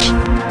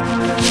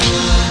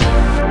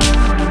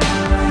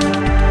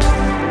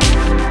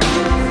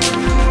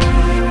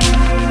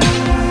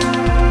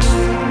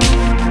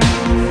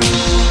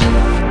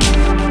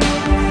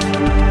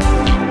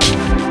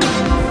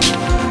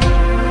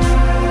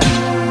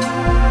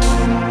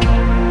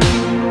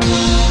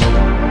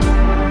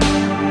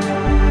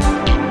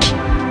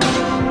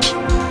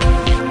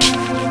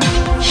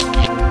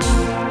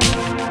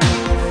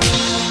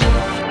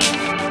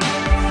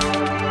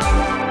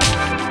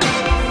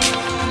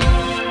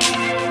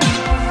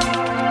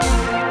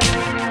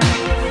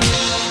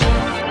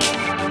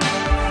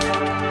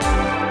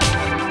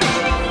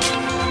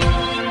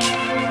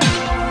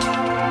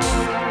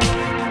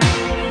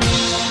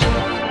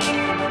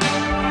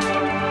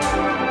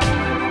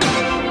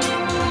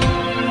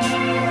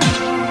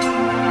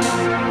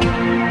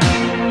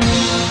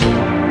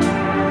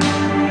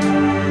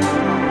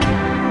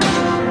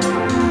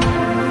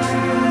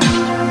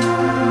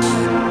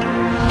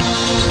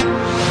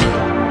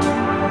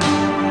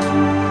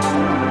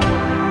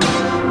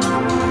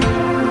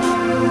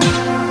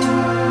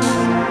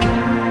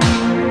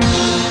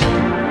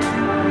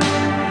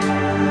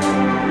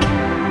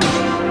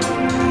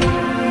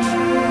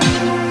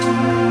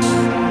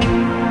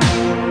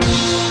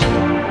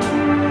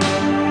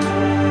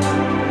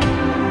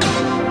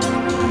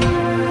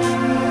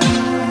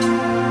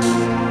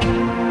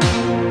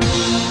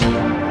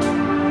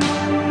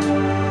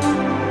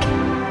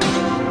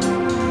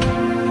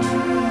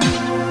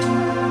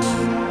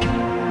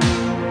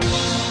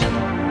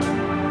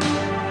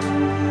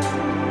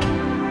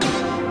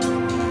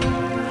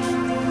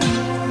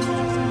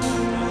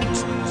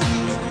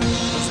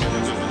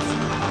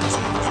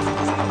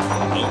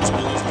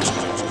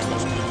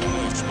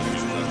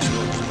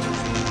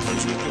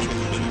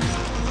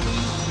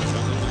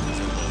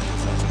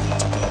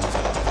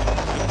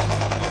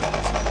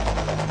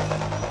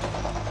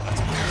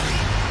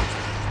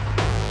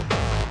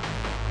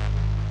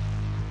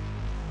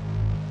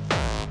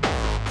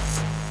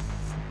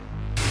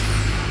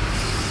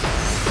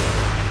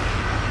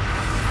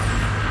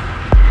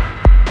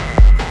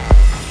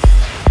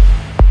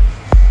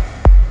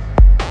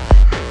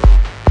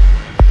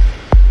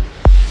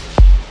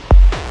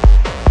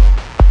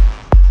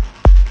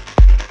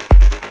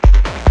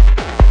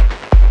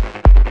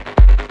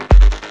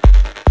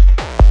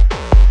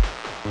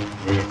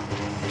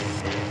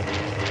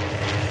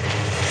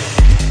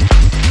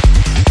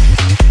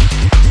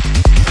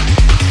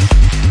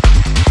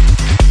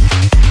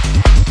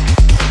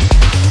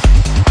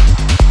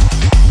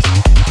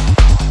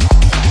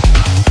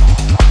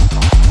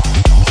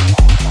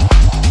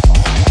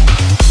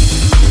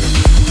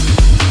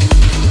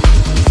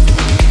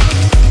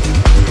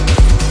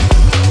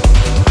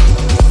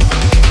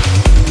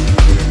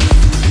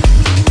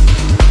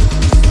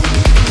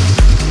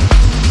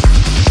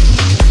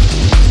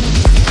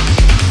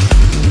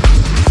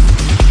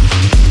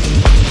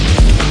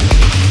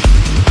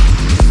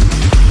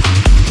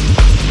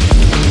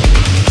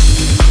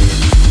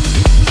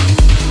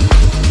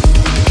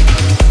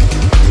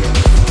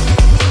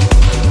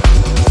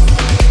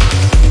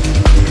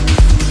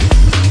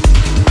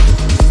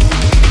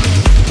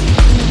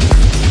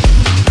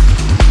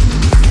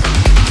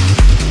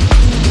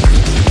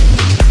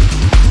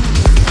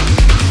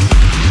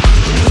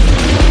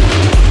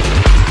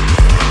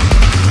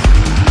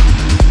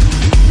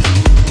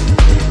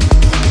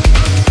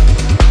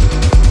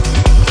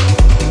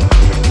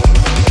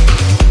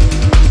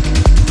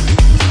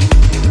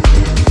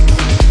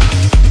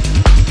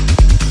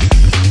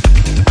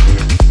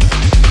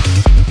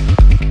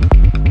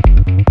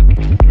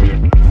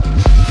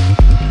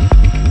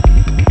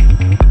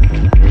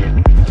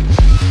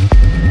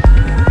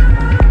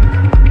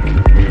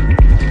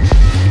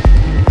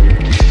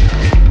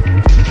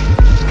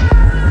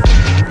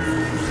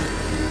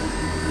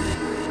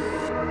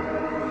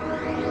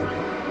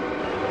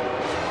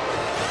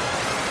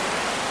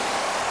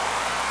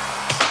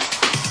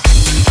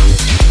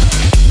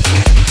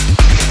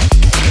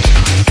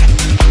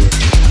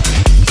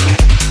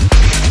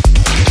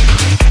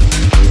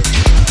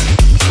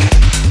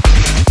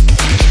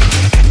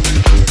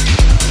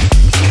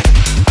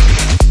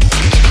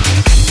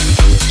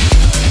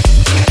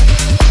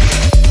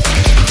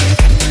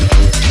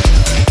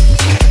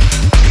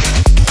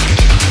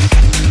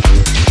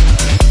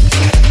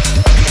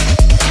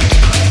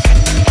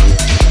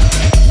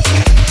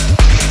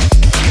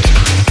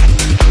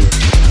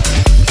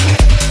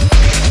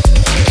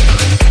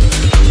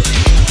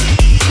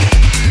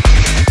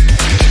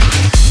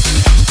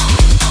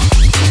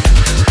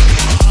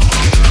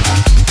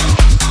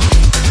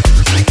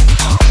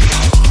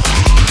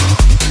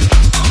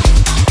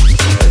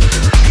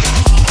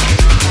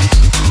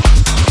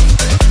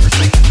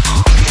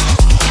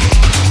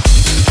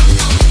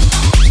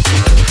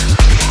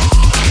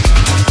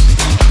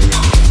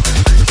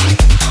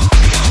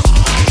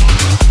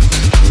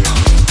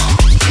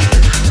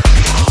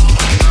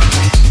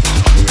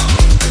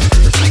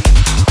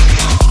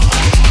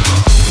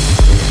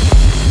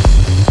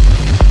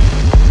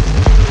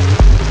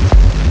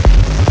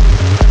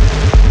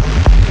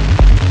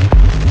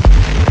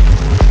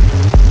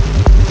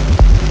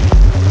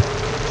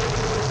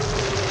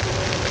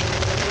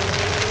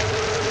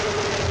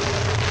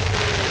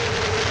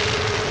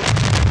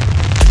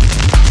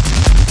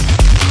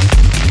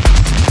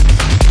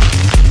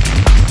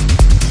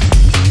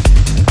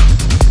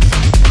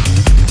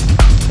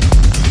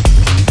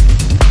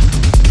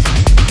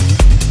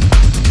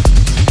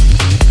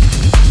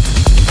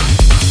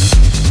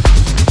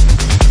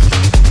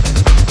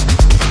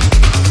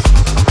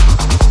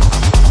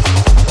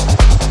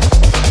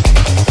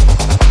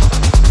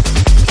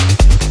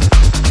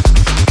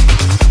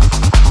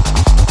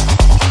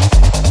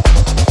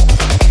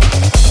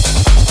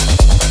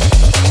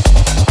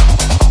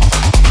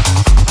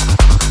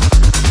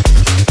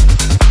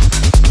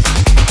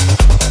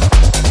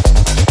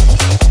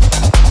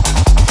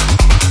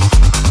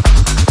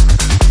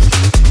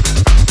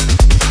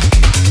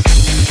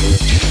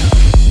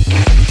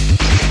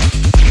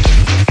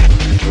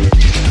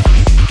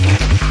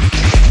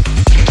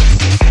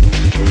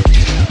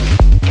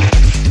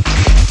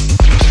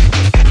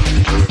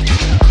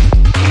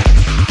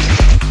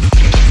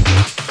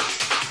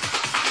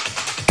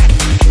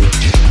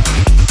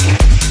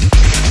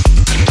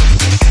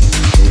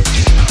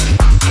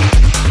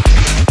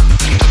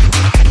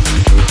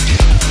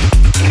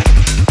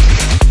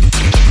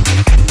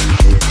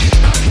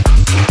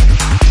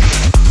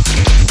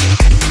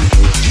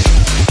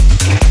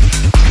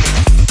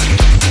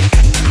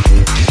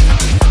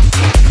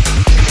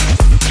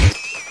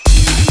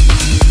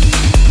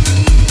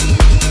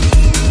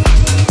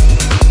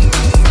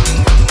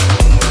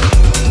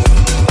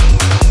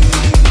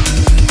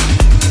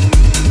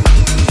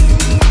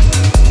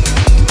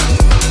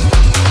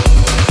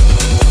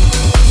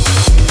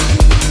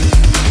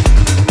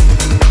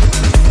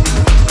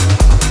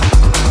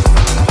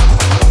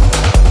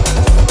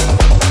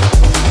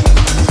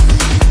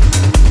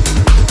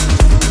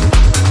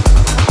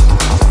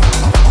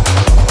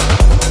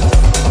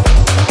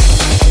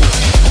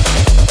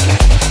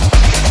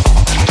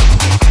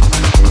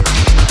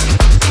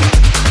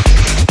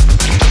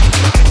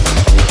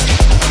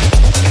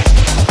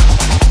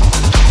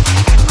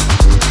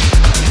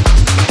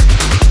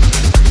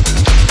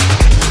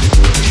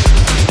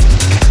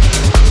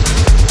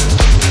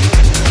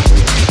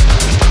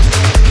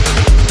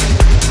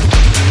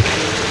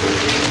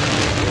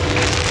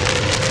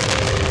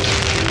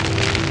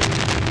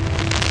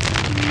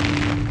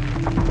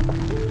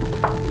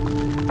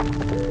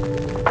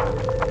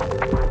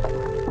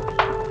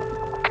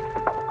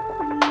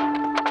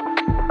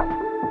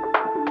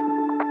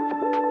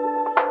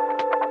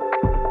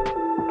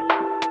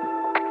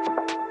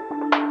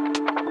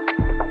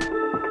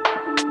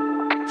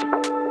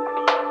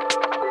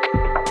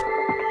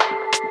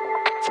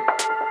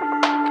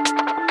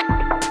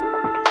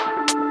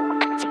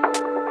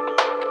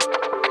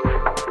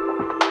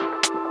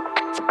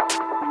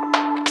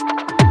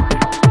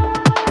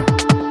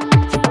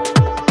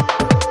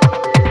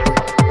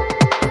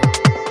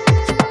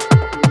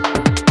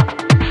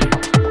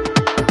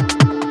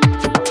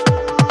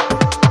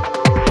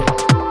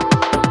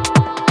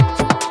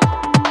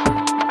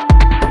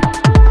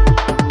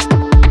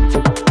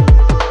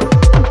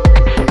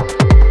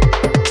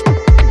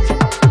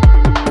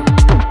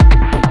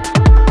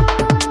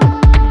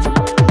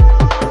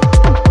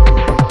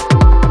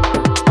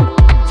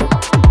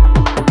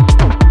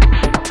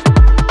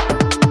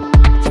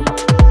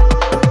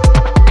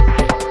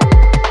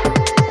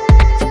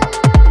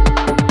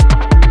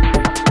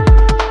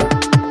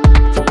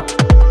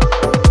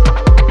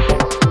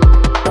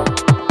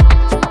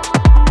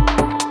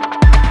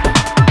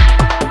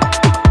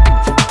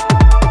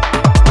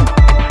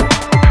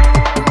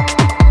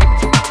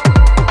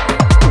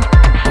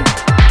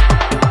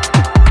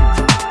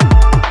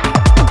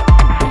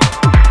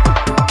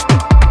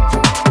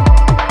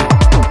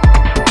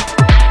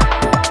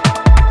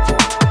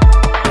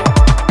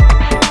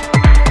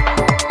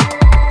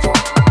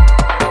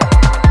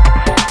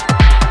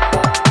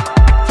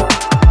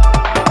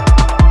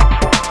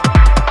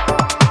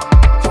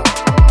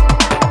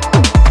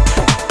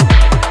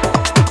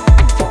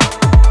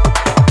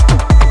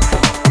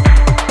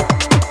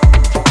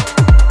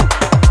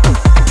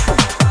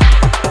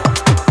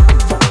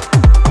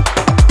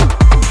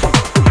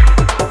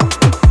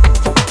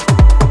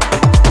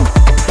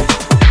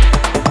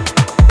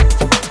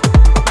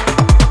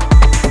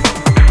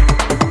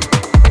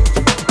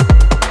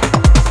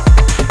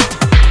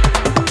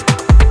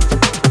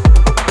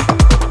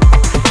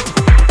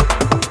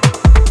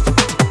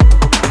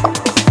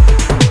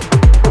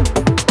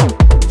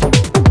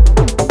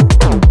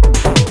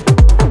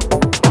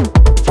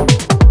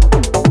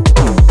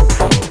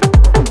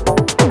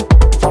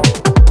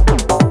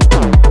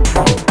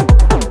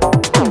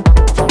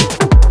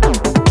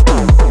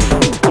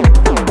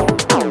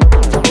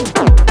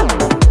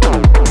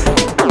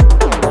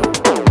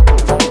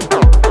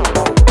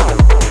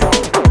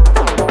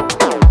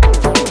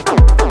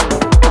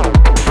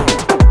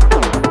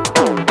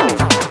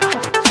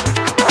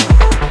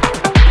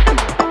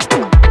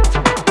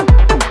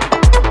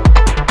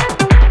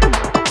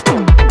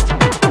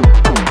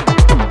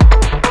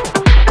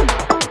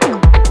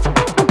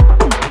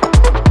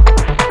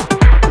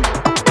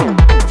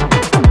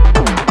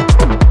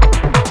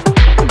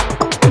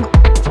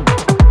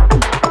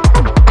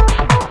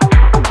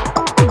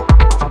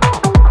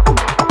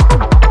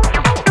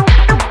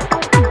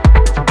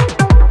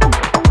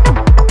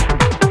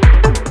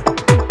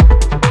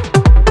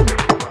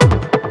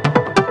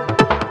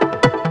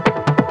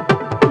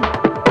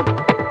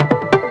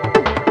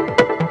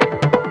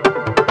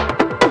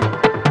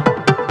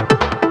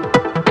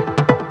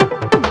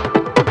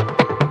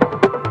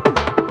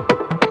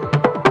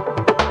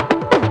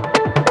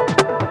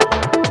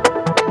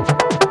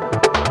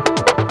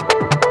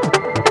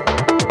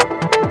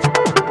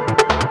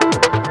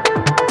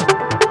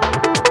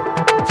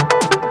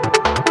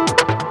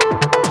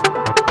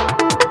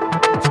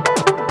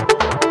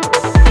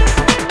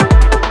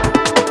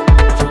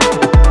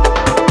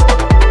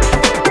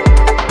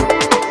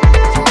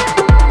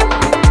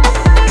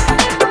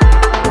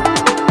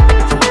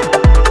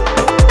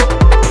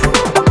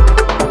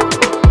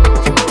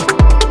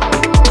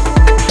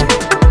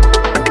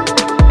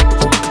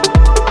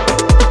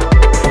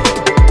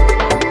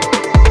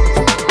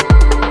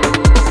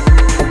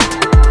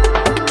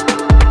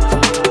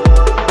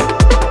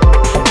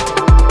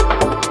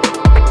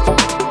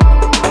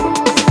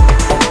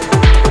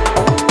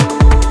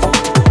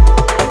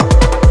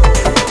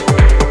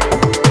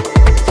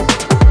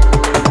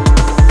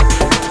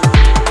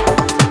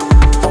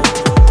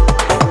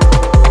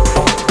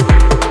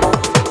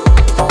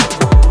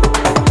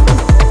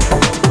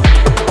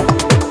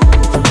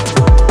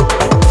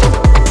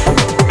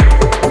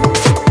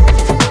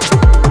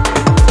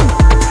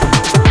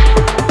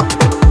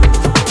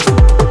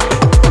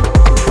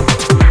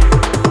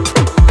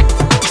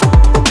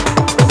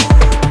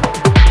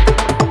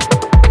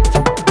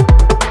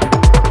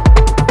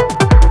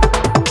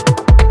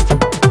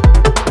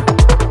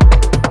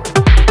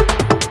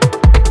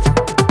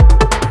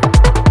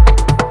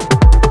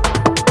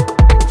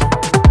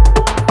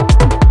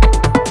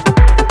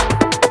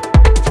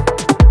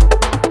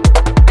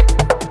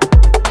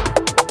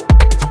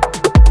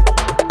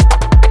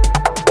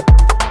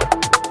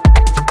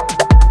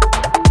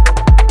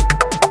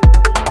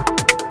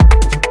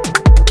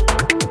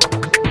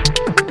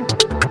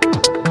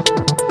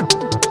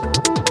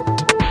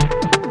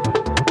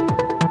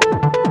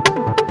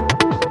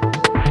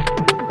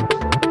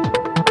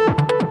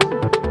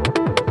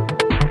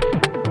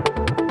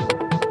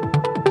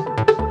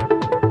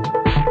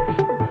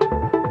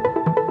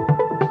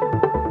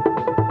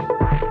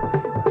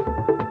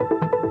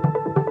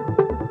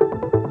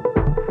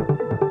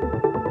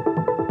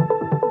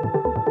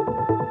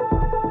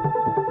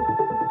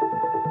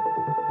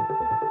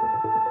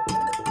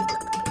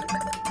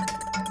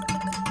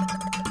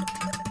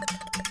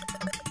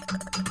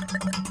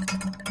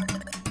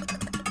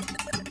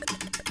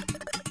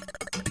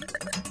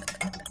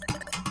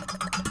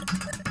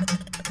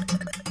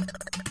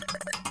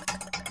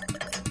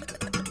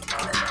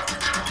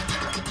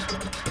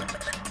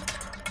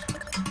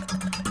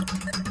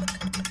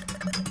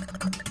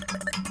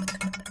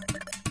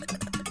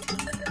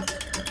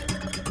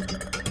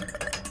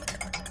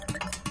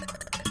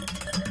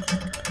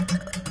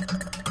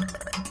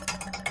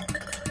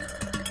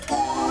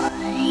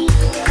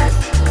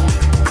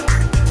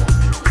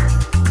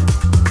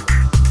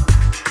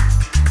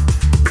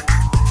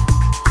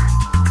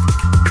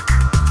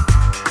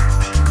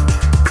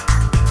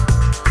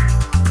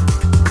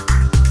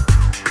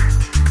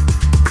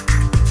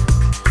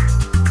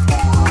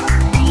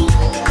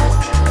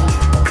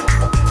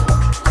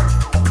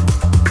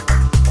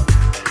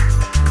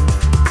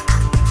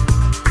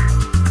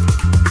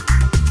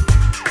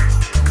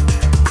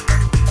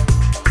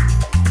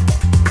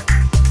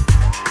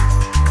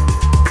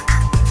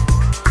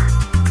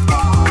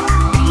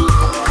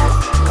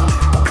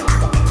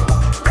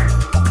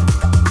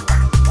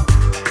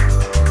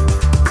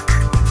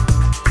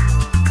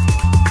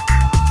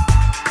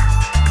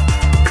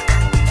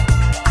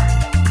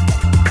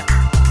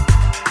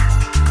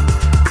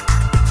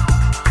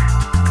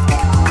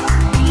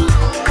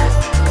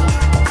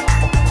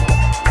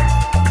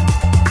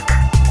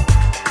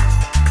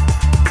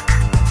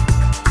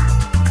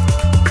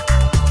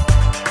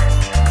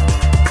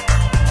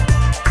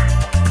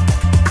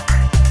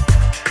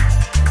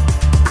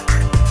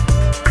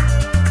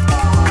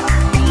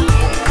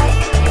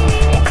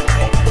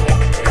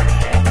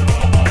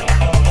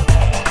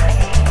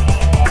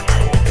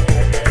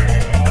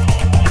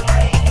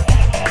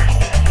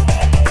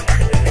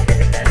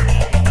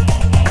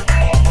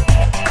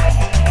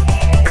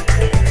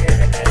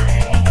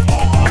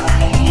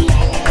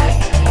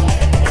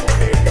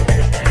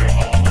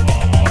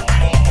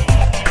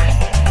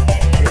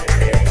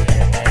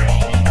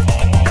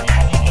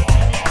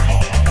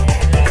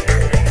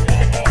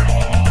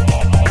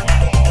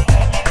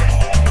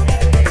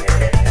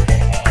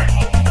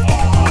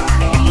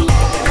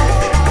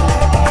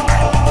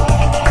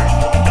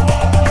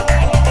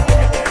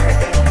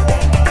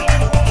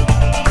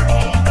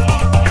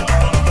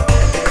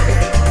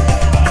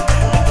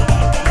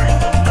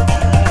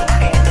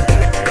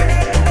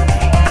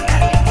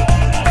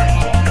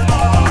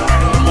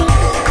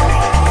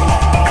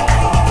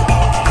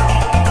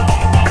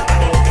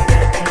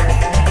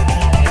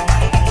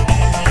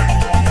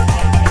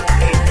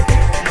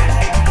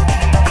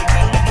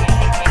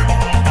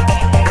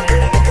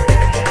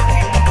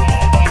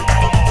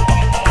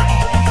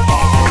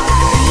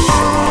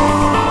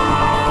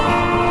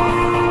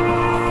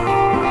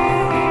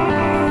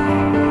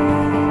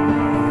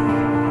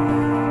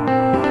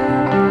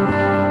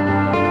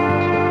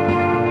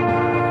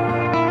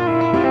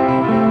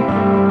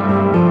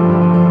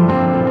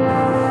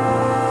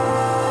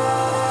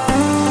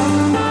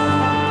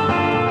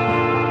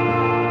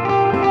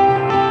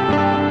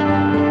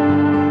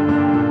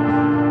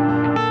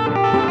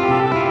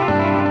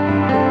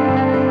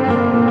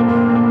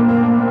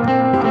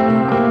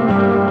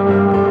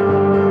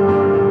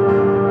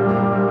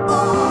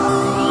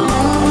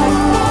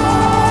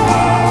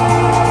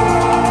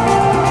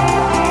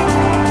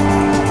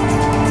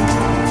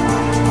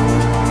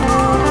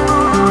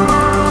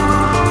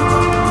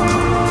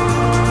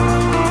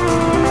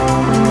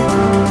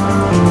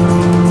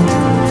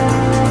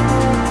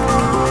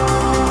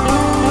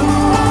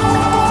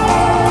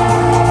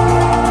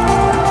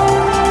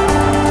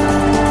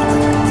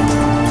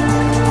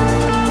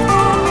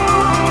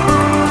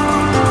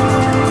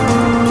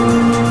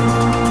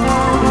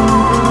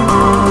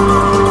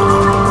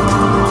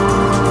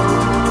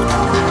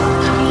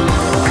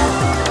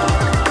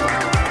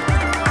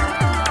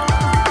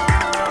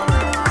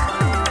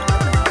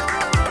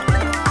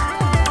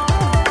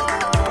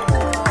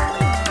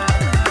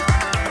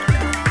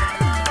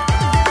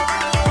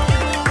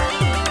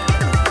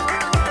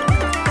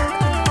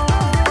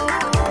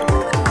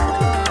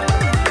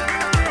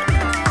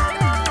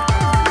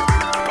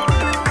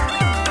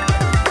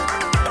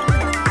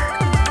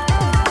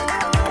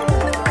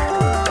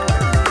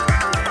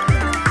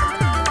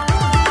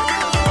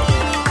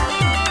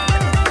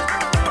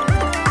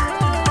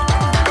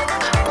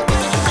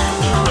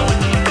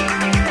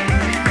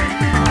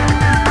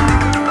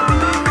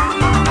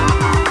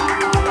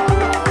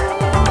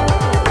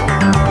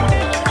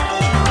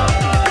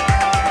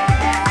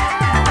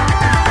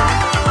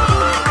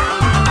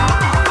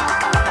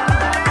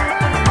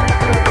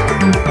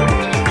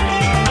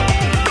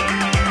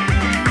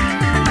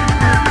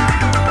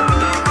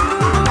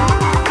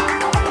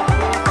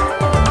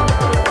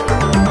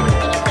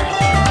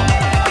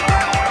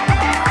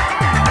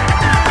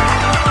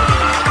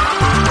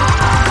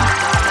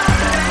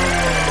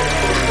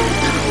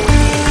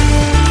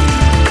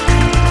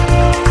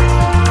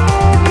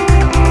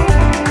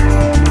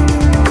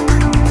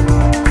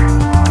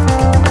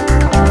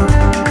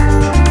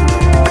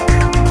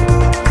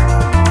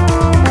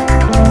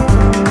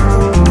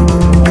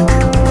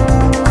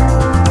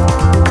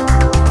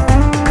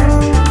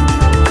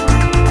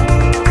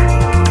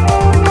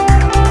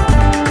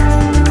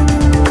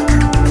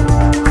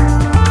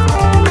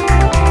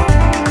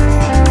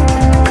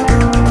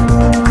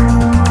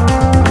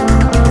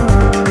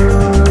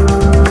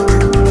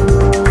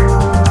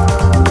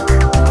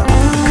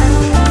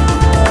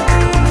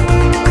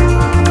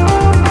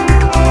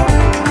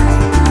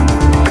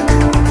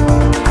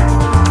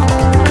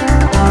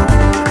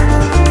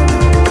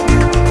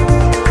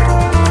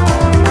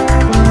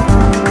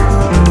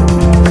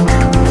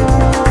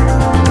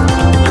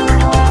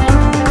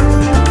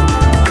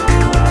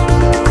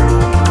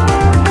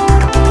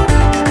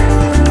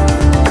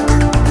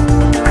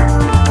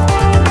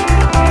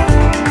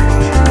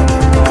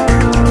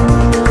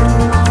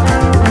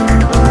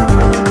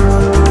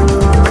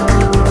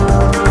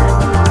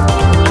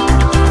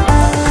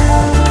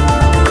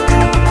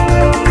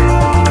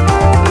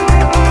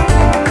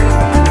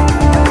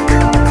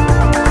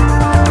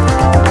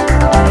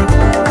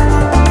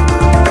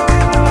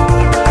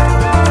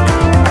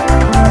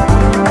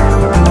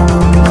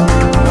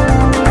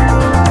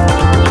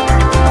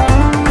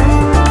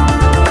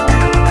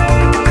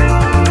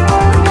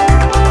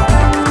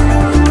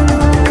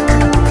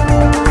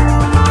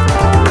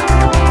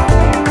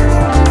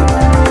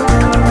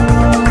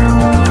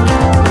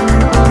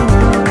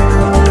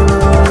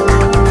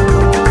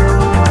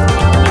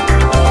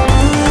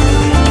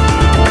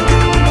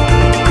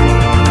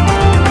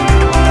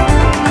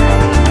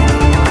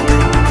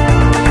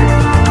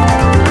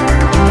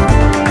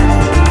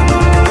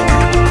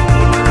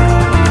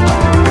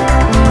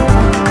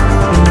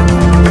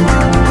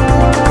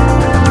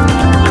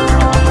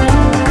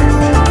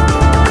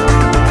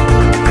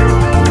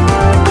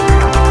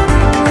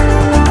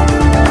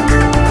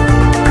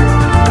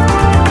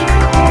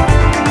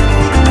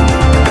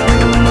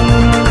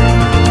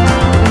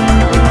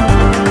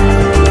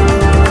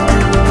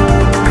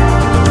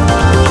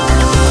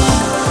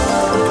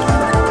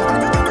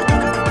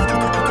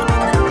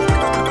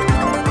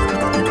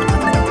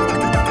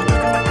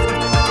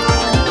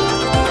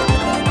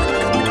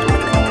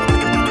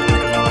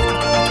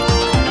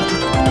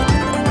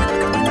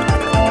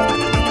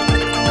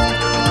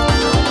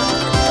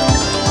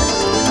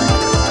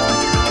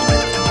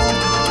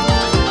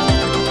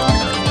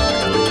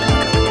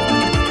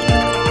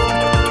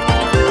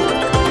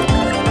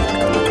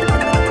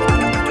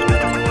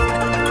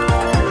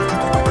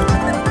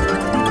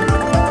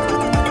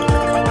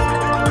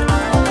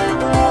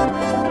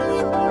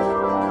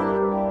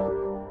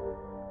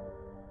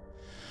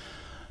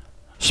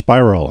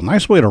Spiral. A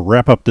nice way to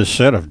wrap up this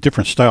set of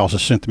different styles of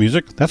synth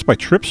music. That's by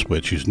Trip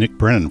Switch, who's Nick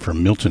Brennan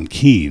from Milton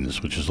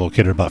Keynes, which is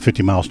located about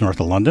 50 miles north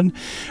of London.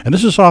 And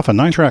this is off a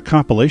 9-track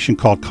compilation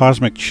called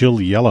Cosmic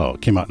Chill Yellow.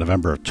 It came out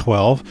November of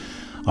 12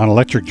 on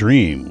Electric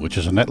Dream, which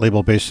is a net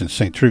label based in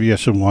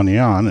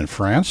Saint-Trivier-sur-Loing in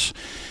France.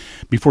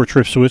 Before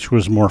Trip Switch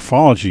was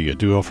Morphology, a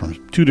duo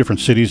from two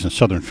different cities in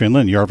southern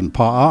Finland,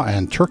 Järvenpää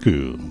and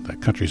Turku,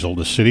 that country's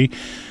oldest city.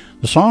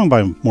 The song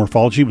by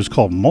Morphology was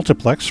called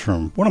Multiplex,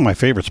 from one of my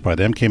favorites by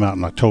them, came out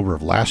in October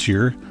of last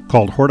year,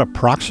 called Horta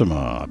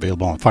Proxima,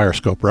 available on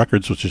Firescope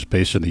Records, which is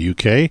based in the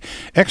UK.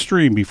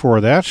 Extreme before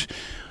that,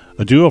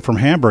 a duo from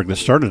Hamburg that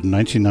started in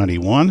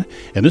 1991,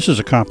 and this is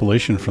a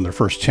compilation from their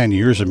first 10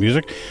 years of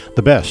music.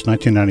 The Best,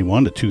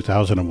 1991 to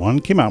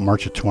 2001, came out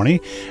March of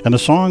 20, and the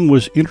song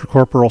was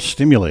Intercorporal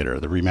Stimulator,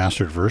 the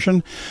remastered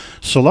version.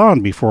 Salon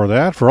before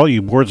that, for all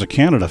you Boards of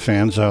Canada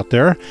fans out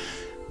there,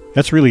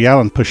 that's really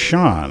Alan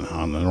Pachan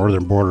on the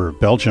northern border of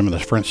Belgium, in the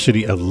French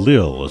city of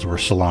Lille is where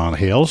Salon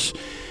hails.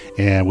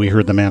 And we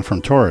heard The Man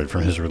from Torrid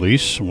from his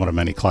release, one of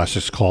many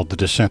classics called The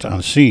Descent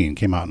Unseen,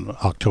 came out in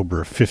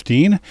October of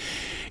 15.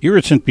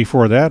 Irritant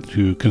before that,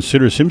 who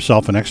considers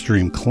himself an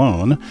extreme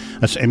clone,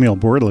 that's Emil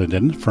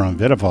Borlinden from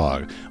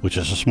Vedavåg, which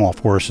is a small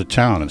forested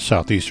town in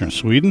southeastern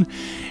Sweden.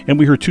 And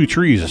we heard Two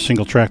Trees, a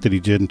single track that he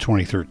did in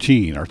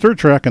 2013. Our third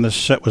track in this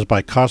set was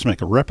by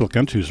Cosmic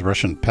Replicant, who's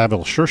Russian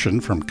Pavel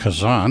Shurshin from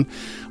Kazan,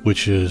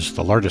 which is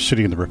the largest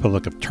city in the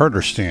Republic of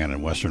Tatarstan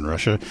in western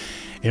Russia.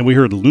 And we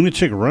heard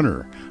Lunatic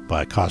Runner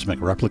by Cosmic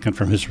Replicant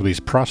from his release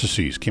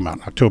Processes, came out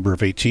in October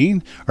of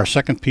 18. Our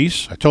second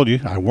piece, I told you,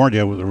 I warned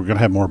you, we're going to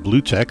have more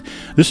Blue Tech.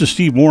 This is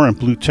Steve Moore and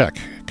Blue Tech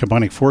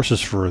combining forces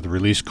for the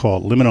release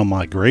called Liminal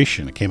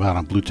Migration. It came out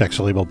on Blue Tech's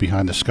label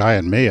Behind the Sky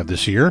in May of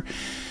this year.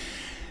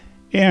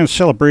 And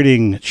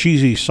celebrating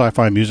cheesy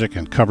sci-fi music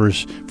and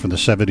covers from the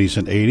 70s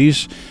and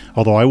 80s,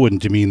 although I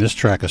wouldn't demean this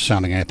track as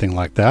sounding anything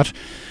like that.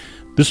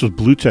 This was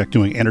Blue Tech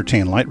doing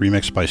Entertain Light,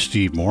 remixed by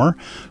Steve Moore,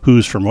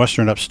 who's from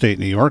western upstate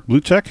New York. Blue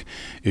Tech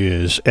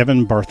is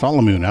Evan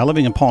Bartholomew, now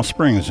living in Palm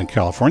Springs in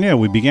California.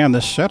 We began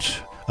this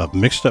set of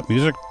mixed up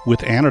music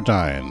with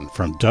Anodyne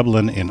from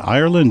Dublin in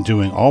Ireland,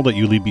 doing All That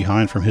You Leave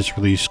Behind from his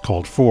release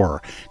called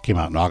 4. Came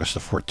out in August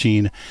of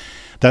 14.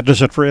 That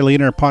does it for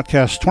Alien Air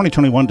Podcast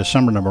 2021,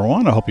 December number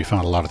 1. I hope you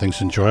found a lot of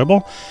things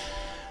enjoyable.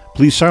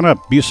 Please sign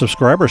up, be a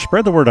subscriber,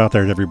 spread the word out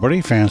there to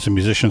everybody, fans and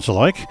musicians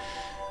alike.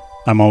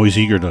 I'm always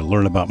eager to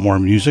learn about more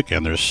music,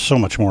 and there's so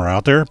much more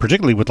out there,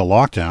 particularly with the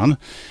lockdown.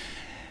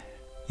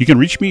 You can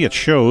reach me at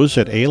shows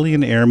at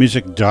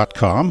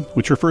alienairmusic.com,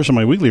 which refers to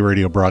my weekly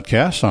radio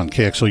broadcast on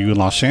KXLU in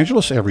Los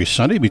Angeles every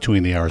Sunday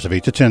between the hours of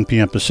 8 to 10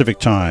 p.m. Pacific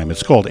Time.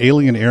 It's called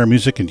Alien Air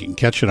Music, and you can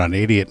catch it on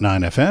 88.9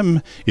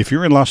 FM if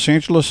you're in Los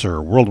Angeles,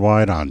 or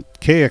worldwide on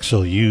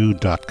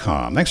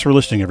KXLU.com. Thanks for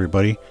listening,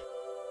 everybody.